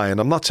to dry. And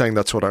I'm not saying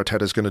that's what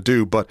Arteta's going to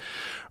do, but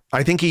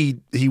I think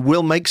he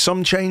will make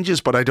some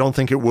changes, but I don't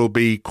think it will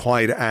be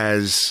quite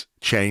as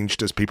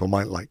changed as people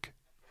might like.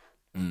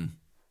 Mm.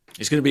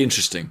 It's going to be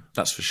interesting,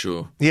 that's for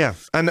sure. Yeah,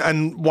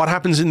 and what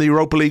happens in the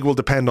Europa League will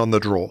depend on the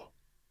draw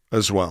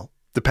as well.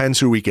 Depends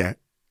who we get.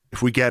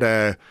 If we get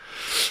a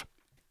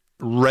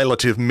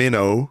relative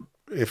minnow,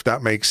 if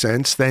that makes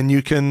sense, then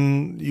you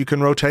can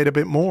rotate a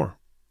bit more.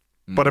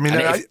 But I mean,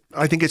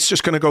 I think it's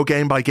just going to go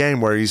game by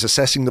game where he's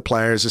assessing the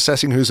players,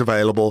 assessing who's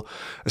available,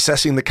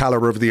 assessing the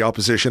caliber of the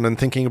opposition and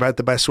thinking about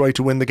the best way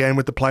to win the game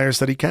with the players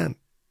that he can.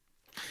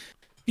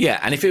 Yeah,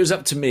 and if it was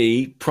up to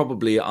me,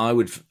 probably I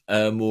would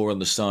more on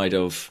the side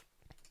of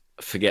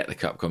forget the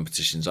cup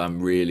competitions.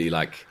 I'm really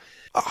like...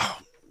 but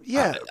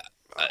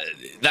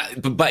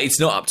it's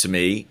not up to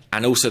me.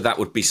 And also that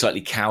would be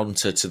slightly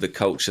counter to the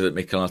culture that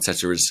Mikel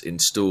Arteta has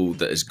installed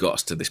that has got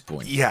us to this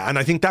point. Yeah, and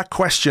I think that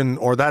question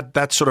or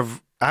that sort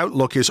of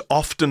outlook is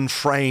often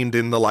framed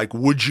in the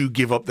would you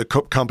give up the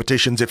cup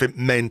competitions if it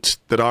meant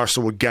that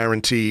Arsenal were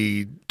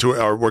guaranteed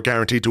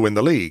to win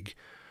the league?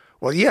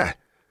 Well, yeah,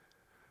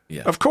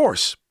 of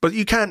course. But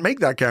you can't make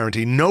that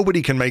guarantee.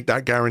 Nobody can make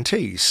that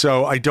guarantee.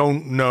 So I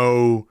don't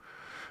know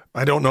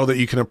that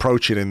you can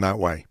approach it in that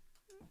way.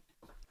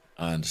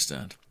 I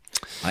understand.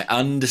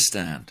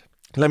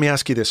 Let me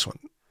ask you this one.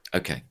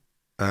 Okay.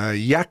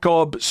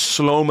 Jakob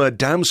Sloma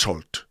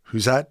Damsholt,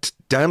 who's at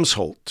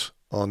Damsholt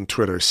on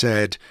Twitter,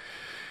 said,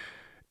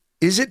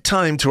 "Is it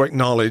time to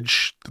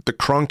acknowledge that the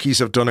Cronkies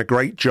have done a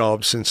great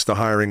job since the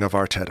hiring of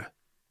Arteta?"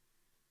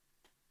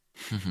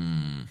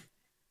 The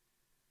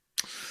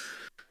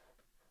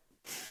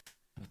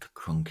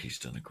Cronkies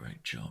done a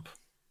great job.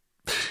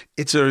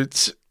 It's a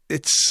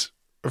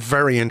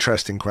very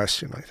interesting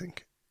question, I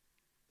think.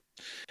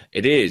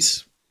 It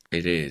is.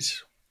 It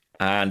is.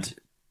 And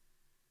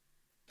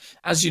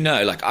as you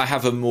know, like I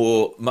have a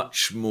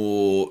much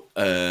more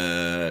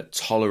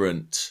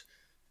tolerant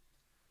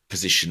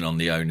position on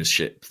the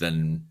ownership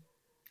than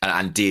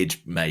did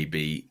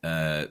maybe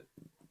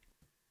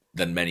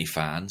than many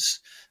fans.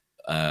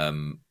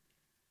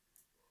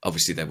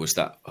 Obviously, there was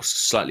that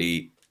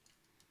slightly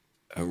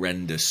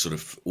horrendous sort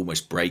of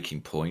almost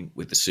breaking point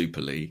with the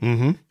Super League.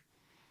 Mm-hmm.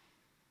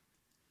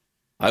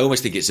 I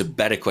almost think it's a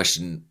better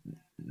question.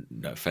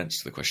 No offense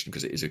to the question,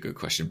 because it is a good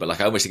question, but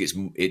like I almost think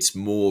it's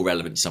more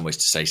relevant in some ways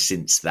to say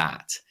since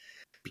that,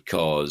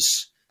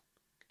 because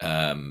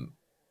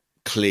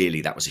clearly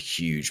that was a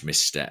huge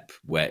misstep,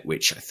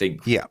 which I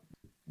think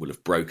will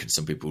have broken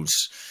some people's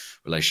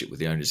relationship with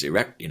the owners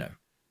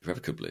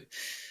irrevocably.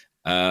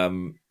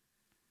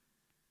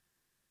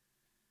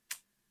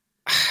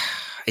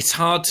 It's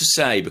hard to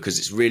say because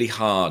it's really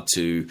hard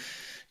to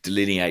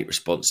delineate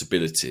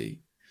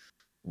responsibility.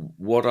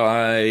 What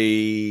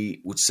I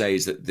would say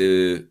is that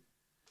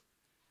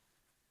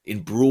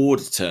in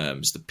broad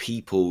terms, the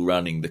people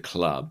running the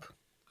club,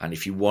 and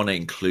if you want to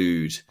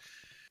include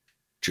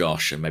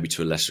Josh and maybe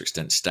to a lesser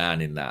extent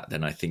Stan in that,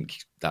 then I think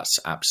that's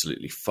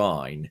absolutely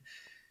fine,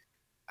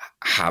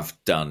 have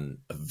done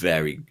a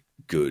very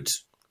good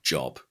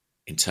job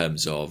in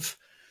terms of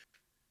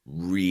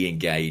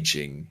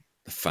re-engaging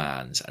the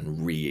fans and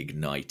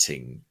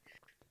reigniting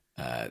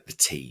the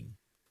team.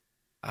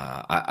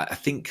 I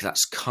think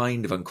that's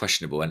kind of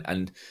unquestionable,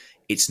 and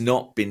it's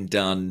not been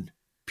done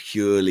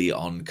purely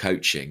on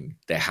coaching.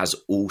 There has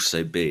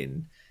also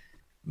been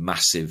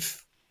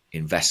massive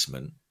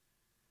investment,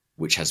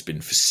 which has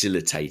been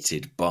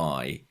facilitated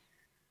by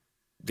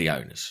the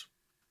owners.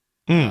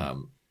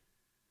 The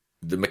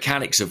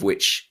mechanics of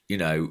which,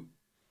 are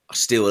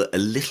still a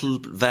little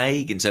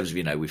vague in terms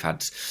of, we've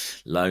had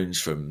loans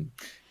from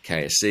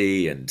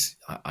KSE, and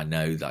I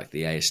know like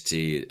the AST,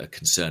 a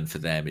concern for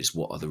them is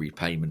what are the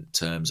repayment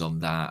terms on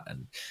that,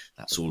 and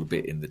that's all a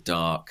bit in the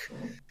dark.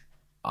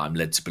 I'm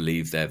led to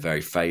believe they're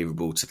very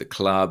favourable to the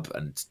club,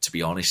 and to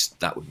be honest,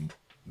 that would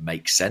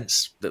make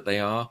sense that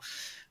they are,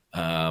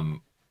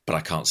 but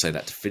I can't say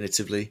that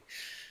definitively.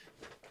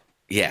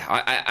 Yeah,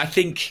 I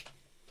think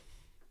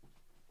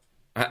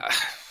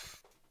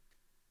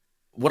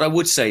what I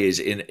would say is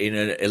in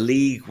a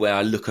league where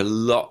I look at a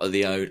lot of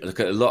the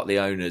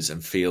owners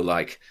and feel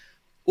like,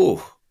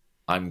 oh,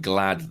 I'm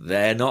glad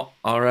they're not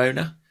our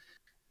owner.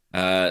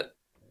 I've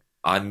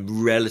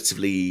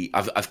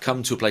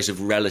come to a place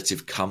of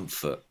relative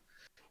comfort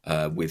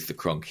with the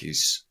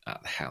Kroenkes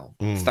at the helm.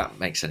 If that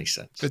makes any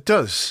sense. It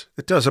does.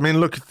 It does. I mean,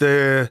 look,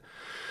 there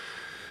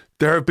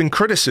have been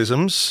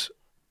criticisms,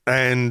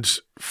 and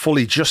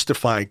fully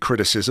justified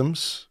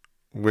criticisms,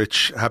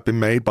 which have been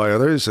made by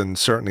others, and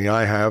certainly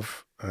I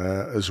have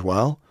as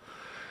well.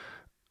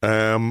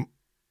 I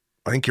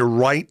think you're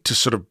right to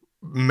sort of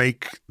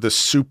make the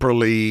Super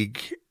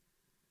League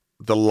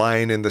the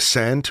line in the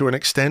sand to an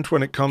extent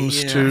when it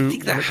comes to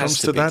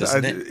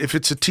that. If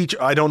it's a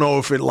I don't know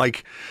if it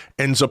like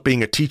ends up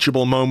being a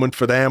teachable moment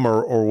for them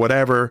or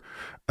whatever.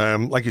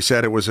 Like you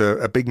said, it was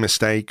a big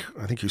mistake.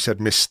 I think you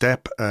said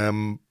misstep.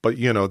 But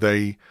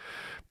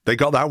they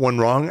got that one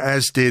wrong,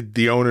 as did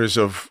the owners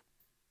of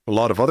a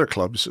lot of other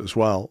clubs as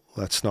well.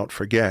 Let's not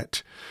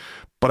forget.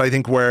 But I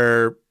think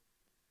where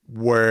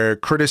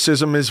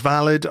criticism is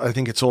valid, I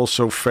think it's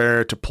also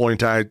fair to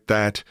point out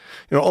that,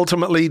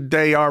 ultimately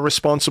they are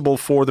responsible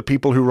for the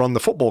people who run the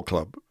football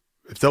club.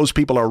 If those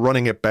people are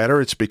running it better,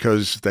 it's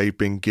because they've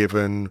been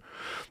given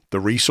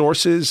the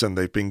resources and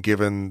they've been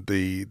given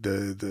the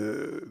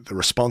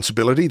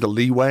responsibility, the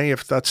leeway,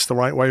 if that's the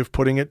right way of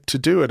putting it, to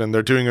do it. And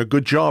they're doing a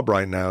good job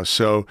right now.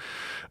 So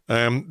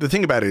the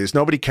thing about it is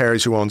nobody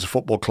cares who owns a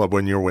football club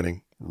when you're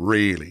winning,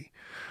 really.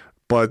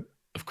 But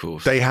of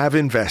course, they have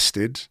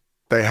invested.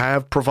 They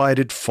have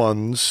provided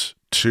funds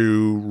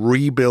to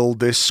rebuild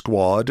this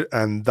squad,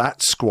 and that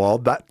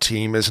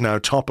team is now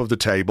top of the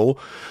table,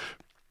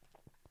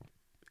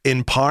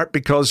 in big part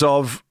because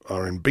of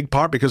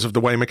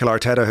the way Mikel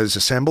Arteta has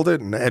assembled it,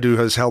 and Edu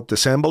has helped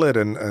assemble it,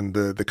 and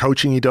the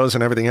coaching he does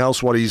and everything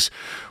else. What he's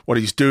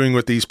doing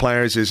with these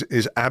players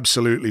is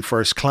absolutely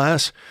first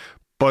class.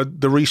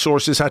 But the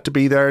resources had to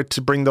be there to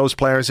bring those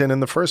players in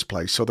the first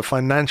place. So the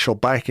financial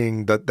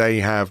backing that they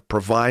have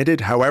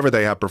provided, however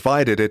they have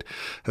provided it,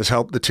 has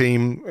helped the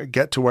team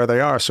get to where they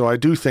are. So I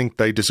do think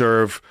they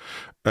deserve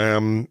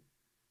some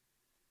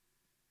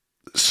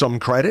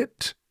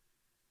credit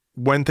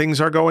when things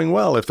are going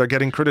well. If they're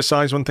getting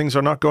criticised when things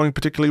are not going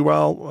particularly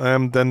well,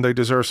 then they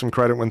deserve some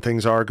credit when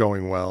things are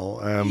going well.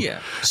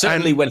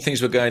 Certainly when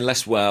things were going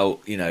less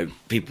well,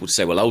 people would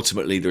say, well,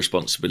 ultimately the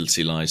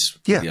responsibility lies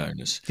with the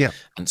owners. Yeah.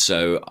 And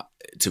so,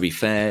 to be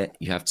fair,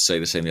 you have to say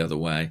the same the other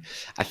way.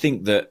 I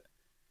think that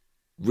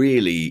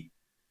really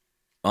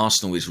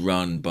Arsenal is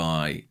run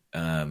by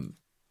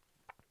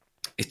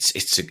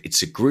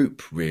it's a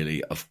group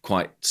really of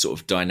quite sort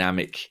of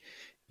dynamic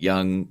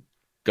young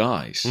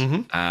guys,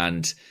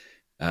 and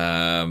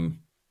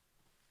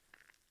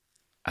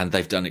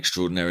they've done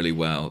extraordinarily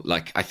well.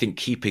 Like, I think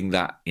keeping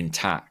that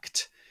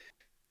intact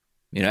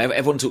You know,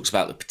 everyone talks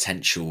about the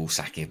potential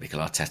sacking of Mikel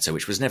Arteta,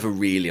 which was never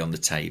really on the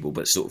table,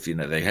 but sort of, you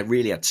know, they had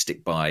really had to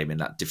stick by him in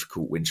that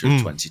difficult winter of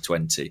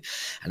 2020.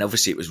 And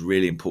obviously it was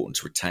really important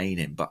to retain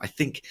him. But I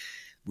think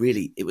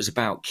really it was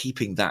about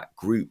keeping that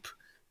group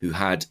who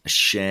had a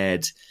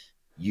shared,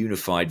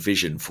 unified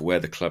vision for where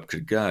the club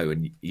could go.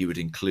 And you would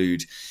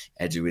include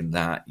Edu in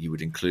that, you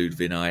would include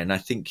Vinay, and I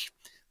think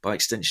by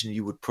extension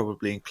you would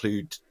probably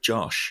include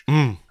Josh.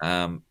 And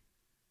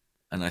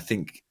I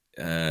think...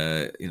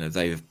 you know,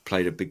 they have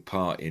played a big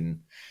part in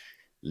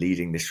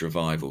leading this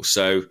revival.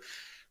 So,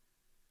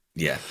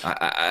 yeah,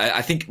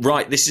 I think,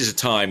 right, this is a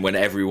time when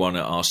everyone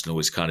at Arsenal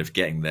is kind of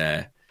getting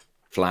their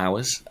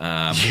flowers.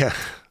 And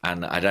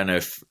I don't know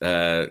if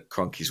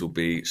Kroenkes will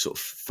be sort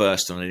of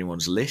first on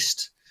anyone's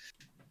list,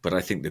 but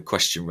I think the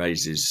question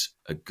raises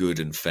a good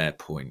and fair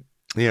point.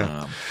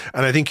 Yeah.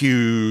 And I think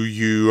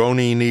you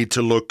only need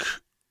to look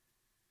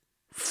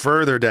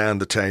further down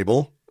the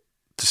table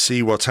to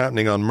see what's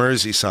happening on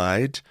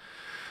Merseyside,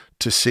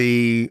 to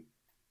see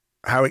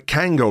how it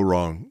can go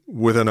wrong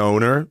with an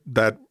owner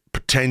that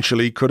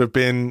potentially could have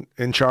been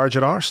in charge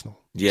at Arsenal.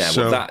 Yeah,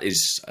 so, well, that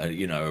is,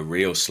 you know, a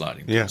real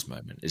sliding doors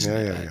moment, isn't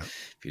it? Yeah.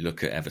 If you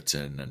look at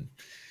Everton, and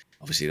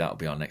obviously that'll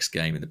be our next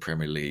game in the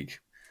Premier League,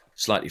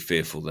 slightly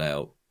fearful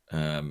they'll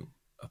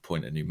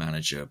appoint a new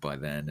manager by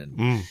then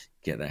and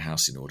get their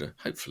house in order.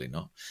 Hopefully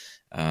not.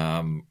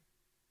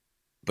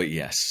 But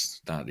yes,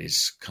 that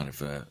is kind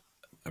of a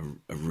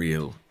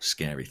real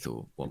scary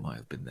thought, what might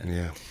have been there.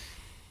 Yeah.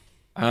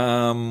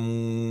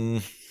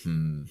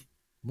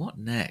 What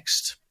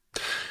next?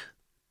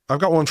 I've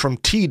got one from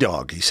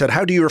T-Dog. He said,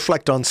 how do you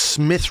reflect on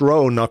Smith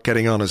Rowe not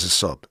getting on as a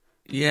sub?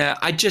 Yeah,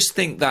 I just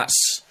think that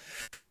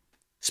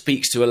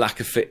speaks to a lack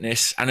of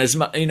fitness. And as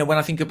much, you know, when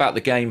I think about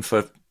the game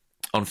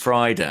on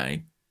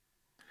Friday,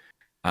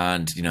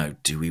 and, you know,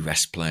 do we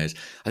rest players?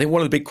 I think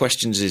one of the big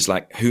questions is,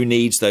 like, who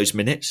needs those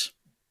minutes?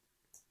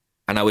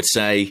 And I would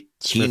say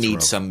he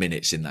needs some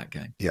minutes in that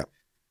game. Yeah.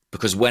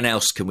 Because when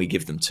else can we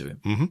give them to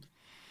him?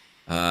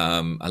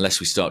 Unless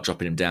we start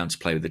dropping him down to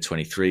play with the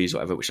 23s or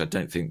whatever, which I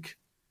don't think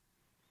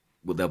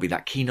they'll be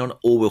that keen on,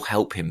 or will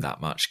help him that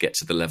much get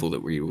to the level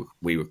that we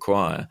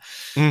require.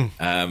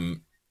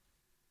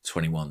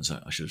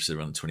 21s, I should have said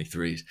around the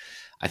 23s.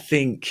 I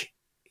think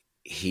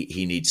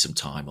he needs some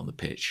time on the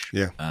pitch.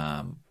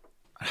 Yeah.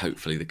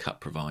 Hopefully the cup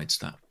provides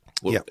that.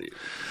 What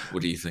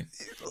do you think?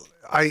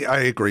 I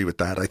agree with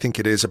that. I think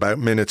it is about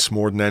minutes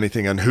more than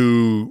anything, and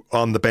who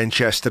on the bench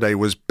yesterday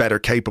was better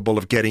capable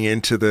of getting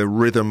into the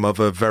rhythm of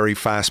a very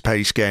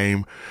fast-paced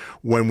game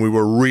when we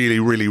were really,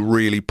 really,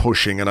 really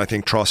pushing. And I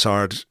think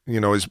Trossard, you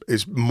know,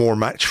 is more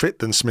match fit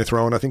than Smith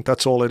Rowe, and I think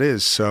that's all it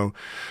is. So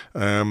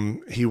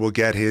he will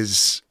get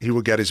his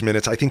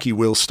minutes. I think he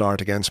will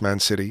start against Man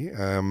City.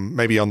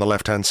 Maybe on the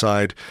left-hand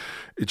side,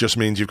 it just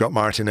means you've got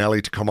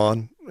Martinelli to come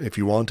on if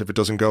you want, if it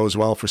doesn't go as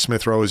well for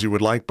Smith Rowe as you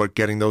would like, but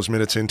getting those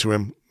minutes into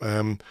him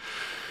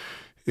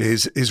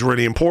is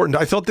really important.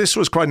 I thought this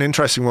was quite an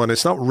interesting one.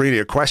 It's not really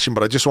a question,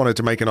 but I just wanted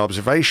to make an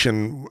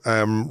observation.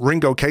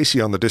 Ringo Casey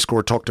on the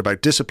Discord talked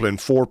about discipline.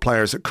 4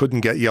 players that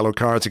couldn't get yellow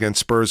cards against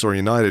Spurs or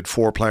United,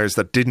 4 players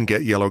that didn't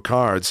get yellow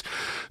cards.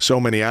 So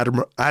many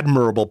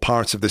admirable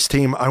parts of this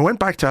team. I went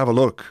back to have a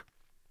look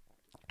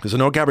because I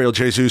know Gabriel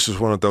Jesus was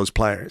one of those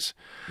players.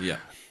 Yeah.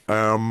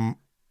 William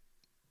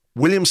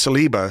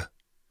Saliba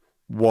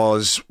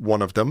was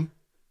one of them.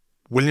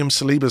 William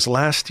Saliba's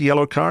last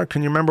yellow card,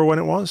 can you remember when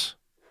it was?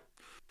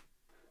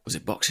 Was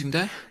it Boxing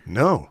Day?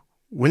 No.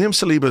 William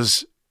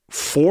Saliba's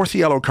 4th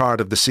yellow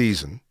card of the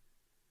season,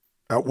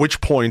 at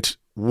which point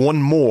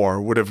one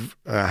more would have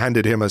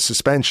handed him a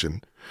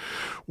suspension,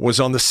 was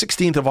on the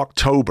 16th of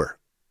October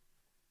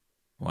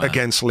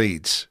against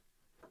Leeds,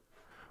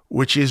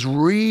 which is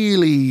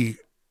really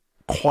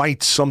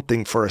quite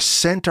something for a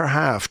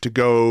centre-half to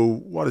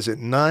go,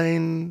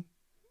 9,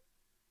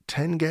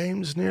 10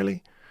 games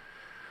nearly,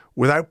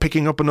 without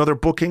picking up another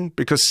booking,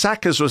 because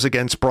Saka's was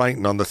against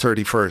Brighton on the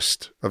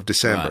 31st of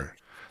December. Right.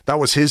 That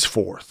was his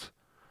 4th.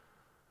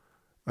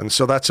 And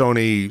so that's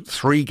only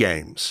 3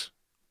 games.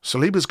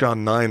 Saliba's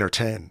gone 9 or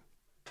 10.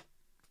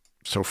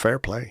 So fair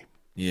play.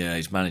 Yeah,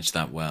 he's managed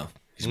that well.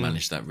 He's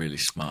managed that really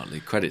smartly.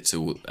 Credit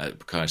to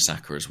Bukayo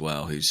Saka as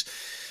well, who's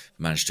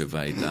managed to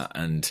evade that.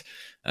 And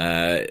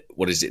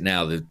what is it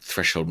now? The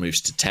threshold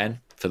moves to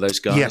 10 for those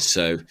guys. Yeah.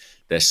 So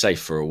they're safe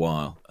for a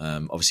while.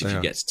 Obviously, if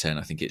you get to 10,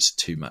 I think it's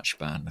a 2-match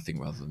ban, I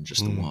think, rather than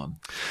just the 1.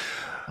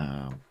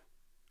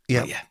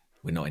 Yeah,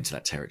 we're not into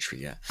that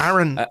territory yet.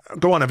 Aaron,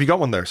 go on. Have you got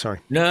one there? Sorry.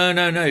 No.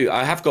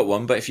 I have got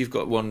one, but if you've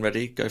got one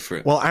ready, go for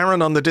it. Well,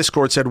 Aaron on the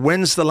Discord said,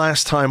 when's the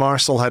last time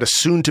Arsenal had a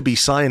soon-to-be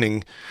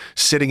signing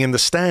sitting in the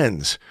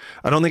stands?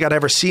 I don't think I'd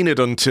ever seen it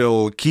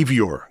until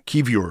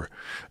Kivior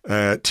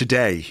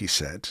today, he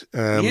said. I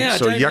don't know.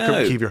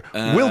 Kivior.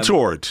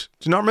 Wiltord.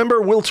 Do you not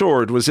remember?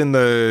 Wiltord was in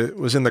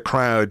the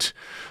crowd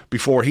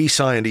before he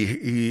signed.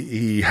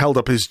 He held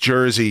up his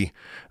jersey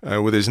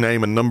with his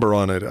name and number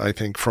on it, I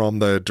think, from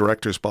the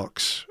director's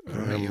box.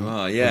 There you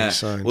are, yeah.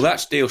 Well,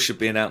 that deal should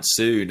be announced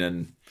soon,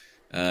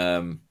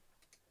 and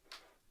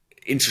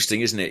interesting,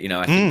 isn't it? You know,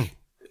 I think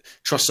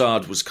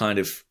Trossard was kind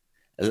of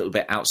a little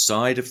bit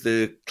outside of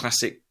the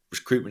classic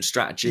recruitment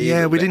strategy.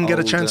 Yeah, we didn't get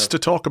a chance to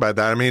talk about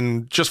that. I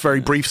mean, just very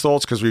brief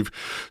thoughts because we've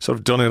sort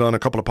of done it on a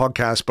couple of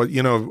podcasts. But,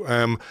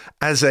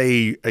 as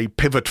a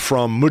pivot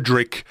from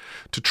Mudryk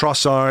to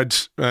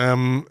Trossard,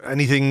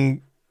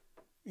 anything,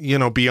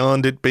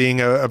 beyond it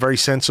being a very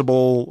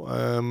sensible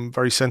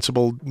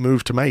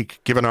move to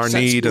make, given our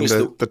need and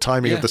the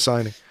timing of the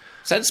signing.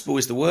 Sensible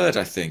is the word,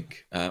 I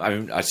think.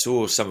 I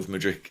saw some of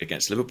Mudryk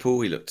against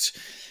Liverpool. He looked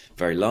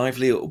very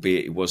lively,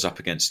 albeit he was up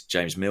against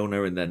James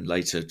Milner and then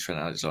later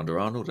Trent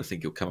Alexander-Arnold. I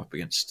think he'll come up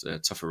against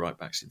tougher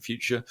right-backs in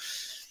future.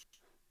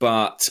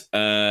 But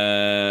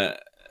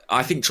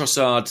I think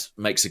Trossard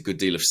makes a good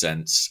deal of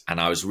sense, and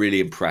I was really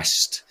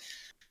impressed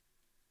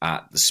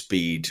at the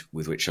speed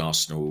with which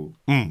Arsenal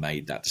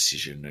made that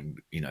decision.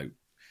 And,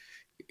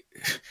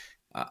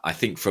 I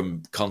think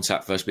from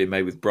contact first being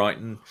made with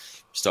Brighton,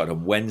 started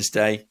on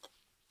Wednesday.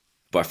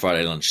 By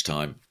Friday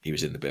lunchtime, he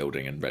was in the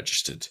building and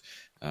registered.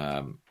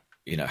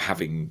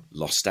 Having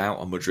lost out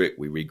on Mudryk,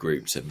 we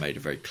regrouped and made a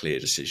very clear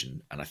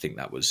decision. And I think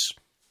that was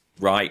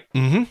right.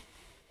 Mm-hmm.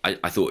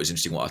 I thought it was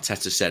interesting what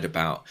Arteta said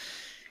about,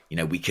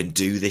 we can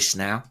do this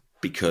now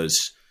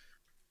because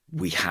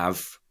we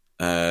have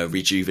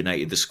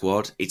rejuvenated the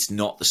squad. It's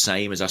not the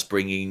same as us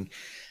bringing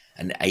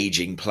an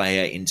aging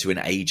player into an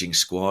aging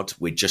squad.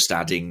 We're just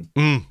adding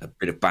a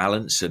bit of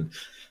balance and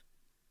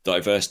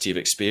diversity of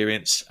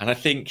experience. And I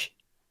think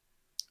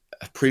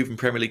a proven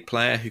Premier League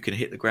player who can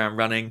hit the ground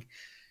running,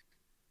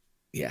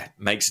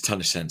 makes a ton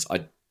of sense.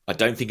 I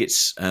don't think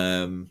it's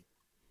the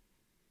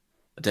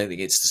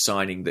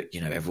signing that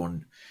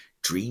everyone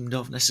dreamed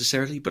of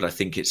necessarily, but I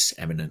think it's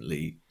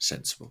eminently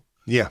sensible.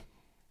 Yeah,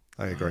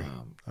 I agree.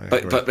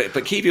 But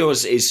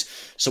Kivior is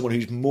someone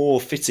who's more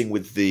fitting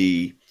with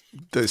the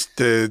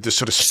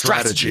sort of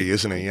strategy,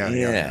 isn't he?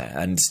 Yeah,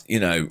 and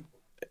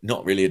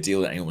not really a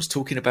deal that anyone was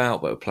talking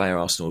about, but a player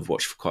Arsenal have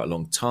watched for quite a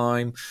long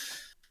time.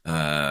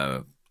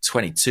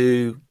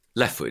 22,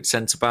 left-footed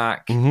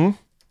centre-back,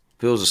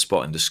 fills a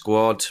spot in the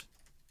squad,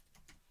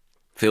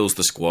 fills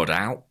the squad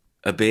out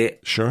a bit.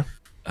 Sure.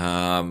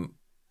 I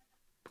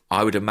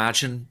would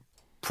imagine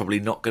probably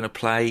not going to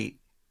play,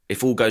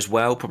 if all goes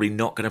well, probably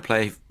not going to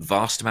play a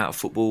vast amount of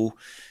football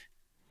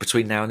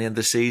between now and the end of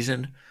the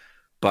season.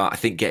 But I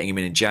think getting him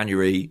in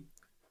January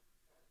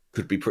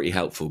could be pretty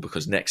helpful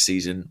because next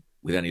season,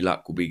 with any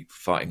luck, we'll be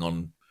fighting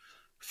on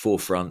 4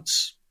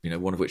 fronts,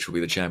 one of which will be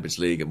the Champions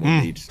League, and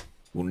we'll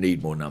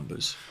need more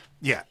numbers.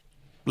 Yeah.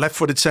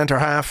 Left-footed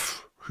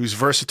centre-half who's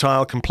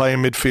versatile, can play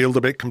in midfield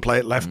a bit, can play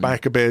at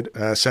left-back a bit,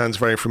 sounds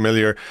very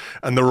familiar.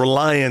 And the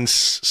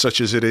reliance,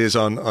 such as it is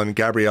on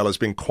Gabriel, has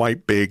been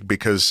quite big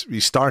because he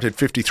started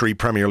 53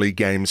 Premier League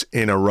games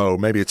in a row.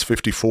 Maybe it's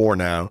 54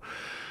 now.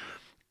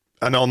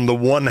 And on the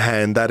one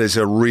hand, that is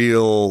a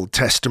real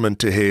testament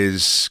to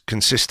his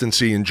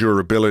consistency and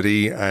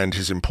durability and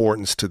his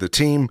importance to the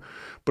team.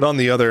 But on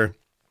the other,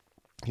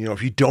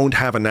 if you don't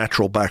have a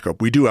natural backup,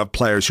 we do have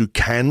players who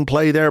can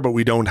play there, but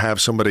we don't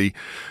have somebody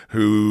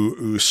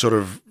who sort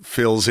of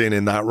fills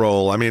in that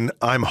role. I mean,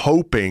 I'm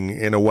hoping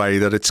in a way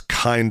that it's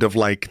kind of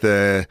like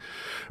the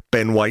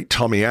Ben White,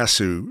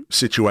 Tomiyasu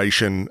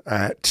situation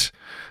at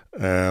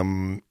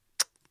right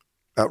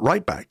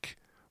back,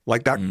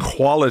 like that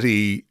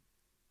quality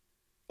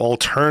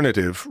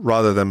alternative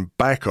rather than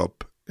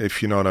backup,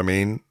 if you know what I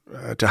mean.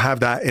 To have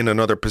that in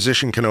another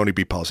position can only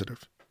be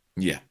positive.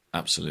 Yeah,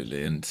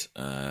 absolutely. And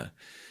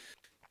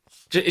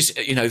it's,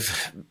 I don't know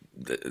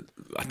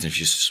if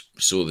you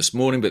saw this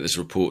morning, but there's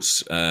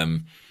reports.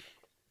 One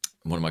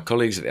of my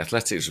colleagues at the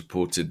Athletic has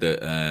reported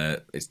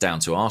that it's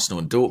down to Arsenal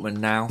and Dortmund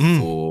now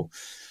for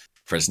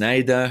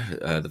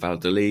Fresneda, the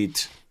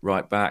Valladolid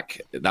right back.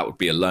 That would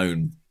be a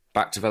loan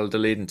back to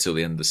Valladolid until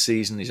the end of the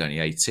season. He's only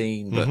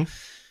 18, but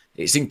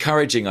it's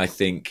encouraging, I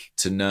think,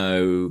 to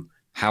know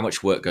how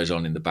much work goes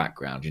on in the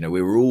background.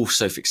 We were all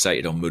so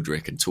fixated on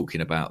Mudryk and talking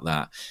about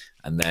that,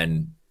 and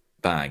then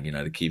bang,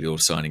 the Kivior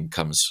signing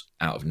comes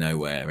out of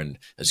nowhere. And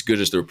as good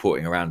as the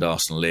reporting around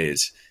Arsenal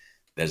is,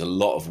 there's a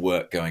lot of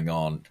work going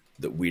on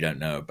that we don't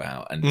know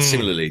about. And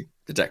similarly,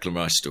 the Declan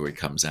Rice story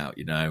comes out,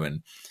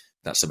 and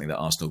that's something that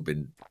Arsenal have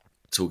been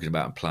talking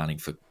about and planning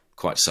for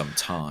quite some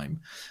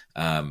time.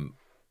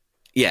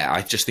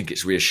 I just think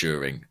it's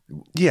reassuring.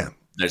 Yeah.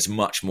 There's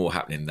much more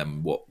happening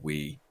than what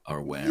we are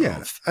aware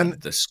of. And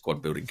the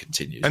squad building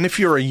continues. And if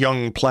you're a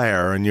young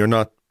player and you're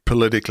not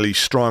politically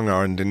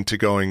strong-armed into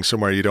going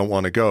somewhere you don't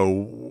want to go,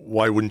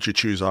 why wouldn't you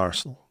choose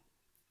Arsenal?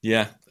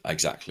 Yeah,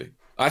 exactly.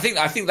 I think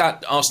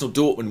that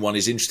Arsenal-Dortmund one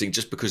is interesting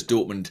just because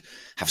Dortmund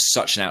have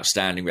such an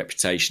outstanding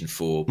reputation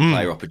for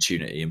player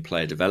opportunity and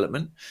player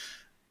development.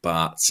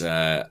 But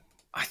I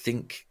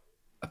think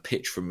a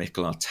pitch from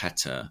Mikel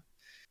Arteta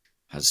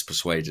has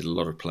persuaded a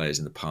lot of players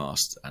in the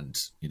past and,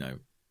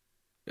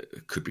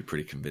 it could be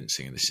pretty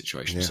convincing in this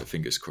situation. Yeah. So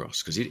fingers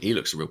crossed, because he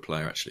looks a real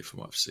player, actually,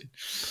 from what I've seen.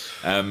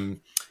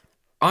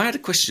 I had a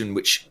question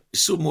which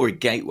is sort of more a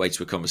gateway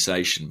to a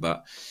conversation,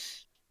 but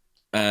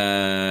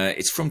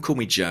it's from Call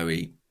Me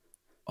Joey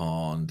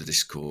on the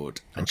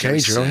Discord. And okay,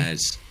 Joey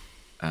says,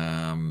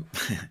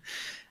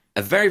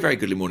 A very, very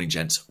good morning,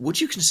 gents.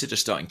 Would you consider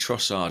starting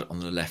Trossard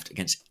on the left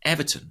against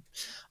Everton?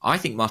 I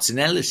think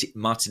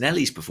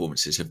Martinelli's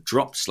performances have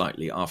dropped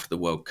slightly after the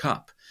World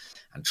Cup,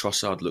 and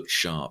Trossard looked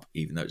sharp,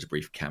 even though it was a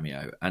brief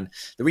cameo. And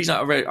the reason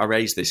I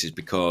raised this is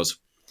because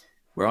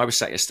where I was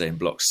sat yesterday in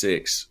Block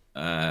 6,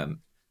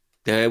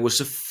 there was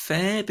a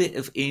fair bit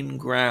of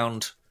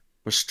in-ground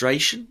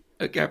frustration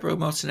at Gabriel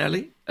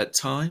Martinelli at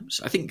times.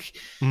 I think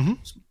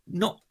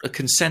not a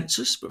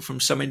consensus, but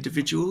from some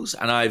individuals.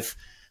 And I've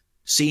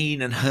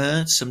seen and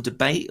heard some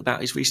debate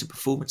about his recent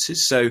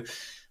performances. So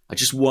I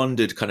just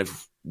wondered kind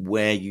of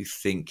where you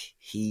think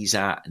he's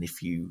at and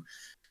if you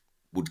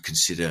would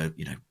consider,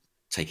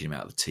 taking him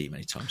out of the team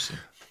anytime soon.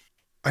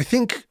 I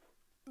think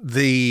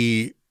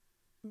the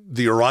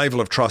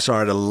arrival of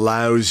Trossard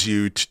allows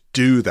you to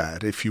do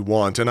that if you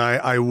want. And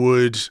I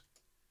would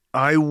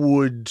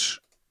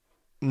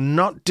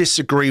not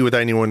disagree with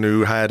anyone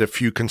who had a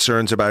few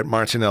concerns about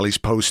Martinelli's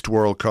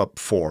post-World Cup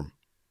form,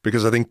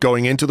 because I think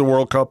going into the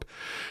World Cup,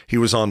 he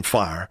was on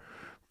fire.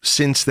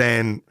 Since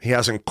then, he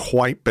hasn't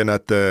quite been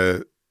at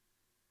the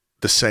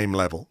same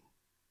level.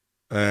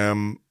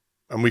 And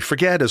we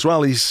forget as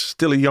well, he's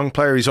still a young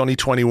player. He's only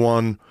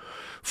 21.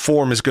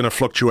 Form is going to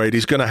fluctuate.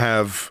 He's going to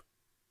have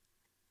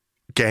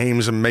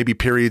games and maybe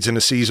periods in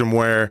a season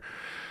where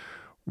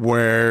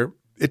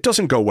it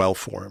doesn't go well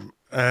for him.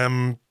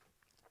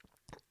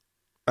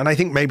 And I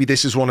think maybe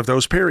this is one of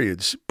those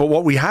periods. But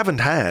what we haven't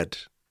had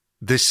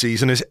this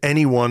season is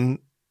anyone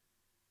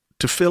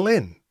to fill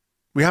in.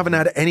 We haven't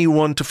had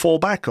anyone to fall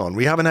back on.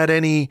 We haven't had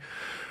any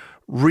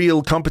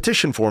real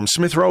competition for him.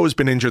 Smith Rowe has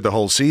been injured the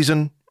whole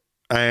season,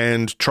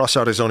 and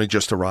Trossard has only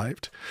just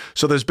arrived.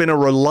 So there's been a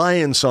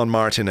reliance on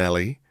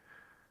Martinelli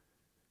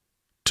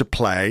to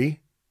play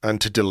and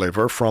to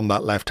deliver from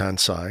that left-hand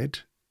side.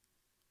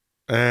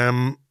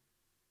 And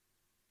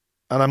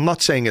I'm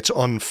not saying it's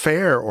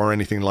unfair or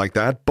anything like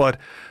that, but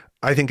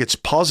I think it's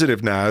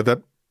positive now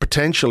that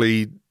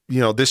potentially,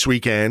 this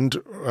weekend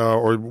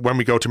or when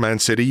we go to Man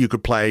City, you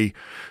could play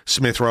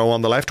Smith Rowe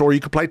on the left, or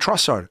you could play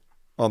Trossard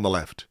on the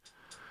left.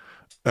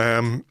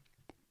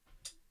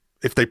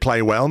 If they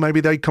play well, maybe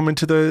they come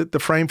into the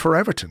frame for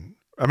Everton.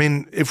 I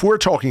mean, if we're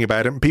talking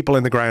about it and people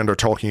in the ground are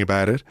talking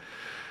about it,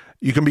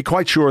 you can be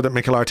quite sure that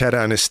Mikel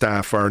Arteta and his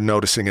staff are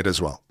noticing it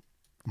as well,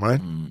 right?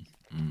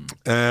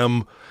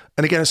 And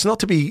again, it's not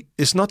to be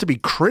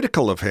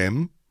critical of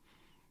him,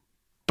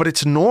 but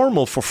it's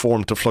normal for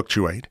form to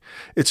fluctuate.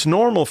 It's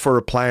normal for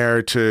a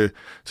player to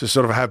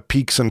sort of have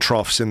peaks and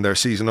troughs in their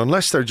season,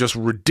 unless they're just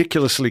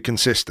ridiculously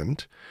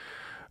consistent,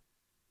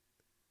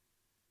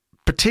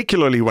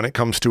 particularly when it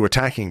comes to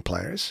attacking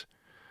players.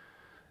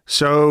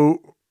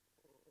 So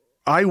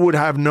I would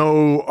have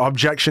no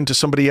objection to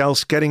somebody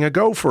else getting a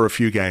go for a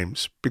few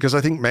games, because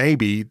I think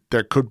maybe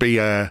there could be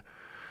an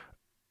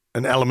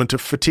element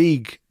of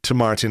fatigue to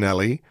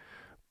Martinelli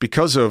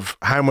because of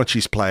how much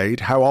he's played,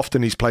 how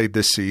often he's played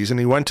this season.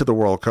 He went to the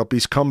World Cup,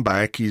 he's come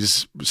back,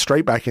 he's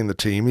straight back in the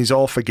team, he's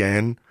off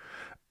again.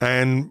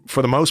 And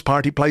for the most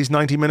part, he plays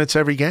 90 minutes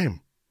every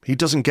game. He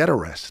doesn't get a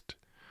rest.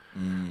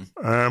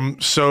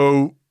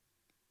 So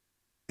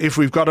if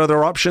we've got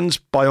other options,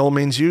 by all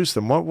means use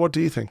them. What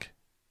do you think?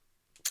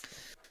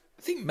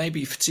 I think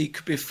maybe fatigue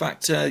could be a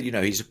factor.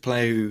 He's a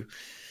player who,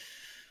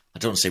 I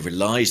don't want to say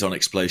relies on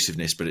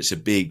explosiveness, but it's a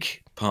big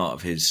part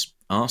of his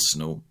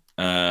arsenal.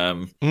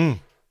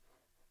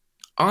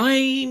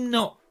 I'm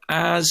not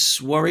as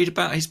worried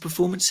about his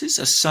performances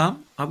as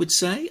some, I would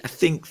say. I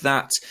think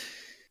that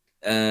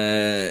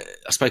I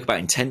spoke about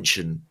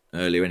intention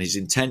earlier, and his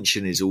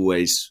intention is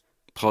always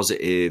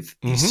positive.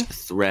 He's a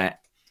threat.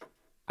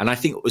 And I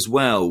think as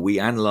well, we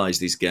analyse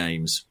these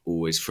games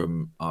always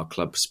from our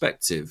club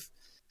perspective.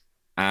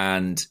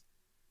 And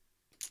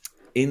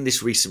in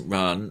this recent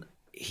run,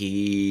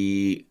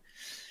 he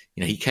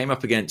came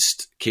up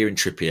against Kieran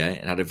Trippier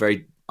and had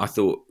I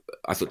thought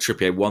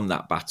Trippier won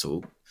that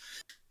battle.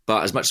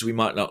 But as much as we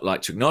might not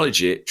like to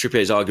acknowledge it,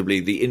 Trippier is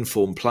arguably the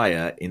informed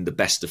player in the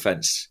best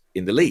defence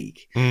in the league.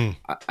 And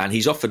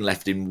he's often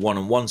left in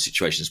one-on-one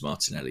situations,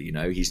 Martinelli.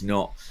 He's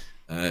not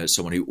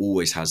someone who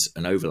always has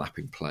an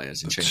overlapping player.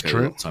 Zinchenko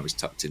a lot of time is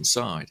tucked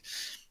inside.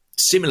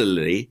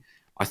 Similarly,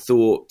 I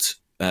thought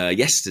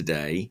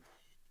yesterday,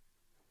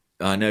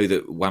 I know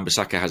that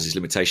Wan-Bissaka has his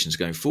limitations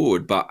going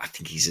forward, but I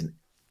think he's an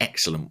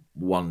excellent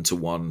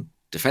one-to-one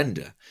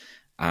defender.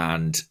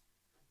 And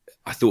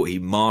I thought he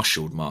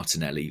marshalled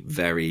Martinelli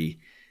very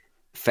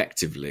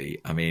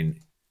effectively. I mean,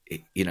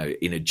 in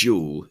a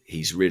duel,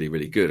 he's really,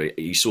 really good.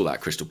 You saw that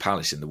at Crystal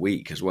Palace in the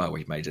week as well, where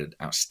he made an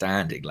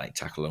outstanding late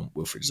tackle on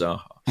Wilfried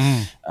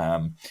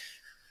Zaha.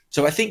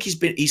 So I think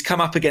he's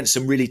come up against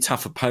some really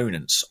tough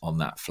opponents on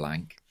that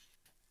flank.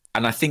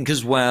 And I think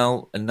as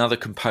well, another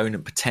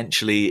component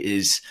potentially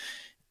is,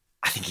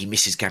 I think he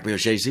misses Gabriel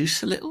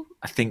Jesus a little.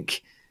 I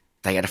think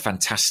they had a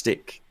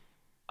fantastic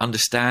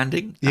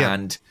understanding,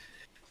 and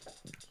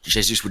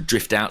Jesus would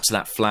drift out to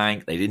that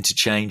flank. They'd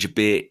interchange a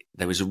bit.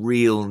 There was a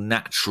real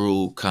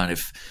natural kind of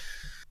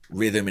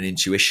rhythm and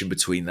intuition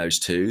between those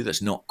two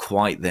that's not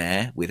quite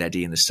there with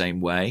Eddie in the same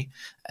way.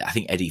 I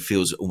think Eddie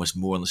feels almost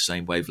more on the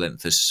same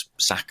wavelength as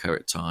Saka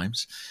at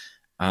times.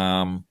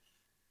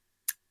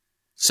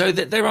 So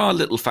that there are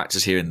little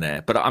factors here and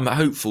there, but I'm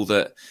hopeful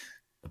that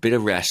a bit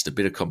of rest, a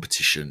bit of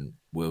competition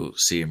will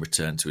see him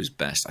return to his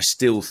best. I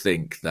still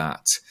think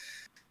that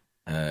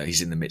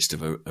he's in the midst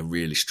of a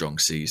really strong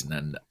season,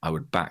 and I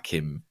would back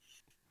him,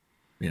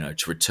 to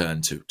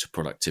return to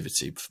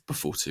productivity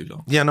before too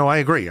long. Yeah, no, I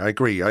agree.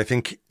 I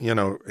think,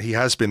 he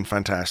has been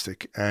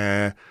fantastic.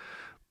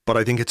 But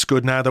I think it's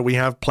good now that we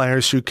have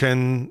players who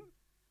can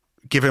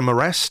give him a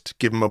rest,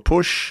 give him a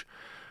push,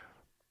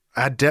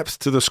 add depth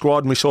to the squad.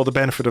 And we saw the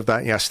benefit of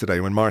that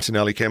yesterday when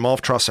Martinelli came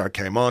off, Trossard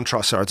came on,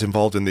 Trossard's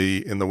involved in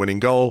the winning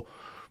goal.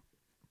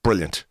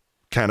 Brilliant.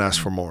 Can't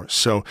ask for more.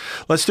 So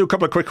let's do a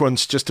couple of quick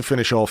ones just to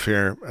finish off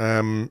here.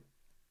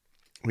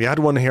 We had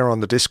one here on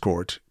the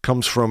Discord.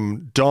 Comes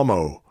from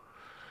Domo.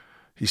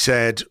 He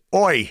said,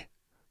 "Oi,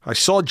 I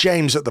saw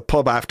James at the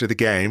pub after the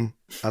game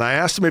and I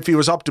asked him if he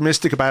was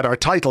optimistic about our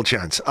title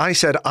chance. I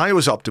said I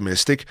was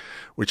optimistic,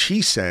 which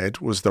he said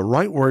was the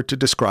right word to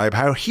describe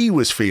how he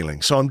was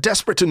feeling. So I'm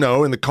desperate to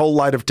know in the cold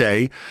light of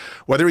day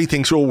whether he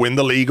thinks we'll win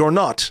the league or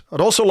not.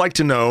 I'd also like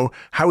to know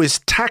how his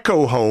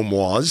taco home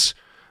was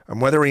and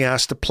whether he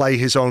asked to play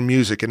his own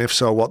music, and if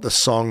so, what the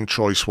song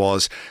choice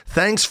was.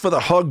 Thanks for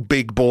the hug,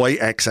 big boy,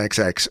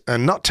 XXX.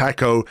 And not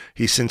taco,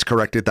 he's since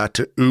corrected that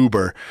to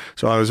Uber.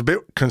 So I was a bit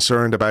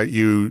concerned about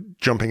you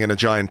jumping in a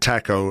giant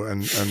taco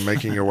and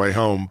making your way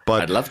home.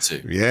 But I'd love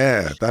to.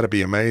 Yeah, that'd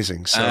be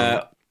amazing.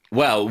 So,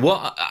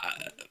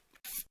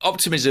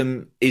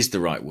 optimism is the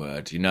right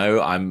word.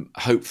 I'm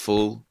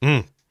hopeful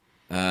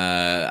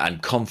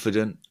and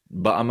confident,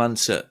 but I'm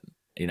uncertain.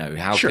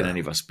 How can any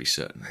of us be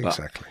certain?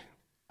 Exactly. But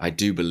I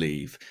do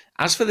believe.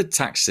 As for the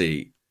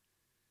taxi,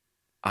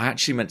 I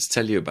actually meant to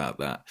tell you about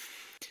that.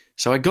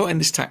 So I got in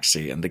this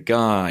taxi and the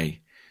guy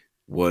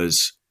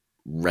was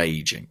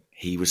raging.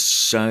 He was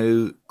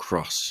so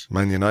cross.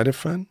 Man United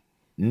fan?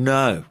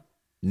 No,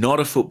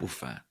 not a football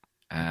fan.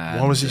 And,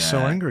 what was he so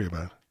angry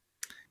about?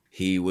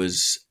 He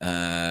was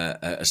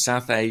a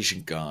South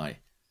Asian guy,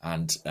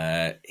 and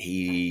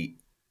he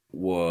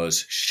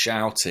was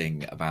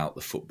shouting about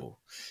the football.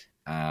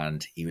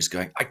 And he was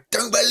going, "I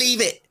don't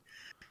believe it.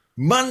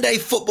 Monday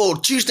football,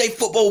 Tuesday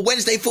football,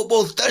 Wednesday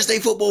football, Thursday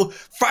football,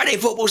 Friday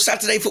football,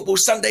 Saturday football,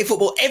 Sunday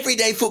football,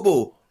 everyday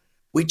football.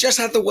 We just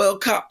had the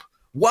World Cup.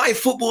 Why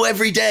football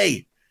every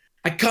day?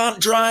 I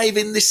can't drive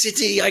in this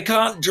city. I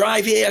can't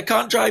drive here. I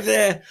can't drive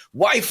there.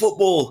 Why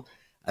football?"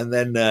 And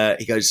then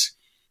he goes,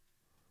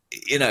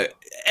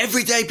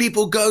 everyday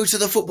people go to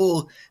the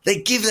football.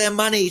 They give their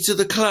money to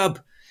the club.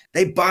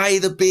 They buy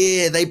the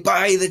beer. They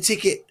buy the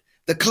ticket.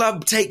 The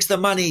club takes the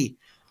money.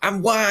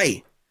 And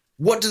why?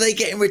 What do they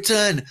get in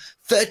return?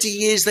 30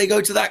 years they go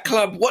to that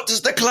club. What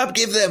does the club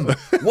give them?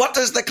 What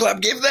does the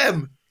club give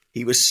them?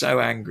 He was so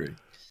angry.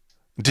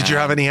 Did you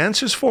have any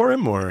answers for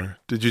him, or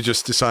did you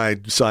just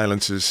decide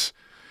silence is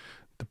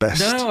the best?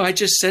 No, I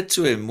just said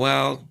to him,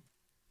 well,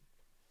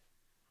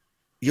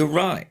 you're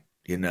right.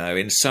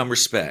 In some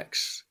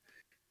respects,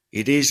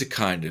 it is a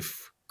kind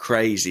of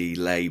crazy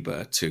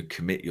labour to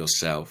commit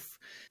yourself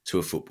to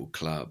a football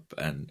club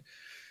and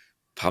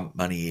pump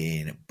money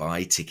in and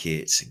buy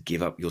tickets and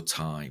give up your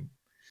time.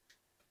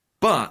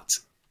 But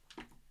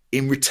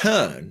in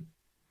return,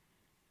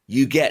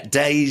 you get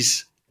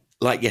days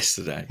like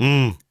yesterday.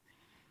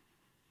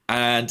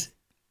 And,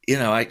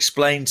 I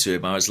explained to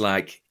him, I was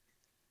like,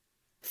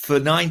 for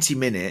 90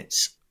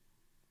 minutes,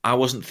 I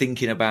wasn't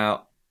thinking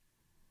about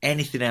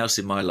anything else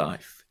in my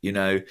life.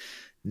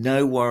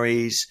 No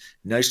worries,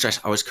 no stress.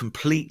 I was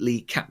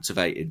completely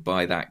captivated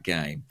by that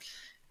game.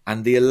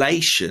 And the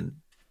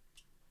elation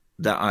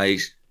that I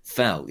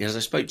felt, as I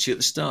spoke to you at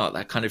the start,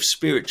 that kind of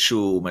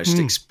spiritual almost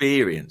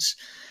experience,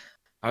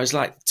 I was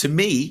like, to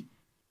me,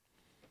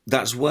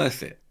 that's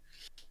worth it.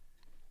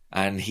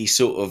 And he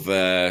sort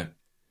of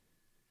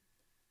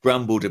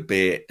grumbled a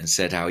bit and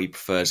said how he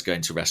prefers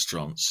going to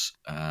restaurants.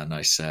 And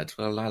I said,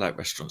 well, I like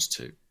restaurants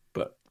too.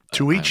 But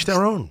to each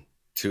their own.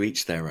 To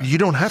each their own. You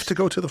don't have to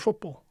go to the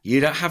football. You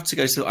don't have to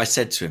go to I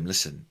said to him,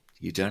 listen,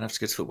 you don't have to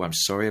go to football. I'm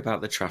sorry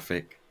about the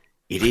traffic.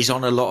 It is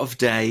on a lot of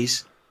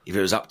days. If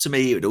it was up to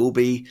me, it would all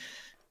be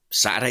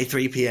Saturday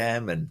 3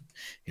 p.m. and,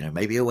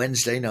 maybe a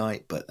Wednesday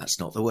night, but that's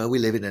not the world we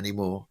live in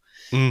anymore.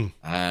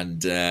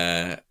 And,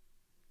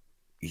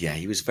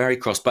 he was very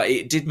cross. But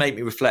it did make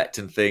me reflect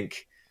and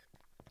think,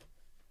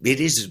 it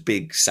is a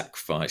big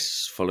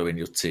sacrifice following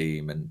your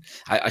team. And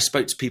I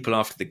spoke to people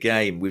after the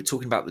game. We were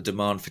talking about the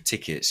demand for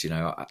tickets.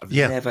 I've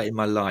never in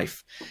my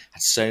life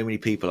had so many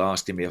people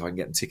asking me if I can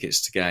get them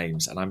tickets to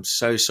games. And I'm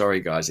so sorry,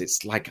 guys.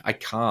 It's like I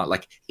can't.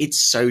 Like,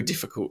 it's so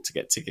difficult to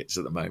get tickets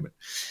at the moment.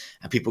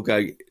 And people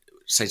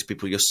say to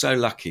people, you're so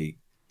lucky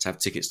to have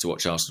tickets to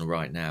watch Arsenal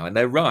right now. And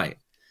they're right.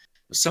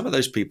 But some of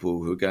those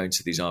people who are going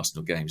to these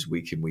Arsenal games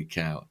week in, week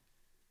out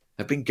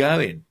have been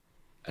going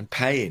and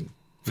paying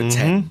for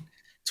 10,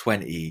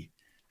 20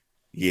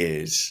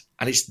 years,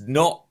 and it's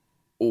not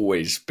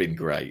always been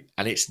great,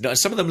 and it's not,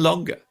 some of them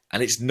longer,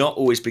 And it's not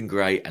always been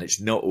great, and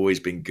it's not always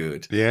been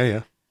good.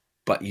 Yeah.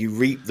 But you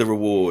reap the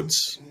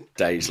rewards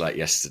days like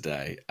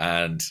yesterday,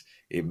 and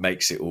it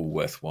makes it all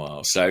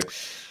worthwhile. So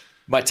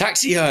my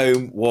taxi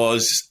home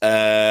was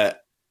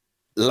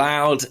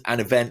loud and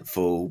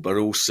eventful, but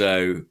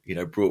also,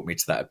 brought me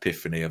to that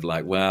epiphany of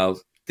like, well,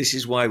 this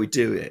is why we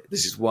do it.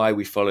 This is why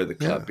we follow the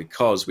club,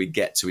 because we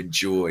get to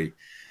enjoy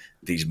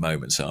these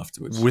moments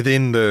afterwards.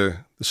 Within the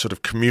sort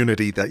of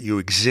community that you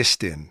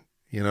exist in,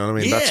 you know what I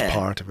mean? Yeah. That's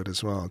part of it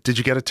as well. Did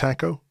you get a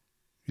taco?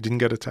 You didn't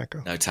get a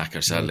taco? No taco,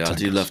 sadly. I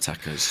do love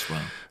tacos as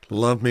well.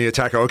 Love me a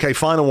taco. Okay,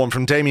 final one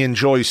from Damien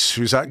Joyce,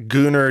 who's at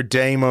Gunnar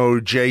Damo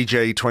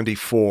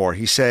JJ24.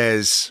 He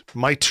says,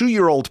 my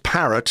 2-year-old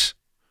parrot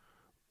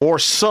or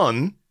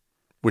son,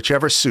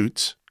 whichever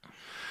suits,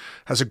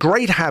 has a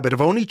great habit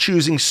of only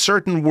choosing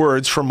certain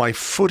words from my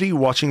footy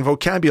watching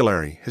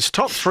vocabulary. His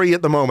top 3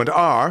 at the moment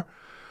are,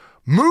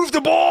 move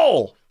the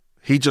ball.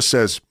 He just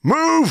says,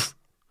 move.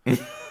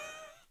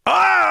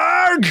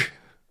 Arg.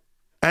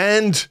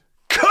 And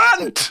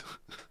cunt.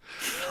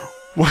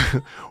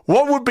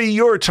 What would be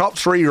your top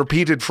 3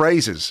 repeated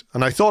phrases?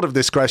 And I thought of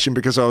this question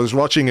because I was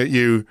watching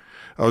you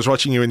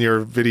in your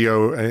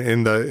video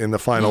in the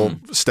final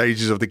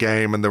stages of the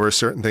game, and there were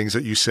certain things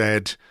that you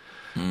said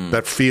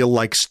that feel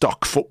like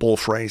stock football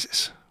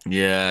phrases.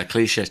 Yeah,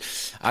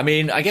 cliches. I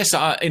mean, I guess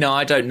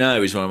I don't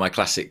know is one of my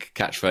classic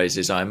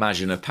catchphrases. I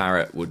imagine a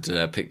parrot would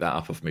pick that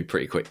up of me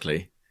pretty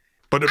quickly.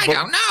 But I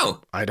don't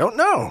know. I don't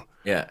know.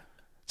 Yeah,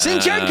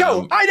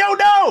 Zinchenko. I don't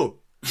know.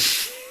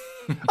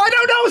 I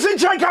don't know,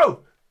 Zinchenko.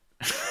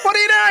 What are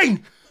you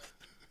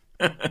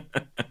doing?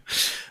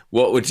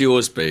 What would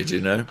yours be? Do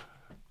you know?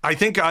 I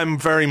think I'm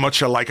very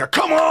much a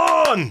come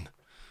on.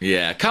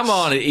 Yeah, come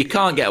on. You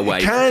can't get away.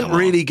 You can't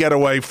really get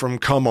away from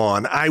come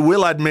on. I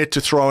will admit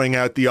to throwing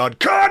out the odd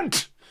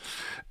cunt.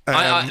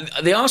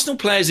 The Arsenal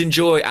players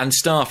enjoy, and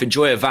staff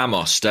enjoy, a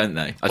vamos, don't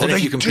they? I don't know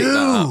if you can pick that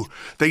up.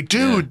 They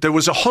do. Yeah. There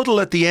was a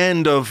huddle at the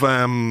end of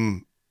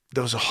the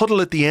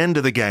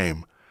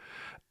game,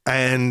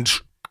 and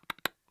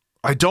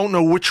I don't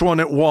know which one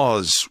it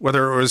was,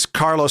 whether it was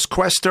Carlos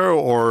Cuesta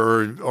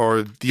or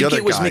the other guy.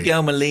 It was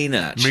Miguel Molina,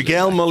 actually.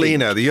 Miguel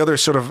Molina, the other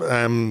sort of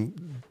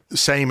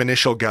same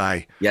initial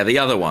guy. Yeah, the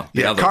other one.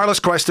 Carlos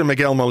Cuesta,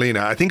 Miguel Molina.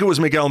 I think it was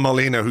Miguel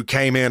Molina who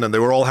came in, and they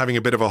were all having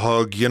a bit of a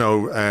hug,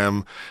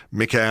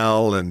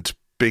 Miguel and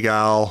Big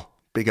Al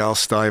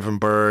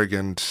Stuyvenberg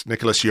and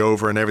Nicholas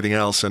Jover and everything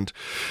else. And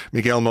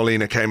Miguel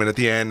Molina came in at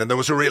the end, and there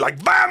was a real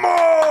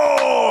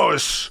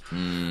vamos!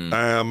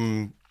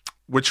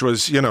 Which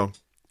was,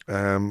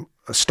 a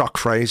stock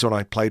phrase when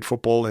I played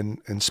football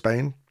in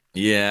Spain.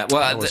 Yeah,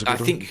 well, I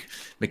think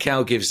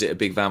Mikel gives it a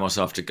big vamos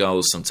after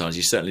goals sometimes.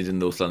 You certainly did in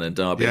North London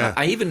derby. Yeah.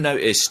 I even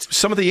noticed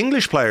some of the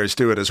English players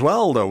do it as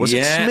well, though. Was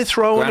it Smith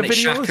Rowe in the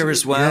video? Saka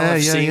as well.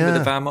 I've seen with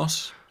the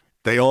vamos.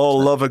 They all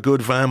love a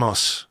good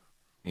vamos.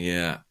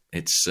 Yeah,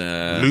 it's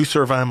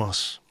Luther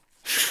vamos.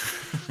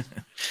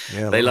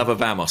 They love a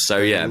vamos. So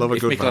yeah, if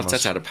Mikel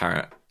Arteta had a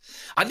parrot.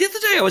 The other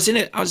day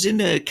I was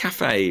in a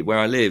cafe where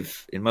I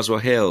live in Muswell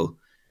Hill,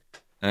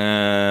 like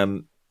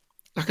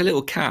a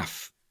little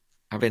cafe,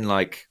 having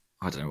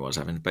I don't know what I was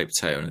having, a baked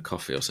potato and a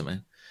coffee or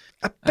something.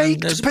 A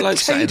baked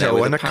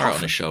potato and a parrot coffee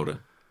on his shoulder.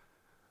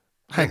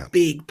 Hang on.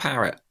 Big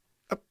parrot.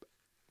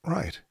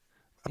 Right.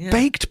 A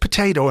baked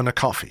potato and a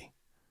coffee.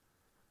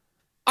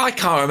 I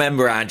can't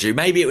remember, Andrew.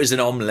 Maybe it was an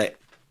omelette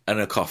and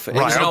a coffee.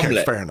 Right, it was an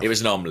omelette. Fair enough. It was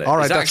an omelette. All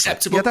right, is that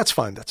acceptable? Yeah, that's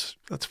fine. That's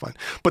fine.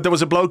 But there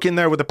was a bloke in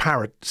there with a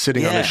parrot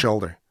sitting on his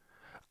shoulder.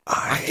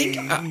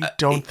 I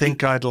don't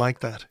think I'd like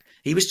that.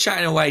 He was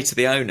chatting away to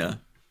the owner.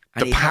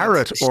 The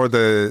parrot or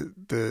the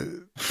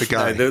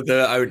guy? No,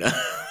 the owner.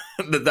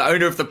 The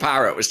owner of the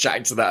parrot was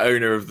chatting to the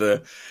owner of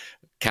the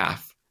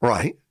calf.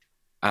 Right.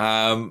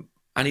 And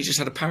he just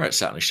had a parrot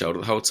sat on his shoulder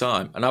the whole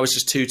time. And I was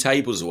just 2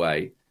 tables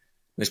away.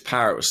 This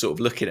parrot was sort of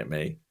looking at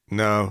me.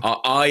 No.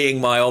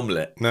 Eyeing my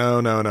omelette.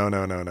 No.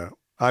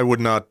 I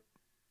would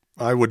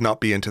not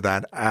be into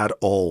that at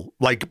all.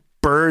 Like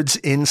birds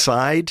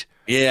inside.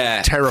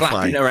 Yeah. Terrifying.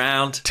 Flapping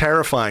around.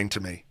 Terrifying to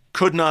me.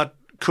 Could not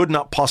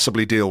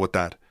possibly deal with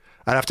that.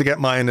 I'd have to get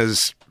mine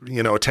as, a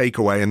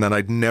takeaway, and then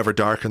I'd never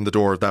darken the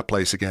door of that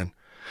place again.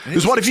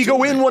 Because what if you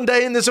go in one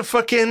day and there's a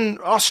fucking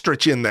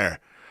ostrich in there?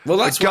 Well,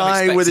 that's a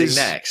guy what I'm with his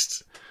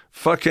next.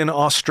 Fucking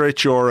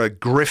ostrich or a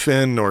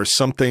griffin or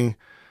something.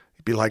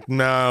 You'd be like,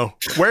 no,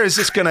 where is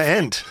this going to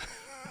end?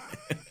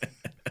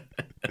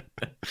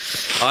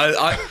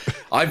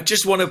 I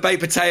just want a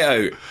baked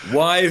potato.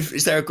 Why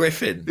is there a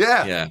griffin?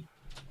 Yeah.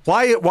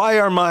 Why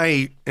are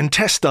my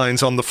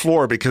intestines on the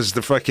floor? Because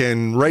the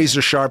fucking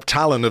razor sharp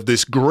talon of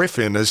this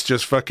griffin has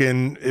just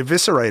fucking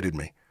eviscerated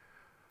me.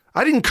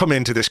 I didn't come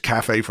into this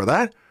cafe for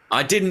that.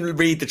 I didn't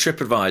read the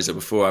TripAdvisor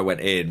before I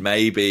went in.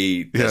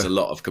 Maybe there's a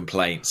lot of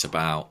complaints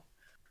about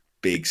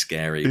big,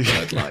 scary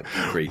bird-like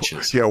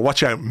creatures. Yeah,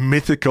 watch out.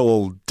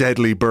 Mythical,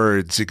 deadly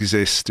birds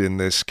exist in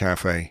this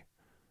cafe.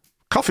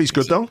 Coffee's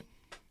good, though.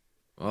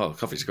 Oh,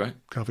 coffee's great.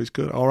 Coffee's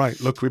good. All right.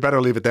 Look, we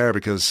better leave it there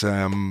because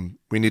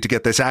we need to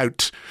get this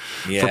out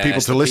for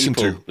people to listen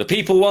to. The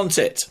people want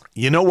it.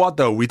 You know what,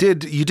 though? You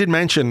did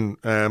mention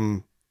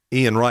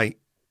Ian Wright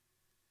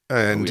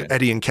and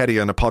Eddie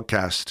Nketiah on a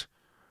podcast.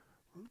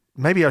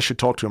 Maybe I should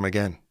talk to him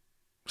again,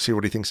 see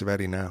what he thinks of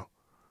Eddie now.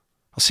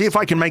 I'll see if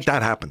I can make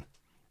that happen.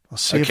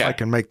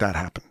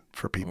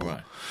 For people. All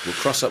right.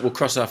 We'll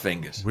cross our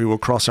fingers. We will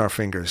cross our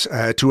fingers.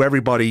 To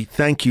everybody,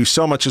 thank you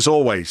so much as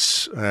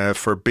always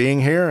for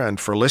being here and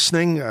for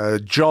listening.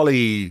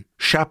 Jolly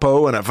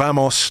chapeau and a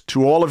vamos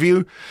to all of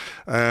you.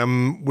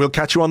 We'll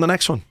catch you on the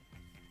next one.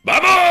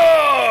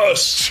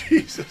 Vamos!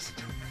 Jesus.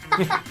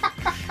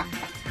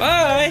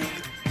 Bye.